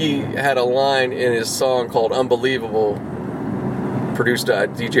 But Biggie had a line in his song called Unbelievable, produced by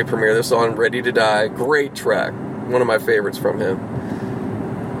DJ Premier. This song, Ready to Die, great track, one of my favorites from him.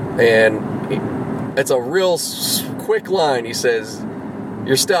 And it's a real quick line. He says,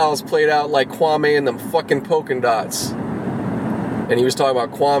 your style's played out like Kwame and them fucking polka dots. And he was talking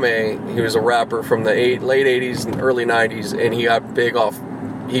about Kwame. He was a rapper from the late 80s and early 90s, and he got big off.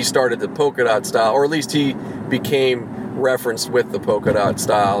 He started the polka dot style, or at least he became referenced with the polka dot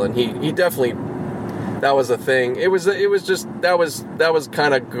style, and he definitely, that was a thing. It was just that was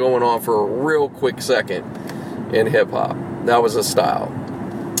kind of going on for a real quick second in hip hop. That was a style,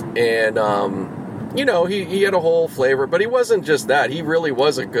 and you know, he had a whole flavor, but he wasn't just that. He really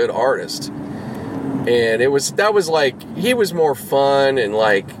was a good artist. And that was like, he was more fun and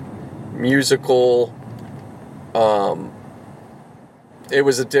like musical. It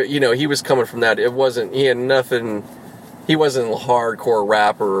was you know, he was coming from that. He wasn't a hardcore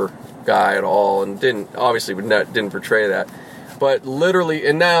rapper guy at all, and didn't portray that. But literally,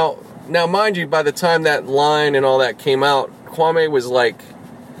 and now mind you, by the time that line and all that came out, Kwame was like,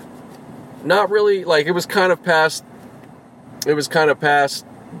 not really, like, it was kind of past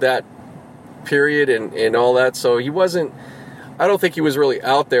that period and all that, so I don't think he was really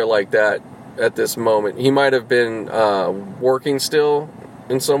out there like that at this moment. He might have been working still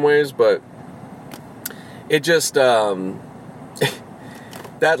in some ways, but it just that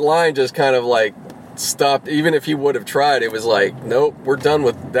line just kind of like stopped. Even if he would have tried, it was like, nope, we're done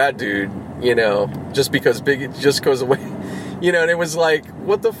with that dude, you know, just because Biggie just goes away, you know. And it was like,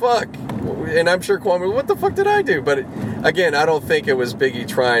 what the fuck? And I'm sure Kwame, what the fuck did I do? But again, I don't think it was Biggie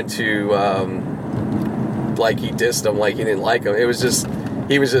trying to, like, he dissed him, like he didn't like him. It was just,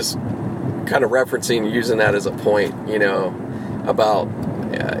 he was just kind of referencing, using that as a point, you know, about,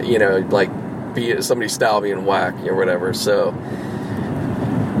 you know, like, somebody's style being whack or whatever. So,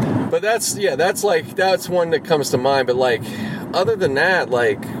 but that's one that comes to mind. But like, other than that,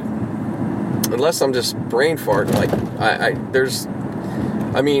 like, unless I'm just brain farting, like,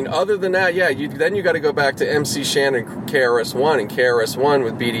 other than that, yeah, then you got to go back to MC Shannon, KRS-One, and KRS-One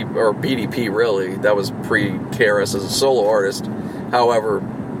with BDP, really. That was pre-KRS as a solo artist. However,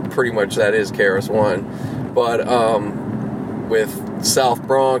 pretty much that is KRS-One. But with South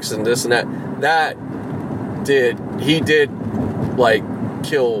Bronx and this and that, he did like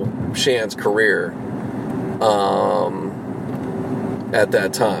kill Shan's career at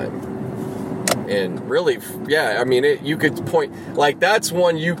that time. And really, yeah, I mean, you could point, like, that's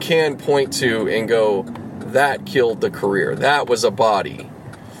one you can point to and go, that killed the career. That was a body.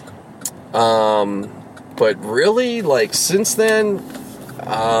 But really, like, since then,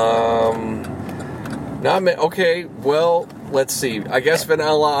 okay, well, let's see. I guess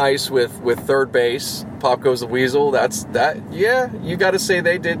Vanilla Ice with Third Base, Pop Goes the Weasel, yeah, you gotta say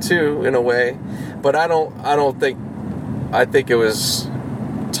they did too, in a way. But I think it was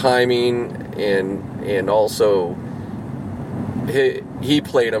timing. And also he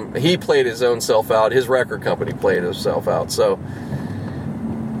played his own self out. His record company played himself out. So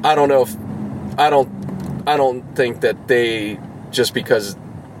I don't think that they, just because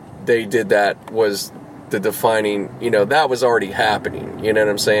they did that, was the defining, you know, that was already happening, you know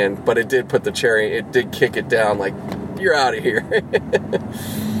what I'm saying? But it did put the cherry, it did kick it down, like, you're out of here.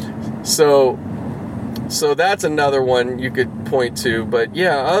 So that's another one you could point to. But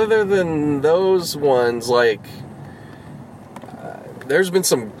yeah, other than those ones, like, there's been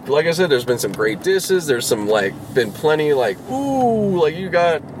some, like I said, there's been some great disses. There's some, like, been plenty, like, ooh, like, you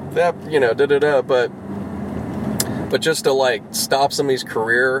got that, you know, da-da-da. But just to, like, stop somebody's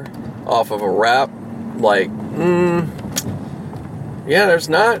career off of a rap, like, yeah, there's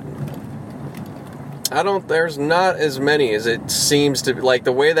not as many as it seems to be. Like,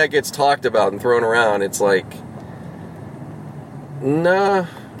 the way that gets talked about and thrown around, it's like, nah.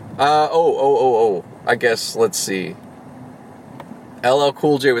 I guess, let's see. LL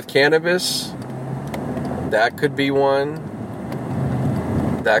Cool J with Cannabis. That could be one.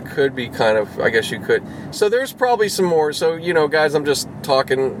 That could be kind of, I guess you could. So there's probably some more. So, you know, guys, I'm just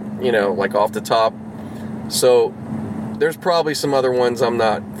talking, you know, like, off the top. So there's probably some other ones I'm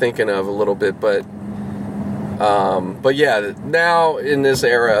not thinking of a little bit, but yeah, now in this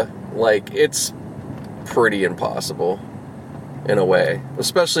era, like, it's pretty impossible in a way,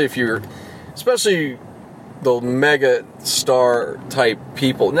 especially the mega star type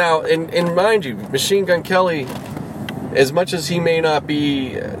people. Now, and mind you, Machine Gun Kelly, as much as he may not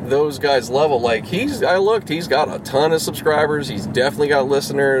be those guys' level, like, he's got a ton of subscribers. He's definitely got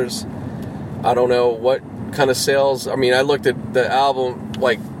listeners. I don't know what kind of sales. I mean, I looked at the album,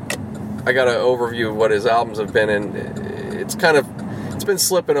 like, I got an overview of what his albums have been, and it's it's been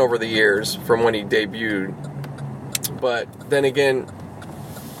slipping over the years from when he debuted. But then again,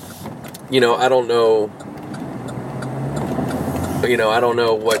 I don't know. I don't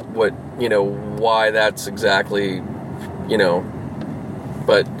know what why that's exactly,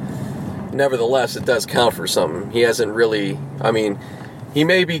 but nevertheless, it does count for something. He hasn't really, he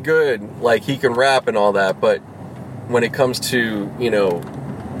may be good, like he can rap and all that, but when it comes to,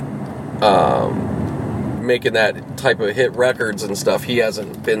 making that type of hit records and stuff, he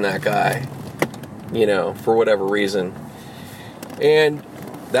hasn't been that guy, for whatever reason. And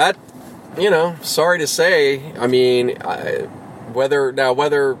that, sorry to say,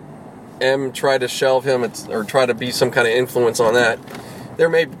 whether M tried to shelve him or try to be some kind of influence on that, there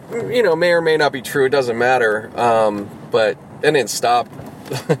may or may not be true. It doesn't matter. But it didn't stop.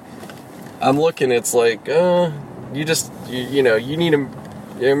 I'm looking. It's like, you need to.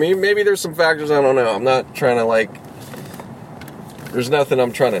 Maybe there's some factors. I don't know. I'm not trying to there's nothing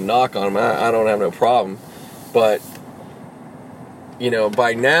I'm trying to knock on him. I don't have no problem. But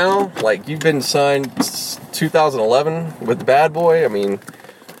by now, you've been signed 2011 with Bad Boy.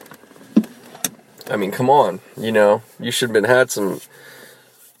 Come on, you should have had some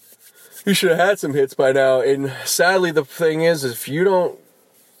hits by now. And sadly, the thing is, if you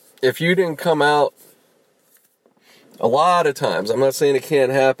didn't come out, a lot of times, I'm not saying it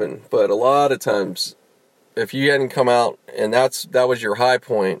can't happen, but a lot of times, if you hadn't come out and that was your high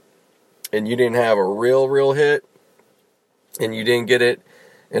point, and you didn't have a real hit, and you didn't get it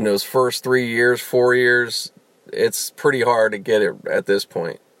in those first 3 years, 4 years, it's pretty hard to get it at this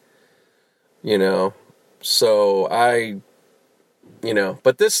point. So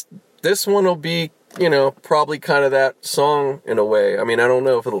but this one will be, probably kind of that song in a way. I don't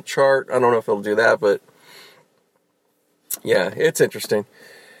know if it'll chart. I don't know if it'll do that, but yeah, it's interesting.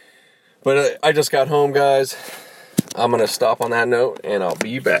 But I just got home, guys. I'm going to stop on that note, and I'll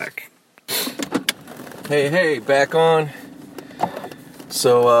be back. Hey, back on.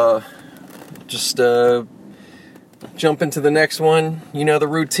 So, just jump into the next one. The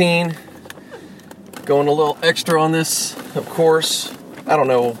routine. Going a little extra on this, of course. I don't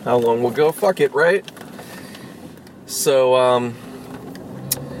know how long we'll go. Fuck it, right? So,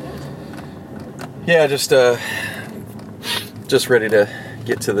 yeah, just ready to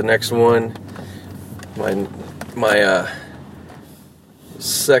get to the next one. My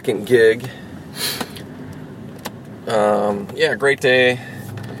second gig. Yeah, great day.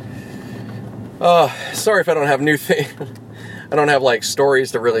 Sorry if I don't have I don't have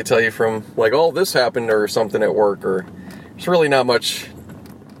stories to really tell you from this happened or something at work, or there's really not much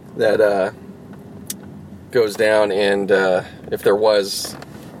that goes down, and if there was,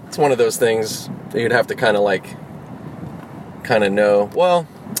 it's one of those things that you'd have to kind of know. Well,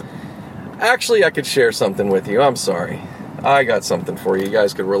 actually, I could share something with you. I'm sorry. I got something for you. You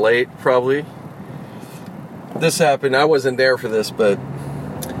guys could relate, probably. This happened. I wasn't there for this, but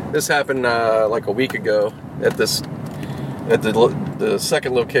this happened a week ago at the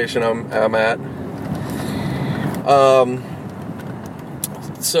second location I'm at.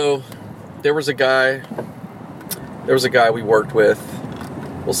 So there was a guy we worked with.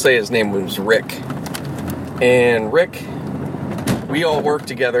 We'll say his name was Rick. And Rick, we all worked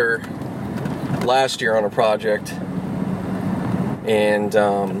together last year on a project. And,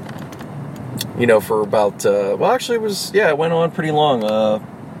 for about, it went on pretty long.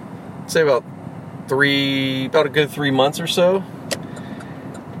 Say about a good 3 months or so.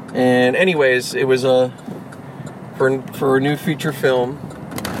 And anyways, it was for a new feature film.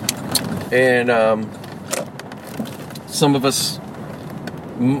 And some of us,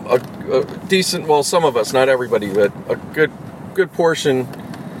 some of us, not everybody, but a good portion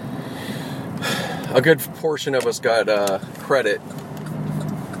of us got credit,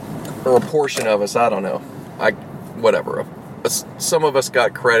 or a portion of us, I don't know, whatever. Some of us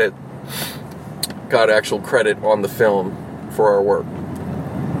got actual credit on the film for our work.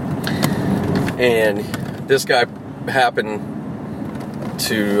 And this guy happened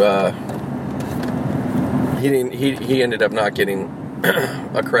to he ended up not getting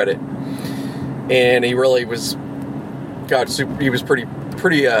a credit, and he really was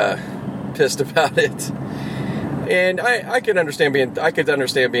pretty pissed about it. And I could understand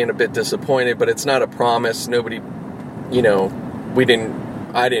being a bit disappointed, but it's not a promise. Nobody, I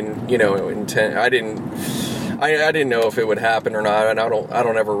didn't know if it would happen or not, and I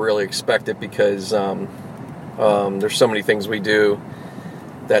don't ever really expect it, because there's so many things we do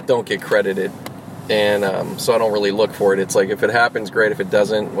that don't get credited, and so I don't really look for it. It's like, if it happens, great. If it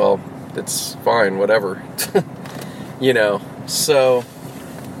doesn't, well, it's fine, whatever. So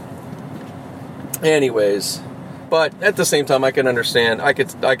anyways, But at the same time, I can understand. I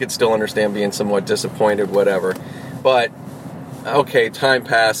could still understand being somewhat disappointed, whatever. But okay, time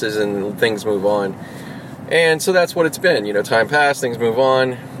passes and things move on, and so that's what it's been. Time passed, things move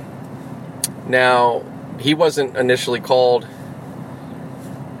on. Now, he wasn't initially called.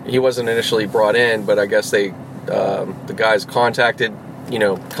 He wasn't initially brought in, but I guess the guys contacted,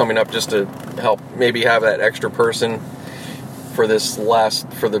 coming up just to help, maybe have that extra person for this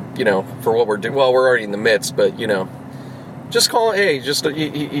for what we're doing. Well, we're already in the midst, but, just call, hey, just, they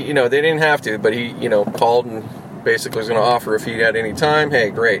didn't have to, but he, called and basically was going to offer if he had any time. Hey,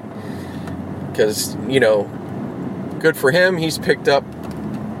 great. Because, good for him. He's picked up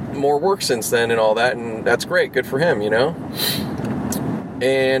more work since then and all that, and that's great. Good for him,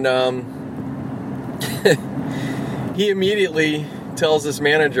 And he immediately tells this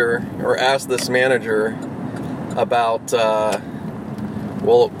manager, or asks this manager about, I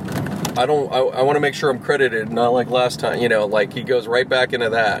want to make sure I'm credited, not like last time, he goes right back into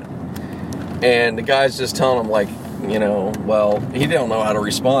that. And the guy's just telling him, he don't know how to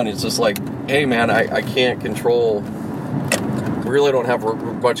respond. It's just like, hey man, I can't control, really don't have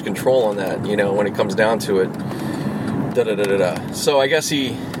much control on that, when it comes down to it. So I guess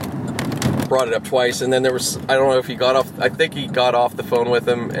he brought it up twice, and then there was, I don't know if he got off, I think he got off the phone with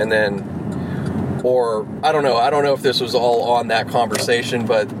him, and then, or, I don't know if this was all on that conversation,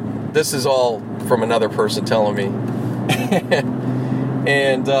 but this is all from another person telling me.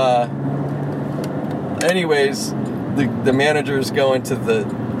 And, anyways, the manager's going to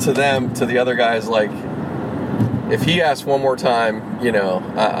the other guys, if he asks one more time,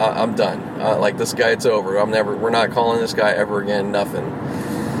 I'm done. This guy, it's over. We're not calling this guy ever again, nothing.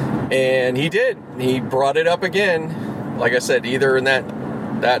 And he did. He brought it up again. Like I said, either in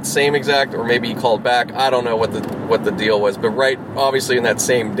that same exact, or maybe he called back. I don't know what the deal was, but obviously in that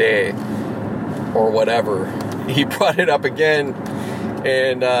same day or whatever, he brought it up again.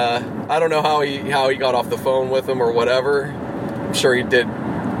 And I don't know how he got off the phone with him or whatever. I'm sure he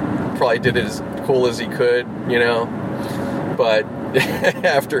probably did it as cool as he could, but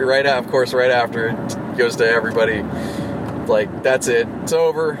right after it goes to everybody, that's it, it's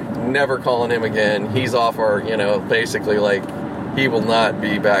over, never calling him again, he's off our, basically, he will not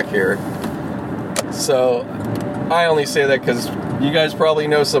be back here. So I only say that because you guys probably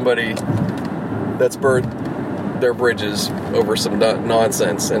know somebody that's burned their bridges over some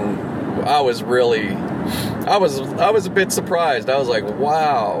nonsense, and I was a bit surprised. I was like,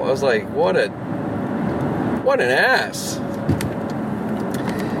 wow. I was like, what an ass.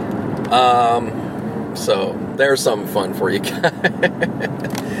 So there's something fun for you guys.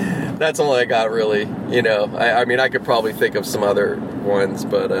 That's all I got, really. I mean, I could probably think of some other ones,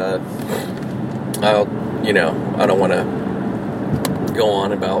 but I don't want to go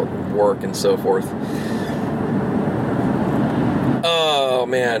on about work and so forth. Oh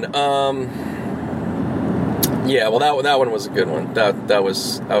man. Yeah, well, that one was a good one. I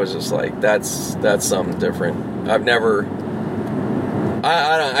was just like, that's something different. I've never,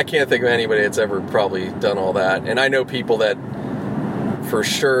 I can't think of anybody that's ever probably done all that. And I know people that, for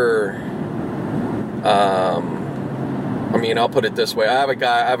sure, I mean, I'll put it this way. I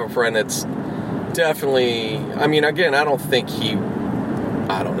have a friend that's definitely, I mean, again, I don't think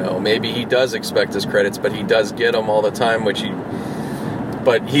I don't know, maybe he does expect his credits, but he does get them all the time,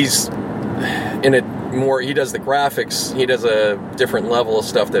 but he's in it more, he does the graphics, he does a different level of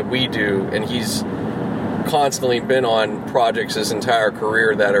stuff that we do, and he's constantly been on projects his entire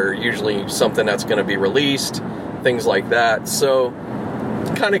career that are usually something that's going to be released, things like that, so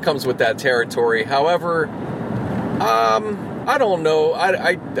it kind of comes with that territory. However, I don't know,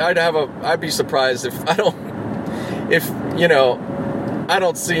 I'd be surprised if I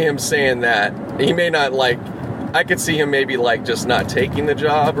don't see him saying that. He may not I could see him maybe just not taking the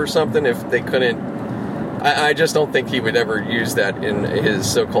job or something if they couldn't. I just don't think he would ever use that in his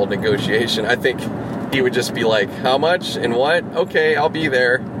so-called negotiation. I think he would just be like, how much and what? Okay, I'll be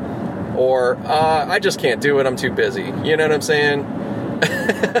there. Or, I just can't do it, I'm too busy. You know what I'm saying?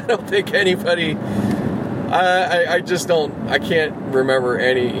 I don't think anybody, I can't remember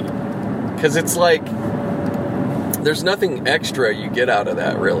any, because it's there's nothing extra you get out of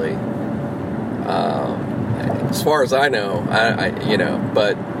that, really. As far as I know,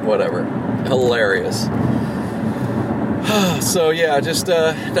 but whatever. Hilarious. So yeah, just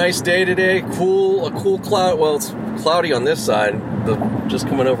a nice day today. A cool cloud. Well, it's cloudy on this side. Just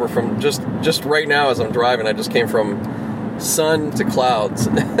coming over from just right now as I'm driving, I just came from sun to clouds.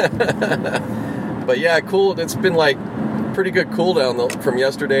 But yeah, cool. It's been pretty good cool down from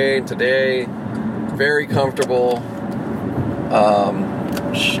yesterday and today. Very comfortable.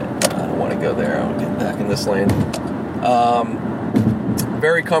 Shit, I don't want want to go there. I want to get back in this lane.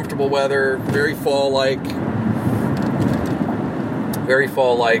 Very comfortable weather, very fall-like. Very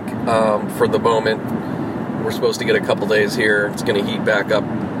fall-like for the moment. We're supposed to get a couple days here. It's going to heat back up.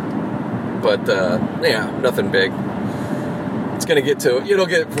 But, yeah, nothing big. It's going to it'll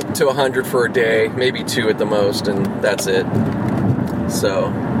get to 100 for a day, maybe 2 at the most, and that's it. So,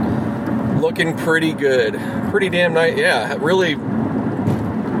 looking pretty good. Pretty damn nice. Yeah, really,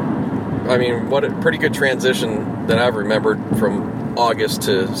 I mean, what a pretty good transition that I've remembered from August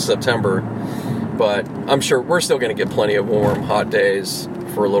to September. But I'm sure we're still going to get plenty of warm, hot days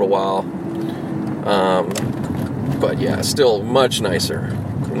for a little while. But yeah, still much nicer,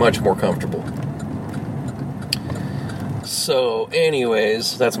 much more comfortable. So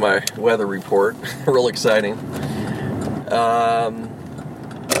anyways, that's my weather report. Real exciting.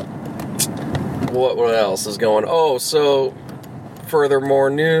 What else is going on? Oh, so furthermore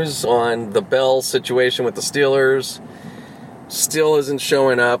news on the Bell situation with the Steelers. Still isn't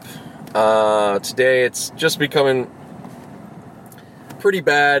showing up. Today it's just becoming pretty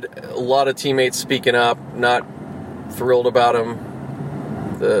bad. A lot of teammates speaking up, not thrilled about him.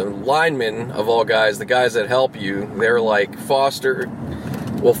 The linemen, of all guys, the guys that help you, they're like Foster,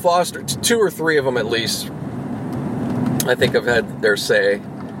 2 or 3 of them at least, I think have had their say,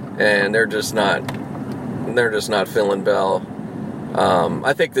 and they're just not feeling Bell.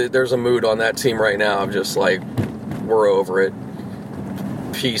 I think that there's a mood on that team right now of just like, we're over it.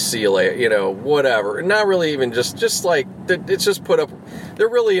 PC, whatever. Not really even just like, it's just put up. They're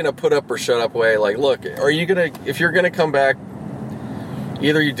really in a put up or shut up way. Like, look, if you're gonna come back,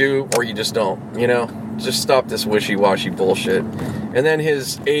 either you do or you just don't, just stop this wishy-washy bullshit. And then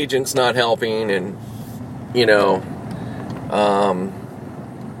his agent's not helping, and,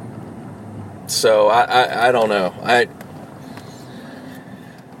 so I don't know.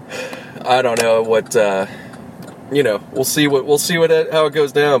 I don't know what, we'll see how it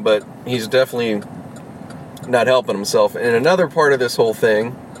goes down, but he's definitely not helping himself. And another part of this whole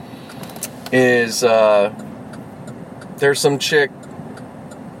thing is there's some chick,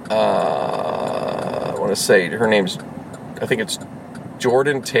 I want to say her name's, I think it's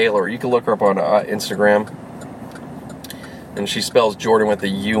Jordan Taylor. You can look her up on Instagram, and she spells Jordan with a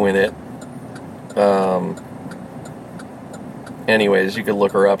U in it. Anyways, you could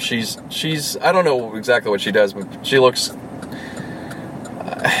look her up. She's I don't know exactly what she does, but she looks,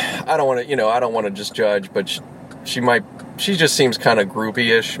 I don't want to just judge, but she just seems kind of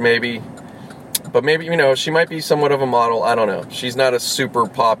groupie-ish maybe. But maybe, she might be somewhat of a model. I don't know. She's not a super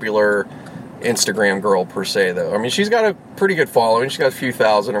popular Instagram girl per se, though. I mean, she's got a pretty good following. She's got a few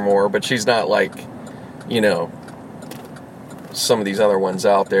thousand or more, but she's not like, some of these other ones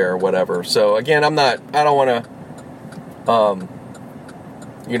out there or whatever. So again, I don't want to, I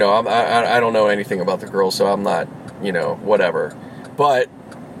don't know anything about the girl, so I'm not, whatever. But,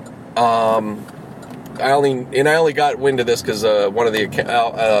 I only got wind of this because one of the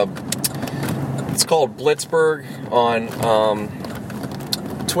it's called Blitzburg on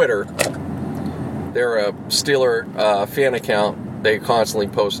Twitter. They're a Steeler fan account. They constantly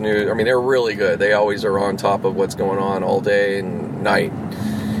post news. I mean, they're really good. They always are on top of what's going on all day and night.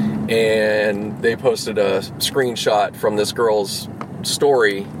 And they posted a screenshot from this girl's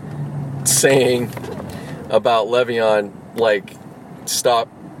story saying about Le'Veon, like, stop,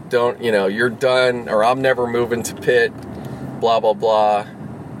 don't, you're done, or I'm never moving to Pitt, blah, blah, blah.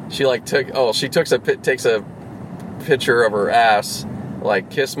 She takes a picture of her ass, like,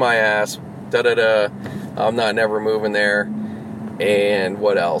 kiss my ass, da-da-da, I'm not never moving there. And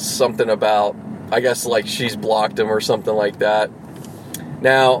what else? Something about, I guess, like, she's blocked him or something like that.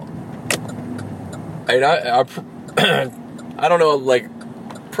 Now, I don't know, like,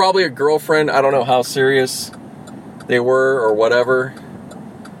 probably a girlfriend. I don't know how serious they were or whatever.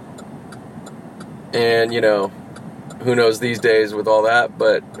 And, who knows these days with all that,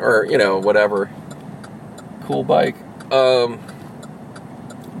 but, or, whatever. Cool bike.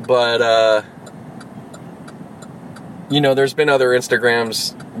 There's been other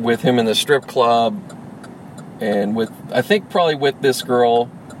Instagrams with him in the strip club, and I think probably with this girl.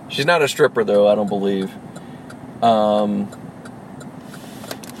 She's not a stripper, though, I don't believe.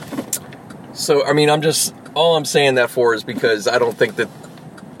 So, I mean, all I'm saying that for is because I don't think it's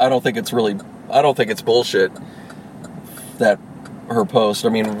bullshit, that her post. I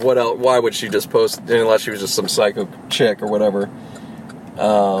mean, what else? Why would she just post, unless she was just some psycho chick or whatever?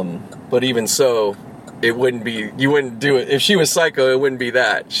 But even so, you wouldn't do it. If she was psycho, it wouldn't be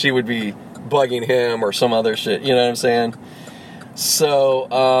that. She would be bugging him or some other shit, you know what I'm saying? So,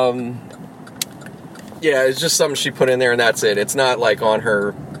 yeah, it's just something she put in there, and that's it. It's not like on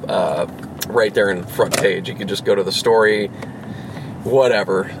her right there in the front page. You can just go to the story,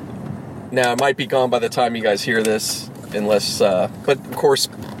 whatever. Now, it might be gone by the time you guys hear this, unless, but of course,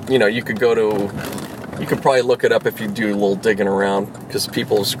 you know, you could probably look it up if you do a little digging around, because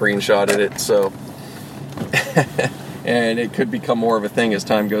people have screenshotted it, so, and it could become more of a thing as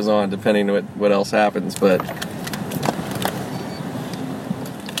time goes on, depending on what else happens, but,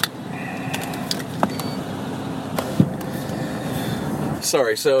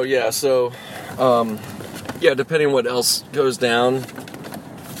 sorry, so, depending on what else goes down,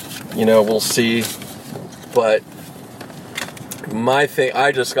 you know, we'll see. But my thing,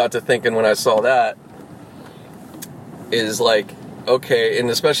 I just got to thinking when I saw that, is like, okay, and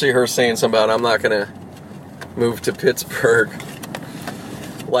especially her saying something about, I'm not gonna move to Pittsburgh.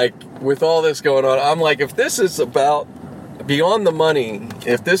 Like, with all this going on, I'm like, if this is about, beyond the money,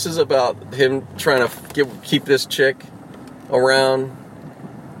 if this is about him trying to keep this chick around,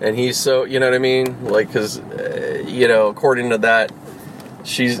 and he's so, you know what I mean? Like, because, you know, according to that,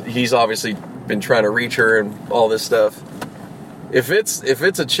 he's obviously been trying to reach her and all this stuff. If it's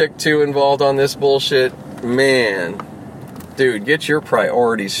a chick too involved on this bullshit, man, dude, get your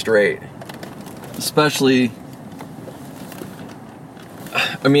priorities straight. Especially,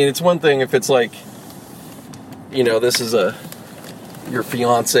 I mean, it's one thing if it's like, you know, this is your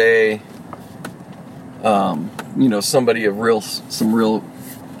fiance, you know, somebody of some real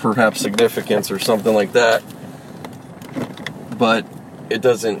perhaps significance or something like that. But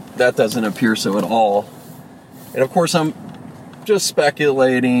that doesn't appear so at all. And of course I'm just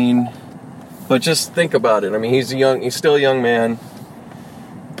speculating, but just think about it. I mean, he's still a young man.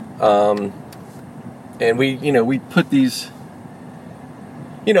 And we put these,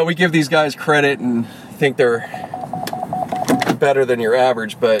 you know, we give these guys credit and think they're better than your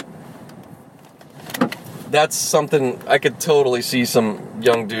average, but that's something I could totally see some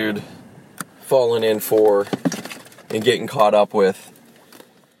young dude falling in for and getting caught up with.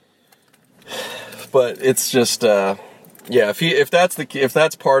 But it's just, if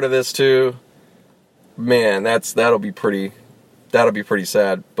that's part of this too, man, that'll be pretty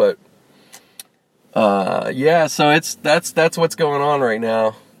sad. But so that's what's going on right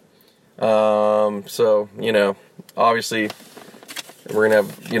now. So, you know, obviously we're gonna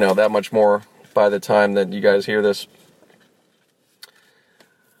have, you know, that much more by the time that you guys hear this.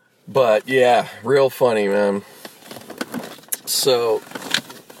 But yeah, real funny, man. So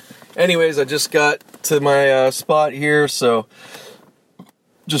anyways, I just got to my spot here, so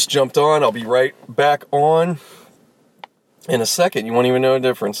just jumped on. I'll be right back on in a second. You won't even know the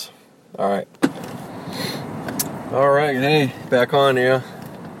difference. Alright, hey, back on, yeah.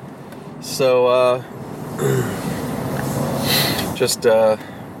 So, just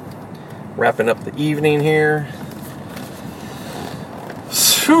wrapping up the evening here.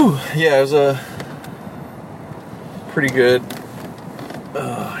 Whew, yeah, it was a pretty good,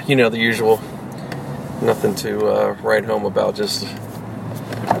 you know, the usual. Nothing to write home about, just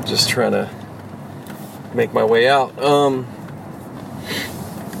trying to make my way out.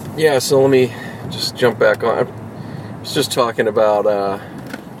 So let me just jump back on. I was just talking about,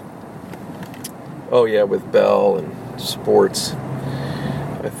 with Bell and sports.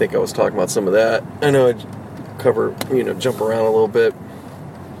 I think I was talking about some of that. I know I jump around a little bit.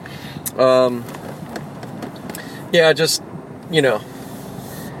 Just, you know,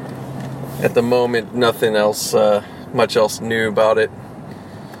 at the moment, nothing else, much else new about it.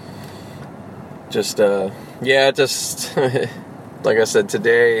 Just, like I said,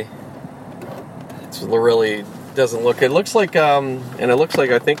 today, it's really doesn't look, it looks like, and it looks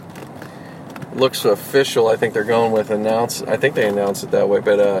like, I think, it looks official. I think they're going with I think they announced it that way,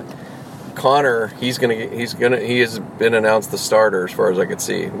 but, Connor, he has been announced the starter as far as I could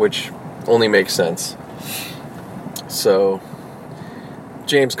see, which only makes sense. So,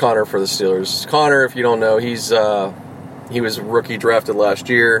 James Conner for the Steelers. Connor, if you don't know, he was rookie drafted last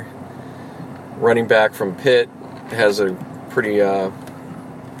year, running back from Pitt, has a pretty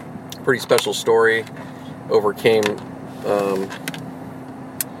special story. Overcame,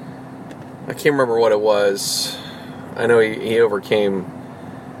 I can't remember what it was. I know he overcame,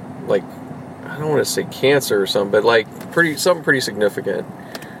 like, I don't want to say cancer or something, but like something pretty significant.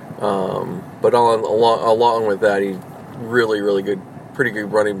 But along with that, he's really, really good, pretty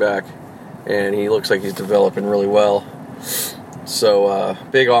good running back, and he looks like he's developing really well. So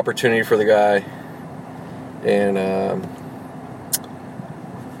big opportunity for the guy, and I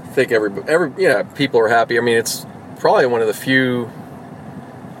think people are happy. I mean, it's probably one of the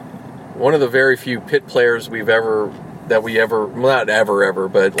very few Pitt players but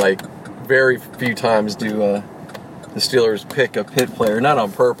like very few times do the Steelers pick a Pitt player, not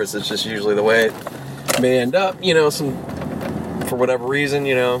on purpose. It's just usually the way it may end up. For whatever reason,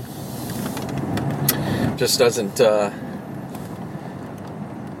 just doesn't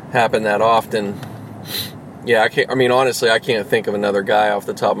happen that often. Yeah, honestly, I can't think of another guy off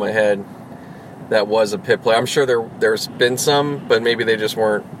the top of my head that was a Pitt player. I'm sure there's been some, but maybe they just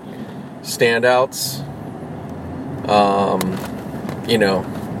weren't standouts.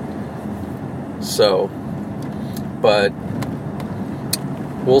 But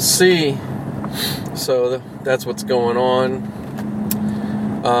we'll see. So that's what's going on.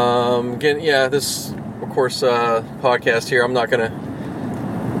 This, of course, podcast here, I'm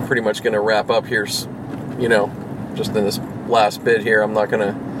pretty much gonna wrap up here, just in this last bit here. I'm not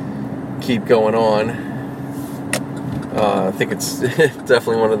gonna keep going on. I think it's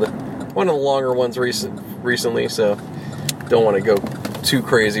definitely one of the longer ones recently, so don't want to go too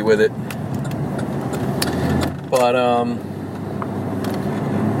crazy with it. But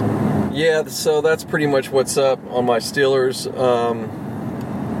so that's pretty much what's up on my Steelers.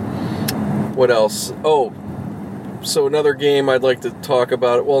 What else? Oh, so another game I'd like to talk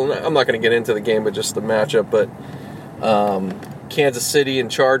about. Well, I'm not going to get into the game, but just the matchup. But Kansas City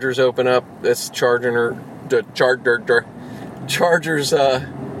and Chargers open up. That's Chargers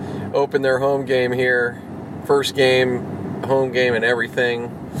open their home game here. First game, home game and everything.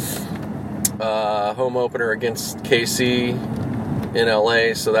 Home opener against KC in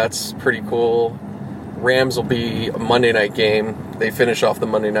LA, so that's pretty cool. Rams will be a Monday night game. They finish off the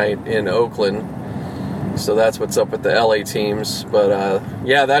Monday night in Oakland, so that's what's up with the LA teams. But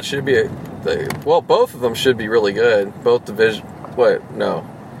that should be both of them should be really good. Both division.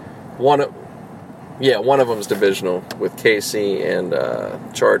 One of them's divisional with KC and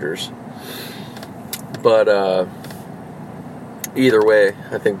Chargers. But either way,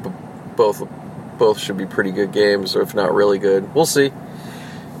 I think both should be pretty good games, or if not really good. We'll see.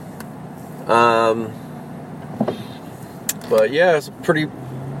 But yeah, it's a pretty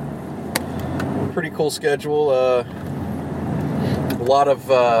cool schedule. A lot of,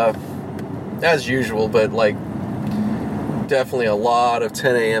 as usual, but definitely a lot of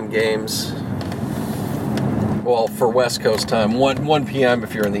 10 a.m. games. Well, for West Coast time, 1 p.m.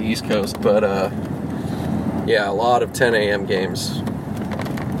 if you're in the East Coast, but a lot of 10 a.m. games.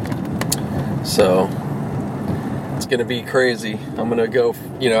 So it's gonna be crazy. I'm gonna go.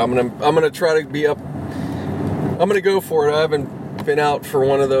 I'm gonna try to be up. I'm gonna go for it. I haven't been out for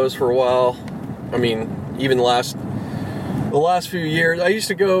one of those for a while. Even the last few years, I used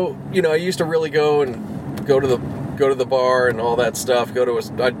to go. I used to really go to the bar and all that stuff.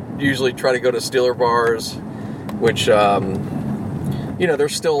 I usually try to go to Steeler bars, which they're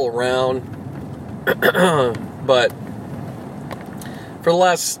still around. But for the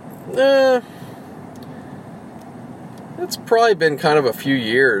last, it's probably been kind of a few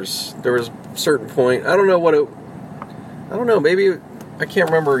years. There was a certain point, I don't know, maybe, I can't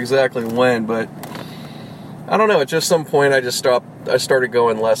remember exactly when, but I don't know, at just some point I started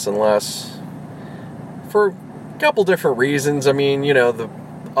going less and less for a couple different reasons.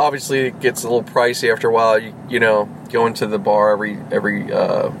 Obviously it gets a little pricey after a while, going to the bar every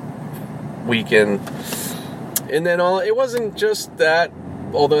weekend. And then it wasn't just that,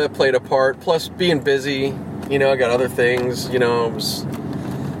 although that played a part, plus being busy, I got other things, got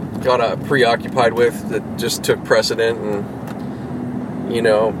preoccupied with that just took precedent,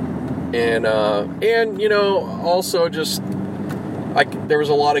 and also just, there was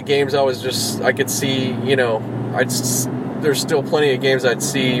a lot of games I could see, there's still plenty of games I'd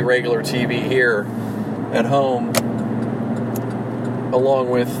see regular TV here at home, along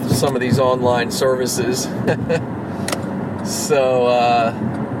with some of these online services. So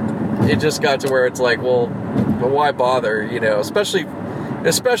it just got to where it's like, well, why bother? Especially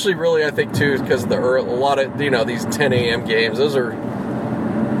really, I think too, because a lot of these 10 a.m. games, they're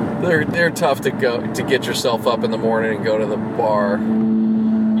tough to get yourself up in the morning and go to the bar.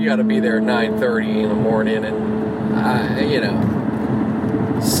 You got to be there at 9:30 in the morning,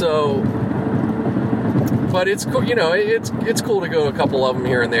 and so. But it's cool, it's cool to go to a couple of them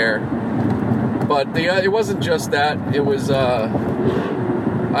here and there. But it wasn't just that. It was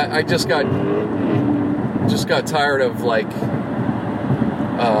I just got tired of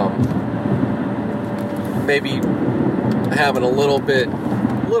maybe having a little bit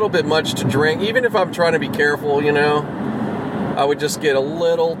much to drink. Even if I'm trying to be careful, I would just get a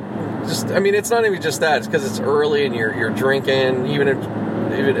little. It's not even just that. It's because it's early and you're drinking, even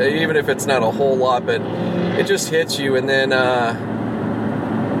if it's not a whole lot, but it just hits you. And then,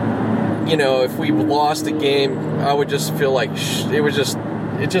 if we lost a game, I would just feel like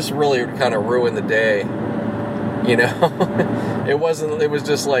it just really kind of ruined the day. You know, it was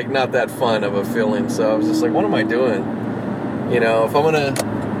just like not that fun of a feeling. So I was just like, what am I doing? You know, if I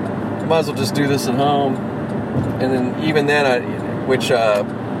might as well just do this at home. And then even then,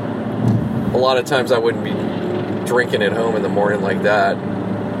 a lot of times I wouldn't be drinking at home in the morning like that.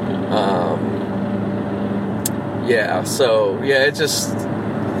 It's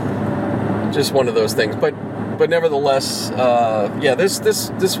just one of those things. But nevertheless,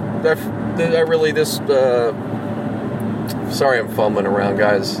 sorry, I'm fumbling around,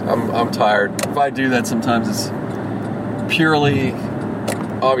 guys. I'm tired. If I do that, sometimes it's purely,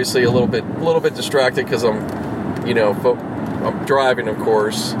 obviously, a little bit distracted because I'm driving, of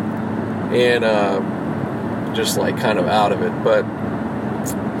course, and just like kind of out of it.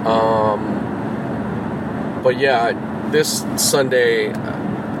 But yeah, this Sunday,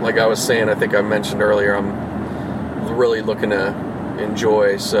 like I was saying, I think I mentioned earlier, I'm really looking to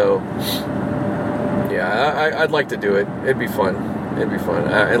enjoy. So yeah, I'd like to do it. It'd be fun.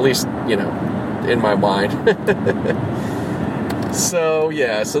 At least, in my mind. So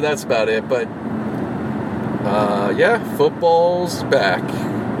yeah, so that's about it. But football's back.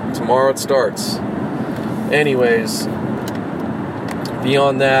 Tomorrow it starts. Anyways,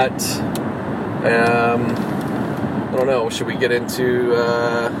 beyond that, I don't know, should we get into,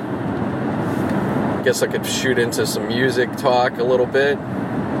 I guess I could shoot into some music talk a little bit.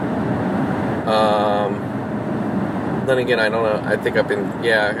 Then again, I don't know, I think I've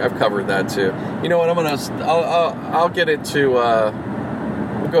covered that too. You know what, I'll get into, we'll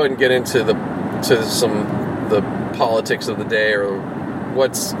go ahead and get into the politics of the day, or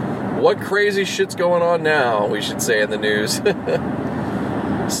what crazy shit's going on now, we should say, in the news.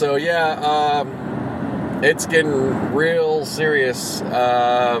 So yeah, it's getting real serious.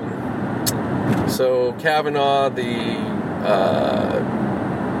 So Kavanaugh, the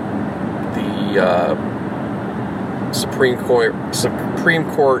Supreme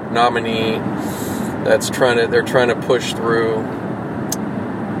Court nominee, they're trying to push through.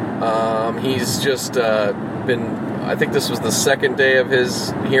 He's just I think this was the second day of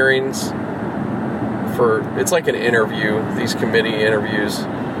his hearings. It's like an interview, these committee interviews,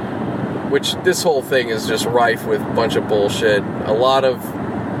 which this whole thing is just rife with a bunch of bullshit. A lot of,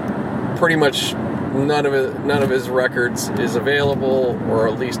 pretty much none of his records is available, or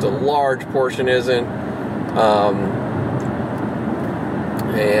at least a large portion isn't.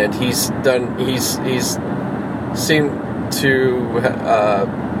 And he's seemed to,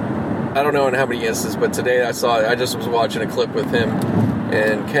 I don't know in how many instances, but today I just was watching a clip with him,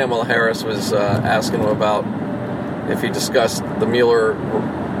 and Kamala Harris was asking him about if he discussed the Mueller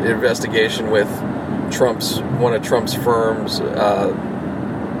investigation with one of Trump's firms,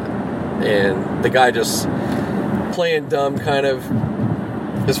 and the guy just playing dumb, kind of,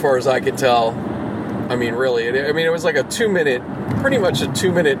 as far as I could tell. I mean, really, it was like pretty much a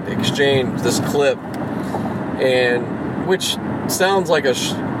 2-minute exchange, this clip, and which sounds like a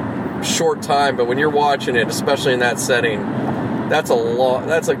short time, but when you're watching it, especially in that setting, that's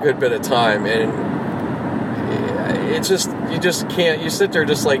a good bit of time, and it's just, you just can't, you sit there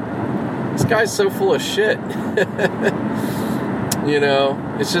just like, this guy's so full of shit.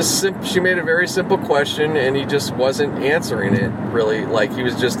 It's just she made a very simple question, and he just wasn't answering it, really. Like, he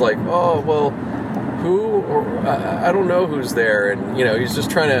was just like, oh, well, who, or I don't know who's there, and, he's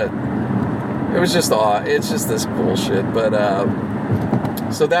just trying to, it was just it's just this bullshit, but,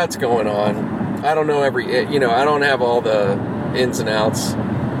 so that's going on. I don't know I don't have all the ins and outs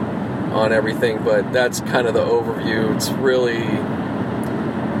on everything, but that's kind of the overview. It's really,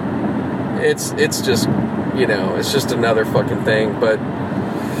 it's just, it's just another fucking thing, but,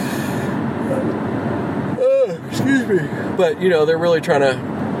 excuse me, but, they're really trying to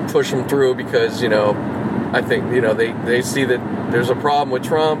push them through because, I think, they see that there's a problem with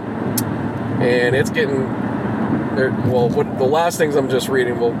Trump, and it's getting, the last things I'm just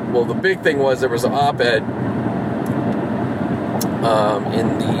reading, the big thing was there was an op-ed in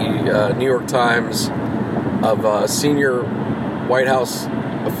the New York Times of a senior White House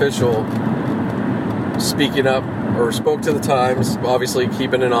official speaking up, or spoke to the Times, obviously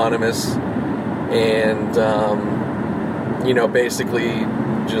keeping anonymous, and basically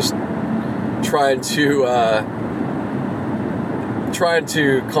just trying to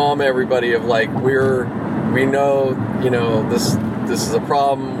calm everybody of like, we know, this is a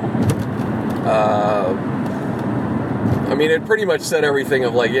problem. It pretty much said everything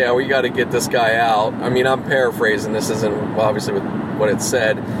of like, yeah, we got to get this guy out. I'm paraphrasing. This isn't obviously what it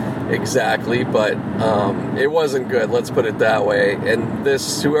said exactly, but it wasn't good. Let's put it that way. And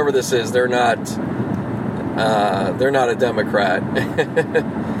whoever this is, they're not a Democrat.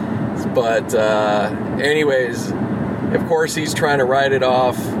 But anyways, of course he's trying to write it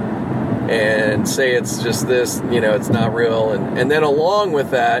off and say it's just this, it's not real. And then along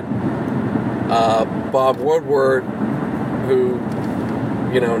with that, Bob Woodward, who,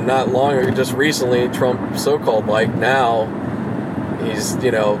 not long ago, just recently, Trump so-called now, he's,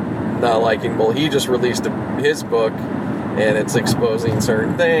 not liking, well, he just released his book, and it's exposing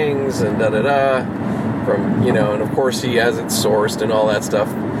certain things, and da-da-da, from, and of course he has it sourced and all that stuff.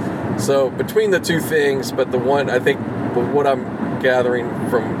 So, between the two things, but the one, I think, what I'm gathering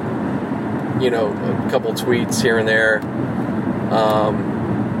from, a couple tweets here and there,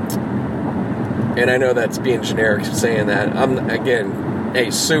 and I know that's being generic saying that. Hey,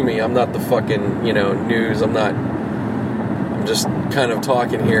 sue me. I'm not the fucking, news. I'm just kind of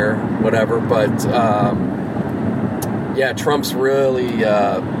talking here, whatever. But, yeah, Trump's really,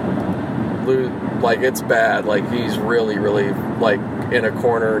 it's bad. He's really, really, in a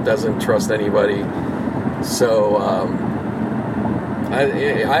corner, doesn't trust anybody. So,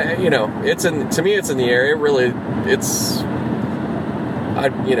 to me, it's in the area. Really,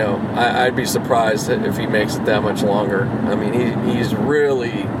 I'd be surprised if he makes it that much longer. I mean, he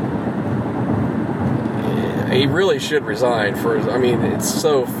really should resign it's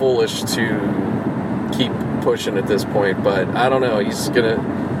so foolish to keep pushing at this point, but I don't know, he's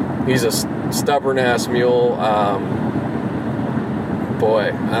a stubborn ass mule.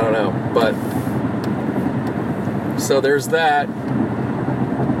 Boy, I don't know, but so there's that,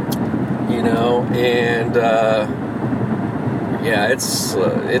 and yeah, it's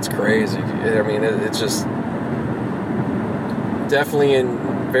crazy. I mean, it's just definitely in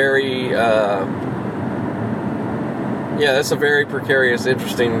very, that's a very precarious,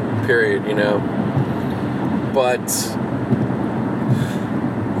 interesting period, But,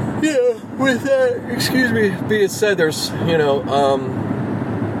 with that, being said, there's,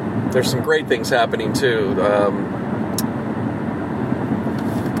 there's some great things happening too.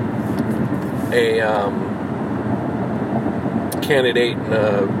 Candidate in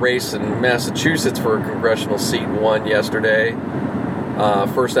a race in Massachusetts for a congressional seat won yesterday.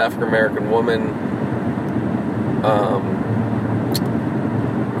 First African American woman.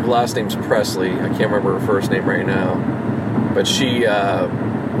 Her last name's Presley. I can't remember her first name right now, but she, I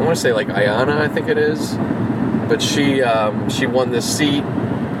want to say Ayanna, I think it is. But she won this seat.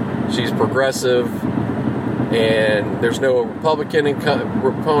 She's progressive, and there's no Republican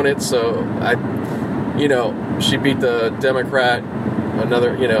opponent, so she beat the Democrat,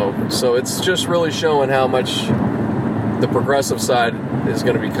 so it's just really showing how much the progressive side is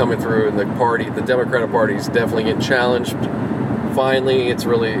going to be coming through, and the Democratic Party is definitely getting challenged. Finally, it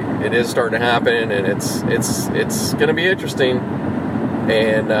is starting to happen, and it's going to be interesting,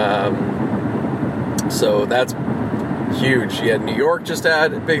 and so that's huge. You had New York just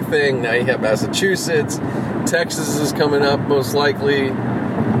had a big thing. Now you have Massachusetts. Texas is coming up most likely.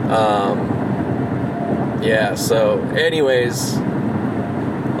 Yeah, so anyways,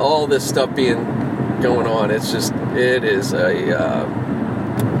 all this stuff going on, it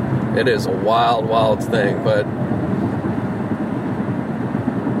is a wild, wild thing, but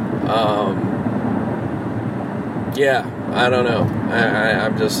yeah, I don't know.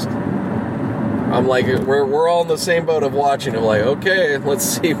 I'm like, we're all in the same boat of watching. I'm like, okay, let's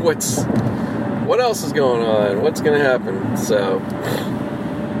see what else is going on, what's going to happen. So,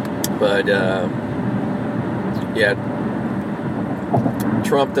 but yeah,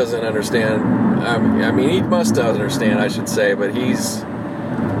 Trump doesn't understand. I mean, he must understand, I should say, but he's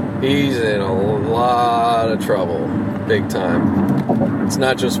in a lot of trouble, big time. It's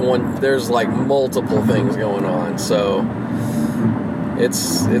not just one. There's multiple things going on, so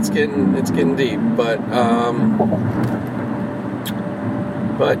it's getting deep. But I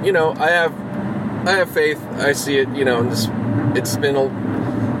have faith. I see it. It's been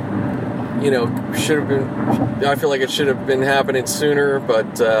should have been. I feel like it should have been happening sooner,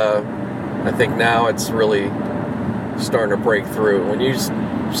 but I think now it's really starting to break through. When you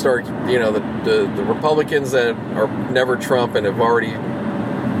start, the Republicans that are never Trump and have already,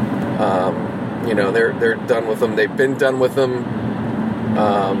 they're done with them. They've been done with them.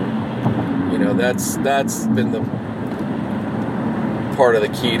 That's been the part of the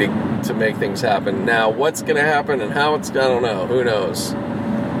key to make things happen. Now, what's going to happen and how I don't know. Who knows?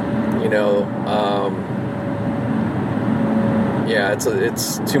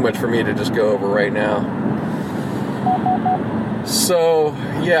 It's too much for me to just go over right now. So,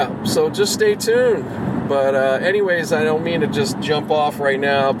 so just stay tuned. But anyways, I don't mean to just jump off right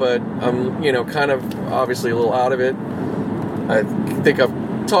now, but I'm, kind of obviously a little out of it. I think I've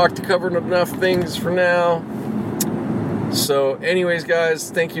covered enough things for now. So anyways, guys,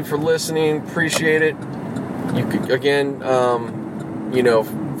 thank you for listening. Appreciate it. You could, again,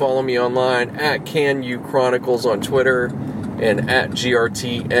 follow me online at CanU Chronicles on Twitter and at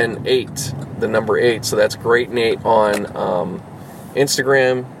GRTN8, the number 8. So that's Great Nate on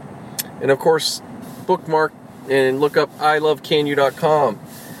Instagram. And of course, bookmark and look up ilovecanu.com.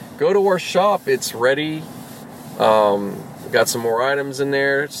 Go to our shop. It's ready. Got some more items in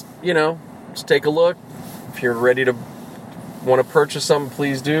there. Just take a look. If you're ready to want to purchase something,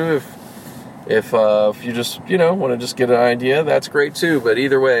 please do. If you just want to just get an idea, that's great too. But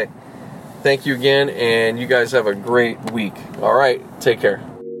either way, thank you again, and you guys have a great week. All right, take care.